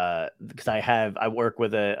because I work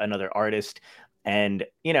with another artist, and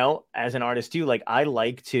as an artist too, like I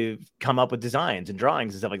like to come up with designs and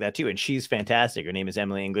drawings and stuff like that too, and she's fantastic. Her name is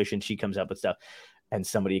Emily English, and she comes up with stuff. And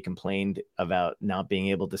somebody complained about not being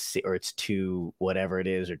able to see, or it's too whatever it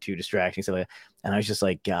is, or too distracting, stuff like that. And I was just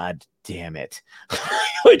like, God damn it.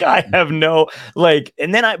 Like I have no, like,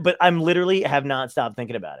 and then but I'm literally have not stopped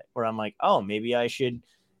thinking about it, where I'm like, oh, maybe I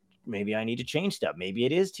need to change stuff. Maybe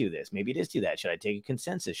it is to this. Maybe it is to that. Should I take a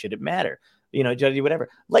consensus? Should it matter? Should I do whatever?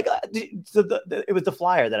 Like it was the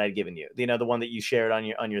flyer that I'd given you, the one that you shared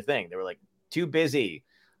on your thing. They were like, too busy,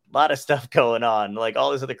 a lot of stuff going on, like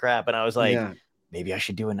all this other crap. And I was like, maybe I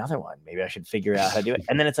should do another one. Maybe I should figure out how to do it.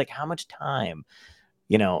 And then it's like, how much time,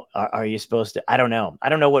 are you supposed to? I don't know. I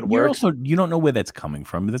don't know what works. You don't know where that's coming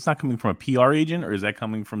from. That's not coming from a PR agent, or is that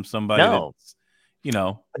coming from somebody that's,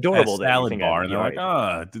 adorable, at a salad bar, and they're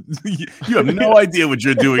like, you have no idea what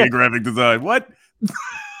you're doing in graphic design. What?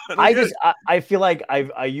 I feel like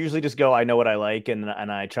I usually just go, I know what I like, and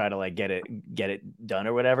I try to like get it done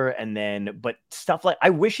or whatever. And then, but stuff like, I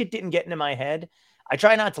wish it didn't get into my head. I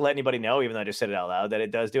try not to let anybody know, even though I just said it out loud, that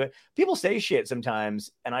it does do it. People say shit sometimes,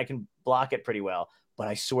 and I can block it pretty well. But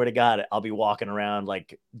I swear to God, I'll be walking around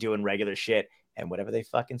like doing regular shit, and whatever they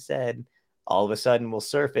fucking said, all of a sudden will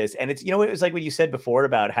surface. And it's, it was like what you said before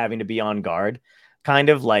about having to be on guard, kind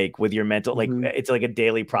of like with your mental, like it's like a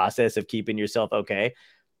daily process of keeping yourself okay.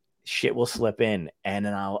 Shit will slip in, and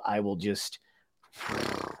then I will just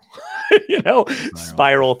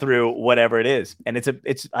spiral through whatever it is. And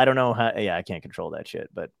it's I don't know how. Yeah, I can't control that shit.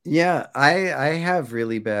 But yeah, I have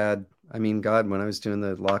really bad. I mean, God, when I was doing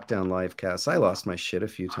the lockdown live cast, I lost my shit a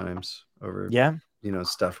few times over, yeah,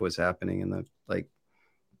 stuff was happening and the like,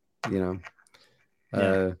 yeah.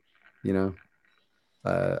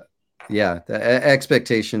 Yeah, the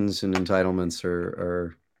expectations and entitlements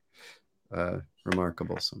are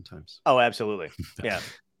remarkable sometimes. Oh, absolutely. Yeah.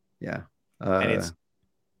 Yeah. And it's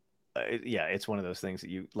it's one of those things that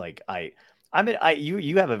you like.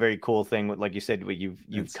 You have a very cool thing with, like you said,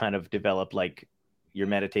 you've kind of developed like your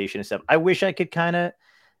meditation and stuff. I wish I could kind of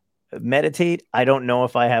meditate. I don't know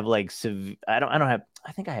if I have like I don't have.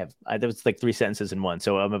 I think I have. There was like 3 sentences in one,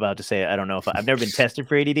 so I'm about to say I don't know if I've never been tested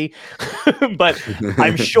for ADD, but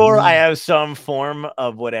I'm sure I have some form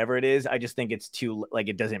of whatever it is. I just think it's too like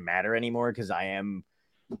it doesn't matter anymore because I am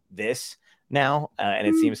this now, and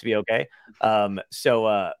it seems to be okay.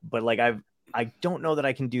 But like I don't know that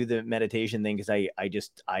I can do the meditation thing because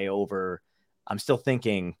I'm still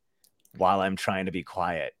thinking while I'm trying to be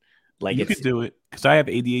quiet. Like you could do it because I have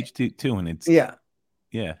ADHD too, and it's yeah.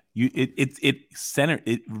 It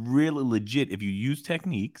really legit. If you use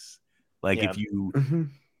techniques, like if you,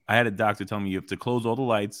 I had a doctor tell me you have to close all the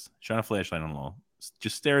lights, shine a flashlight on the wall,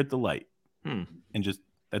 just stare at the light, and just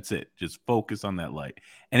that's it. Just focus on that light,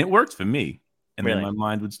 and it works for me. And then my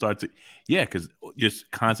mind would start to, because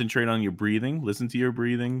just concentrate on your breathing, listen to your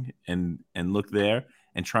breathing, and look there,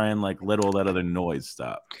 and try and like let all that other noise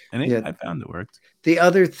stop. And I found it worked. The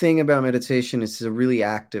other thing about meditation is it's a really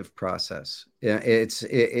active process.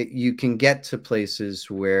 You can get to places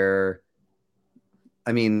where,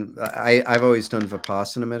 I mean, I've always done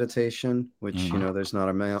Vipassana meditation, which, there's not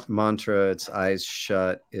a mantra, it's eyes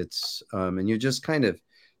shut. It's, and you're just kind of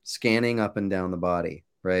scanning up and down the body,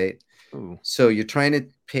 right? Ooh. So you're trying to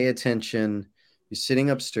pay attention. You're sitting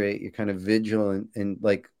up straight. You're kind of vigilant. And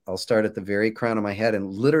like, I'll start at the very crown of my head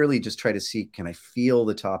and literally just try to see, can I feel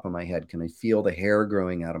the top of my head? Can I feel the hair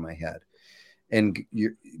growing out of my head? And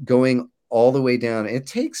you're going all the way down. It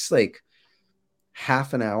takes like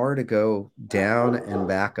half an hour to go down and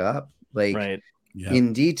back up, like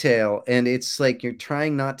in detail. And it's like, you're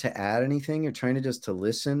trying not to add anything. You're trying to just to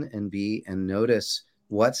listen and be and notice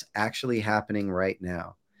what's actually happening right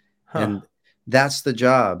now. And that's the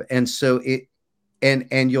job. And so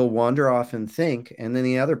and you'll wander off and think. And then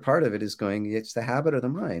the other part of it is it's the habit of the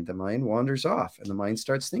mind. The mind wanders off and the mind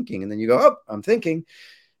starts thinking. And then you go, oh, I'm thinking.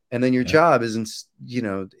 And then your job isn't,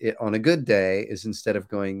 on a good day is instead of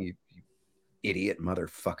going, you idiot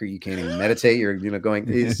motherfucker, you can't even meditate. You're, going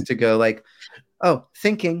is to go like, oh,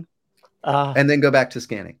 thinking, and then go back to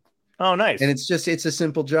scanning. Oh, nice. And it's a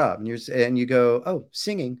simple job. And you go, oh,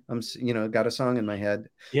 singing. I'm, got a song in my head.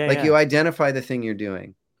 You identify the thing you're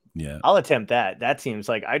doing. Yeah. I'll attempt that. That seems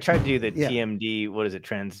like I tried to do the TMD. What is it?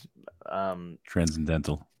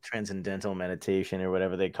 Transcendental meditation or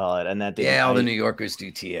whatever they call it. And that all the New Yorkers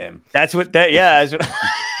do TM. That's what that's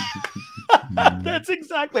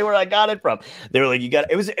exactly where I got it from. They were like,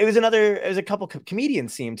 it was a couple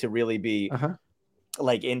comedians seemed to really be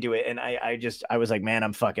like into it. And I was like, man,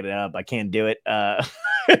 I'm fucking it up. I can't do it.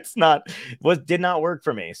 Did not work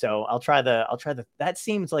for me. So I'll try that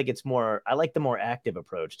seems like it's more, I like the more active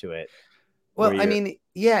approach to it. Well, I mean,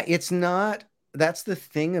 it's not, that's the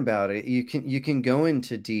thing about it. You can go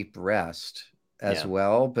into deep rest as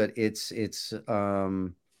well, but it's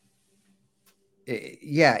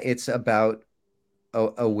about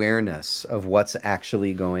awareness of what's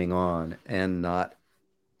actually going on and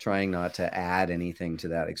trying not to add anything to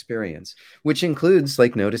that experience, which includes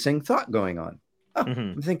like noticing thought going on. Oh,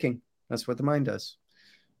 I'm thinking. That's what the mind does.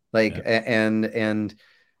 Like, and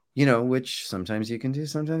which sometimes you can do,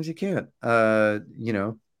 sometimes you can't.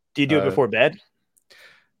 Do you do it before bed?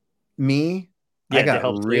 Me? I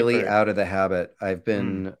got really out of the habit. I've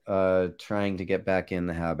been trying to get back in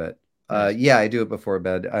the habit. Nice. I do it before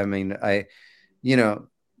bed. I mean, my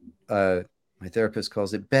therapist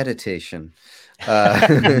calls it meditation.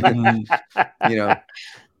 Calming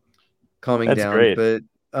That's down. Great. But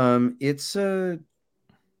it's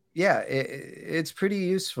it's pretty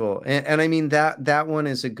useful. And I mean, that one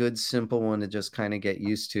is a good, simple one to just kind of get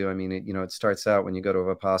used to. I mean, it starts out when you go to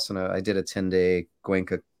Vipassana. I did a 10-day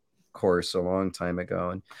Goenka course a long time ago.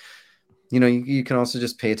 And, you can also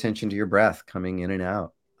just pay attention to your breath coming in and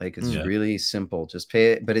out. Like it's really simple. Just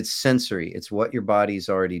pay it, but it's sensory. It's what your body's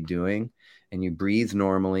already doing. And you breathe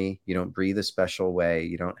normally. You don't breathe a special way.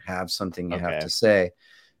 You don't have something you have to say.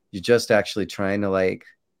 You're just actually trying to like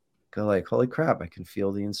go like, holy crap, I can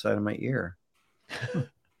feel the inside of my ear.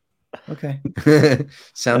 Okay.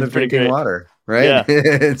 Sound of drinking water, right? Yeah.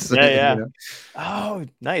 It's Yeah. You know, Oh,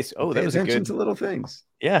 nice. Oh, pay that was a attention good. to little things.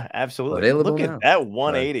 Yeah, absolutely. Available Look at now. that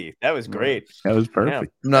 180. That was great. That was Yeah,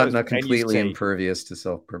 perfect. I'm that was, not and you completely say, impervious to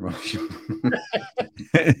self-promotion.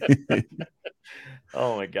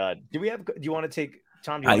 oh my God. Do you want to take,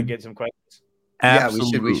 Tom, do you want to get some questions? Yeah, we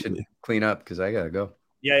should Absolutely. clean up because I gotta go.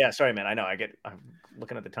 Yeah. Sorry, man. I know. I'm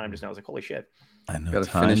looking at the time just now. I was like, holy shit. I know Gotta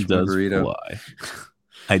time finish my does burrito. fly.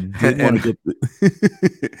 I did want to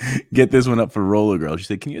get this one up for Roller Girl. She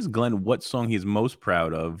said, "Can you ask Glenn what song he's most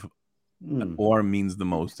proud of, or means the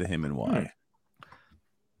most to him, and why?"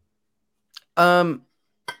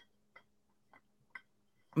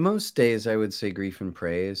 Most days I would say Grief and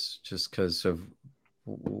Praise, just because of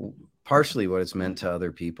partially what it's meant to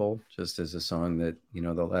other people, just as a song that, you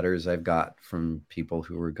know, the letters I've got from people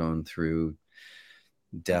who were going through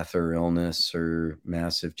death or illness or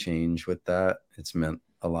massive change with that, it's meant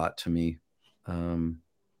a lot to me.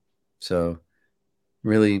 So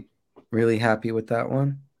really, really happy with that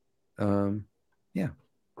one. Yeah.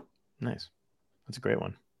 Nice. That's a great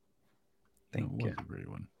one. Thank you. A great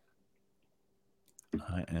one.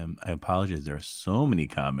 I apologize. There are so many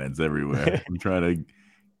comments everywhere. I'm trying to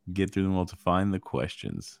get through them all to find the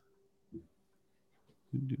questions.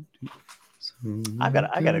 I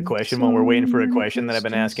got a question while we're waiting for a question that I've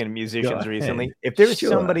been asking musicians recently. If there's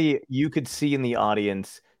somebody you could see in the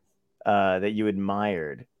audience that you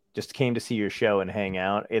admired, just came to see your show and hang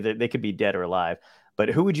out, either they could be dead or alive, but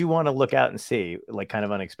who would you want to look out and see, like kind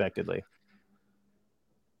of unexpectedly?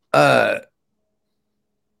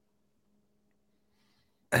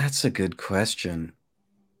 That's a good question.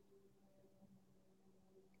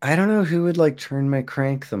 I don't know who would like turn my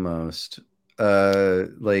crank the most.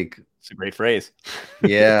 Like, it's a great phrase.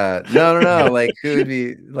 Yeah. No. Like, who would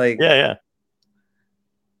be like? Yeah.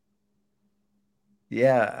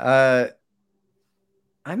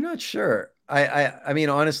 I'm not sure. I mean,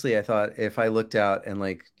 honestly, I thought if I looked out and,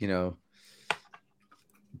 like, you know,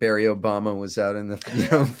 Barry Obama was out in the, you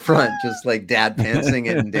know, front, just like dad pantsing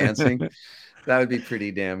it and dancing, that would be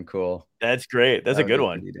pretty damn cool. That's great. That's a good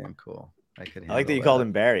one. Pretty damn cool. I like that you called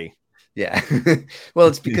him Barry. Yeah. Well,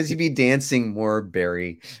 it's because you'd be dancing more,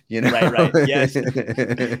 Barry, you know? Right. Yes.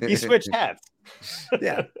 He switched hats.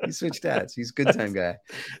 Yeah, he switched hats. He's a good time guy.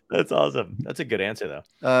 That's awesome. That's a good answer,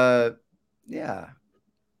 though. Yeah.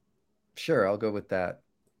 Sure, I'll go with that.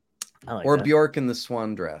 Like or that. Bjork in the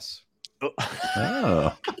swan dress.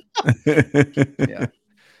 Oh. Yeah.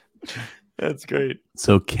 That's great.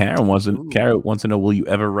 So Karen wants to know, will you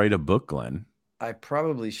ever write a book, Glenn? I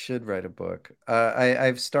probably should write a book.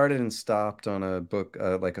 I've started and stopped on a book,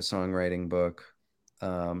 like a songwriting book.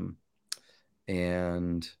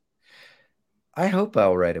 And I hope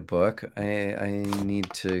I'll write a book. I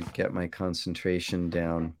need to get my concentration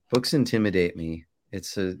down. Books intimidate me.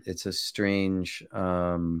 It's a strange,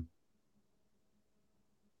 how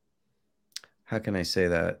can I say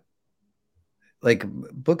that? Like,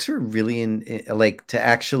 books are really like, to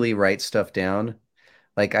actually write stuff down.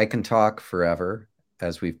 Like, I can talk forever,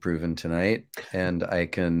 as we've proven tonight, and I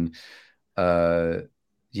can,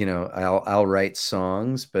 you know, I'll write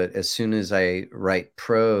songs, but as soon as I write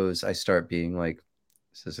prose, I start being like,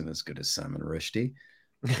 this isn't as good as Salman Rushdie.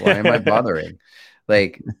 Why am I bothering?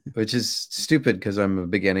 Like, which is stupid because I'm a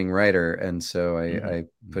beginning writer, and so I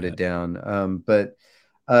put it down. But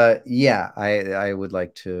yeah, I would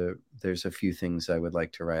like to. There's a few things I would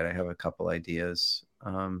like to write. I have a couple ideas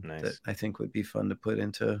nice. that I think would be fun to put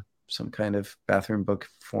into some kind of bathroom book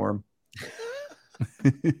form.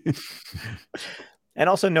 And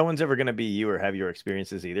also, no one's ever going to be you or have your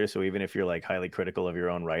experiences either. So even if you're like highly critical of your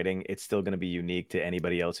own writing, it's still going to be unique to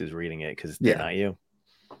anybody else who's reading it because they're not you.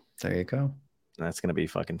 There you go. And that's going to be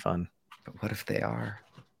fucking fun. But what if they are?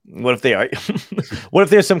 What if they are? What if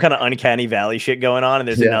there's some kind of uncanny valley shit going on and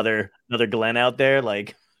there's another Glen out there?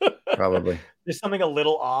 Like, probably there's something a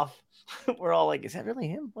little off. We're all like, is that really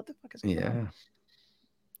him? What the fuck is going on?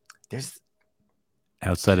 There's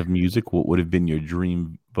outside of music, what would have been your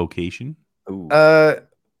dream vocation? Ooh. I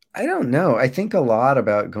don't know. I think a lot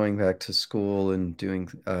about going back to school and doing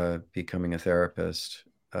becoming a therapist,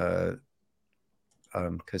 because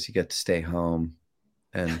you get to stay home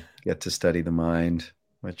and get to study the mind,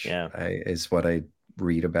 which is what I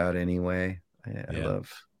read about anyway. I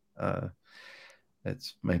love.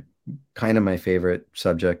 It's my favorite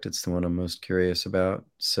subject. It's the one I'm most curious about.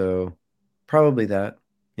 So probably that.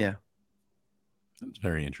 Yeah. That's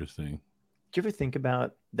very interesting. Do you ever think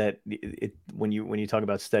about that? When you talk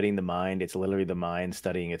about studying the mind, it's literally the mind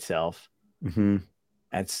studying itself. Mm-hmm.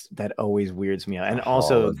 That always weirds me out. And a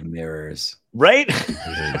also hall of mirrors, right?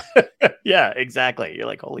 Yeah, exactly. You're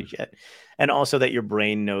like, holy shit. And also that your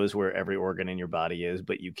brain knows where every organ in your body is,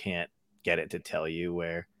 but you can't get it to tell you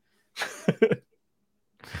where.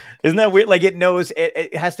 Isn't that weird? Like it knows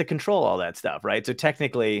it has to control all that stuff, right? So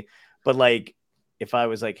technically, but like if I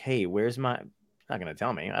was like, hey, where's my, not gonna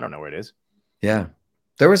tell me. I don't know where it is. Yeah.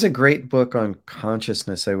 There was a great book on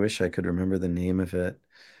consciousness. I wish I could remember the name of it.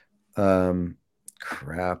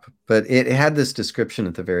 Crap. But it had this description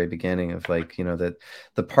at the very beginning of like, that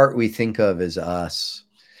the part we think of as us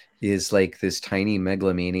is like this tiny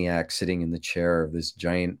megalomaniac sitting in the chair of this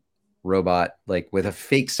giant robot, like with a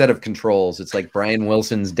fake set of controls. It's like Brian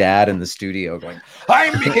Wilson's dad in the studio going,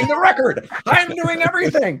 I'm making the record. I'm doing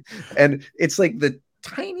everything. And it's like the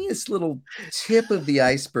tiniest little tip of the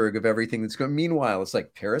iceberg of everything that's going. Meanwhile, it's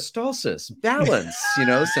like peristalsis, balance,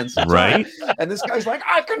 sense of time. Right? And this guy's like,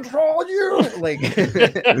 I control you. Like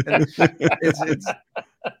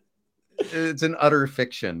it's an utter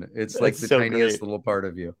fiction. It's like the so tiniest great. little part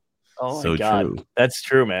of you. Oh So my God. true. That's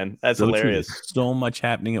true, man. That's So hilarious. True. There's so much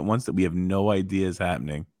happening at once that we have no idea is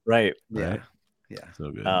happening. Right. Yeah. So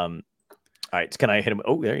good. All right. Can I hit him?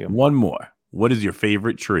 Oh, there you go. One more. What is your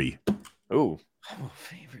favorite tree? Oh,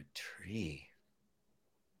 favorite tree.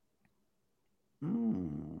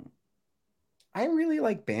 I really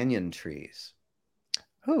like banyan trees.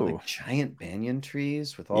 Like giant banyan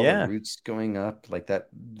trees with all the roots going up like that.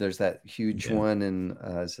 There's that huge one in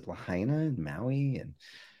is it Lahaina and Maui, and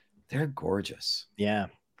they're gorgeous. Yeah,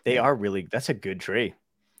 they are really. That's a good tree.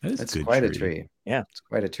 That's quite a tree. Yeah, it's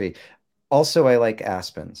quite a tree. Also, I like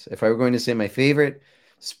aspens. If I were going to say my favorite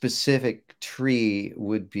specific tree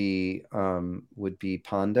would be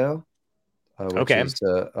Pondo, which is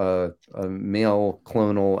a male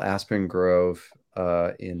clonal aspen grove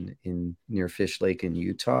in near Fish Lake in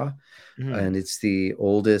Utah, and it's the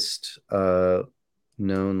oldest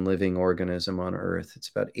known living organism on Earth. It's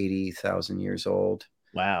about 80,000 years old.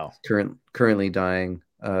 Wow. Currently dying,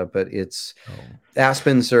 but it's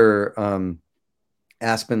aspens are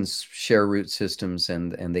aspens share root systems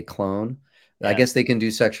and they clone. Yeah. I guess they can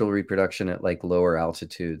do sexual reproduction at like lower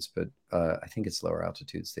altitudes, but I think it's lower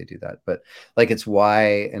altitudes they do that. But like it's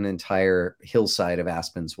why an entire hillside of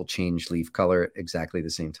aspens will change leaf color at exactly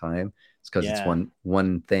the same time. It's because it's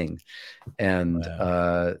one thing. And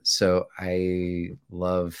so I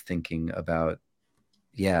love thinking about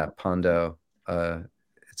Pondo,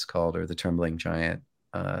 it's called, or the trembling giant.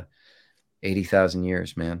 80,000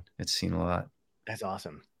 years, man. It's seen a lot. That's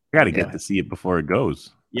awesome. I got to get to see it before it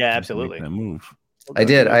goes. Yeah, absolutely. That move. I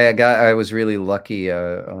did. I was really lucky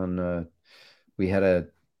we had a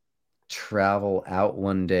travel out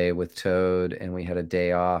one day with Toad, and we had a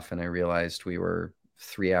day off, and I realized we were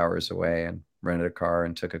 3 hours away and rented a car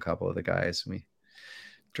and took a couple of the guys, and we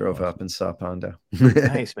drove up and saw Pondo.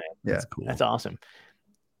 Nice, man. Yeah, that's cool. That's awesome.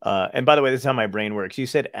 And by the way, this is how my brain works. You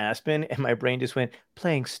said Aspen, and my brain just went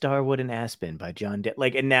playing Starwood and Aspen by John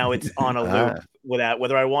and now it's on a loop without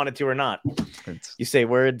whether I wanted to or not. You say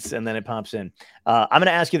words, and then it pops in. I'm going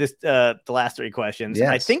to ask you this the last three questions. Yes.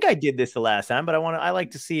 I think I did this the last time, but I like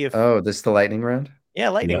to see if. Oh, this is the lightning round. Yeah,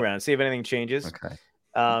 lightning round. See if anything changes. Okay.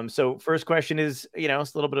 So first question is, it's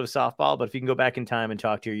a little bit of a softball, but if you can go back in time and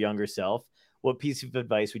talk to your younger self, what piece of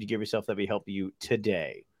advice would you give yourself that would help you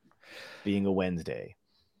today, being a Wednesday?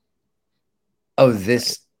 Oh,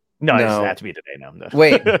 this. No, it doesn't have to be today. No.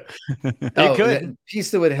 Wait. It could. Piece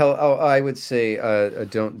that would help. Oh, I would say,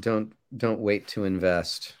 don't wait to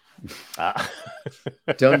invest.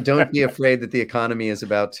 Don't be afraid that the economy is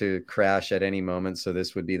about to crash at any moment. So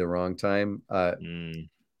this would be the wrong time.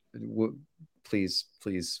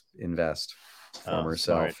 Please invest. Former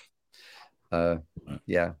self.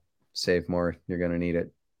 Yeah, save more. You're gonna need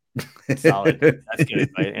it. Solid. That's good.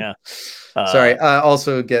 Right? Yeah. Sorry.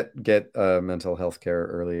 Also get mental health care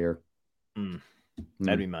earlier.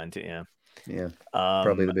 That'd be mine too. Yeah. Yeah.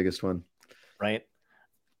 Probably the biggest one. Right.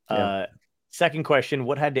 Yeah. Second question: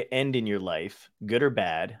 what had to end in your life, good or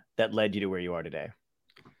bad, that led you to where you are today?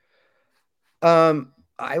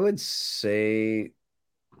 I would say,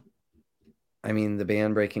 I mean, the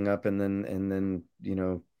band breaking up, and then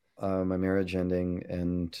my marriage ending,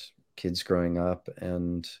 and kids growing up,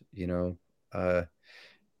 and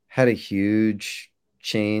had a huge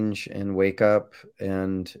change and wake up.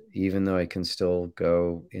 And even though I can still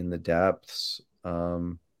go in the depths,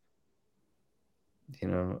 I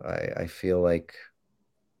feel like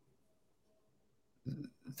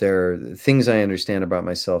there are things I understand about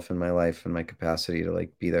myself and my life and my capacity to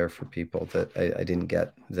like be there for people that I didn't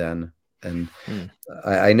get then. And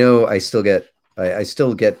I know I still get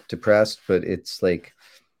depressed, but it's like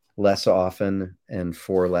less often and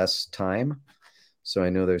for less time. So I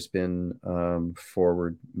know there's been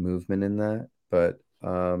forward movement in that, but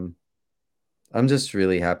I'm just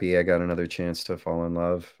really happy I got another chance to fall in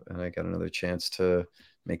love, and I got another chance to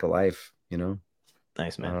make a life, you know?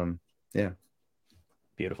 Nice, man. Yeah.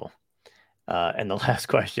 Beautiful. And the last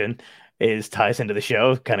question ties into the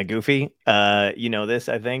show, kind of goofy. You know this,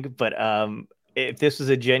 I think, but if this was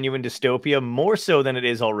a genuine dystopia, more so than it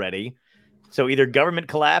is already. So either government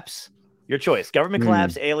collapse, your choice, government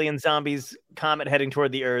collapse, alien zombies, comet heading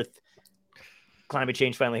toward the Earth, climate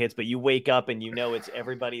change finally hits, but you wake up and you know it's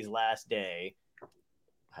everybody's last day.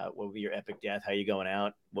 What would be your epic death? How are you going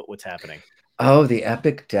out? What's happening? Oh, the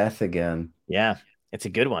epic death again. Yeah, it's a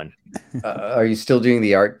good one. Are you still doing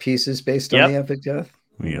the art pieces based on the epic death?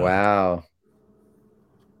 Yeah. Wow.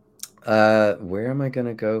 Where am I going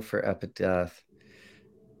to go for epic death?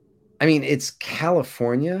 I mean, it's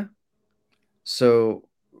California, so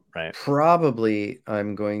probably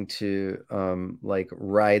I'm going to like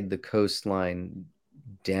ride the coastline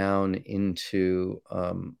down into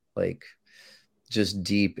like just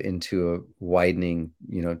deep into a widening,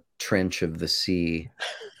 trench of the sea.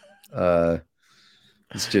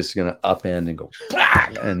 It's just going to upend and go,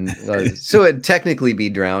 and so it'd technically be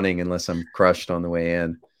drowning unless I'm crushed on the way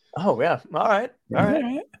in. Oh yeah, all right.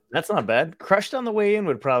 That's not bad. Crushed on the way in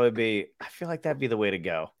would probably be. I feel like that'd be the way to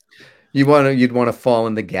go. You'd want to fall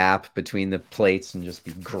in the gap between the plates and just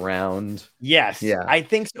be ground. Yes, yeah, I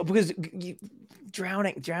think so, because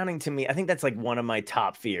drowning to me, I think that's like one of my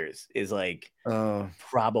top fears is like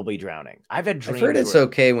probably drowning. I've heard it's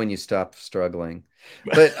okay when you stop struggling,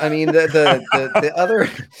 but I mean the other,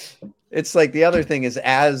 it's like the other thing is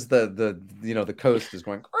as the coast is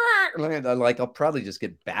going, like I'll probably just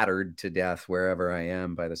get battered to death wherever I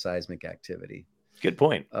am by the seismic activity. Good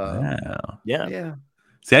point. Yeah.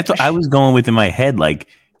 See, that's what I was going with in my head. Like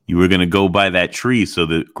you were going to go by that tree so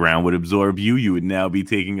the ground would absorb you. You would now be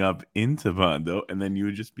taking up into Vondo, and then you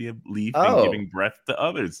would just be a leaf and giving breath to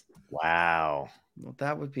others. Wow. Well,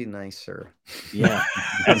 that would be nicer. Yeah.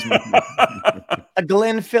 A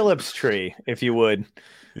Glen Phillips tree, if you would.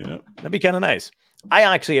 Yeah. That'd be kind of nice. I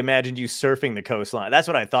actually imagined you surfing the coastline. That's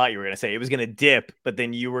what I thought you were going to say. It was going to dip, but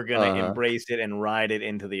then you were going to embrace it and ride it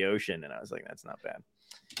into the ocean. And I was like, that's not bad.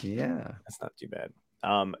 Yeah. That's not too bad.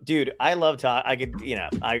 Dude, I love talk. I could,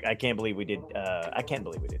 I can't believe we did. I can't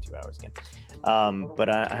believe we did 2 hours again. But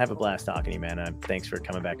I have a blast talking to you, man. Thanks for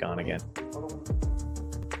coming back on again.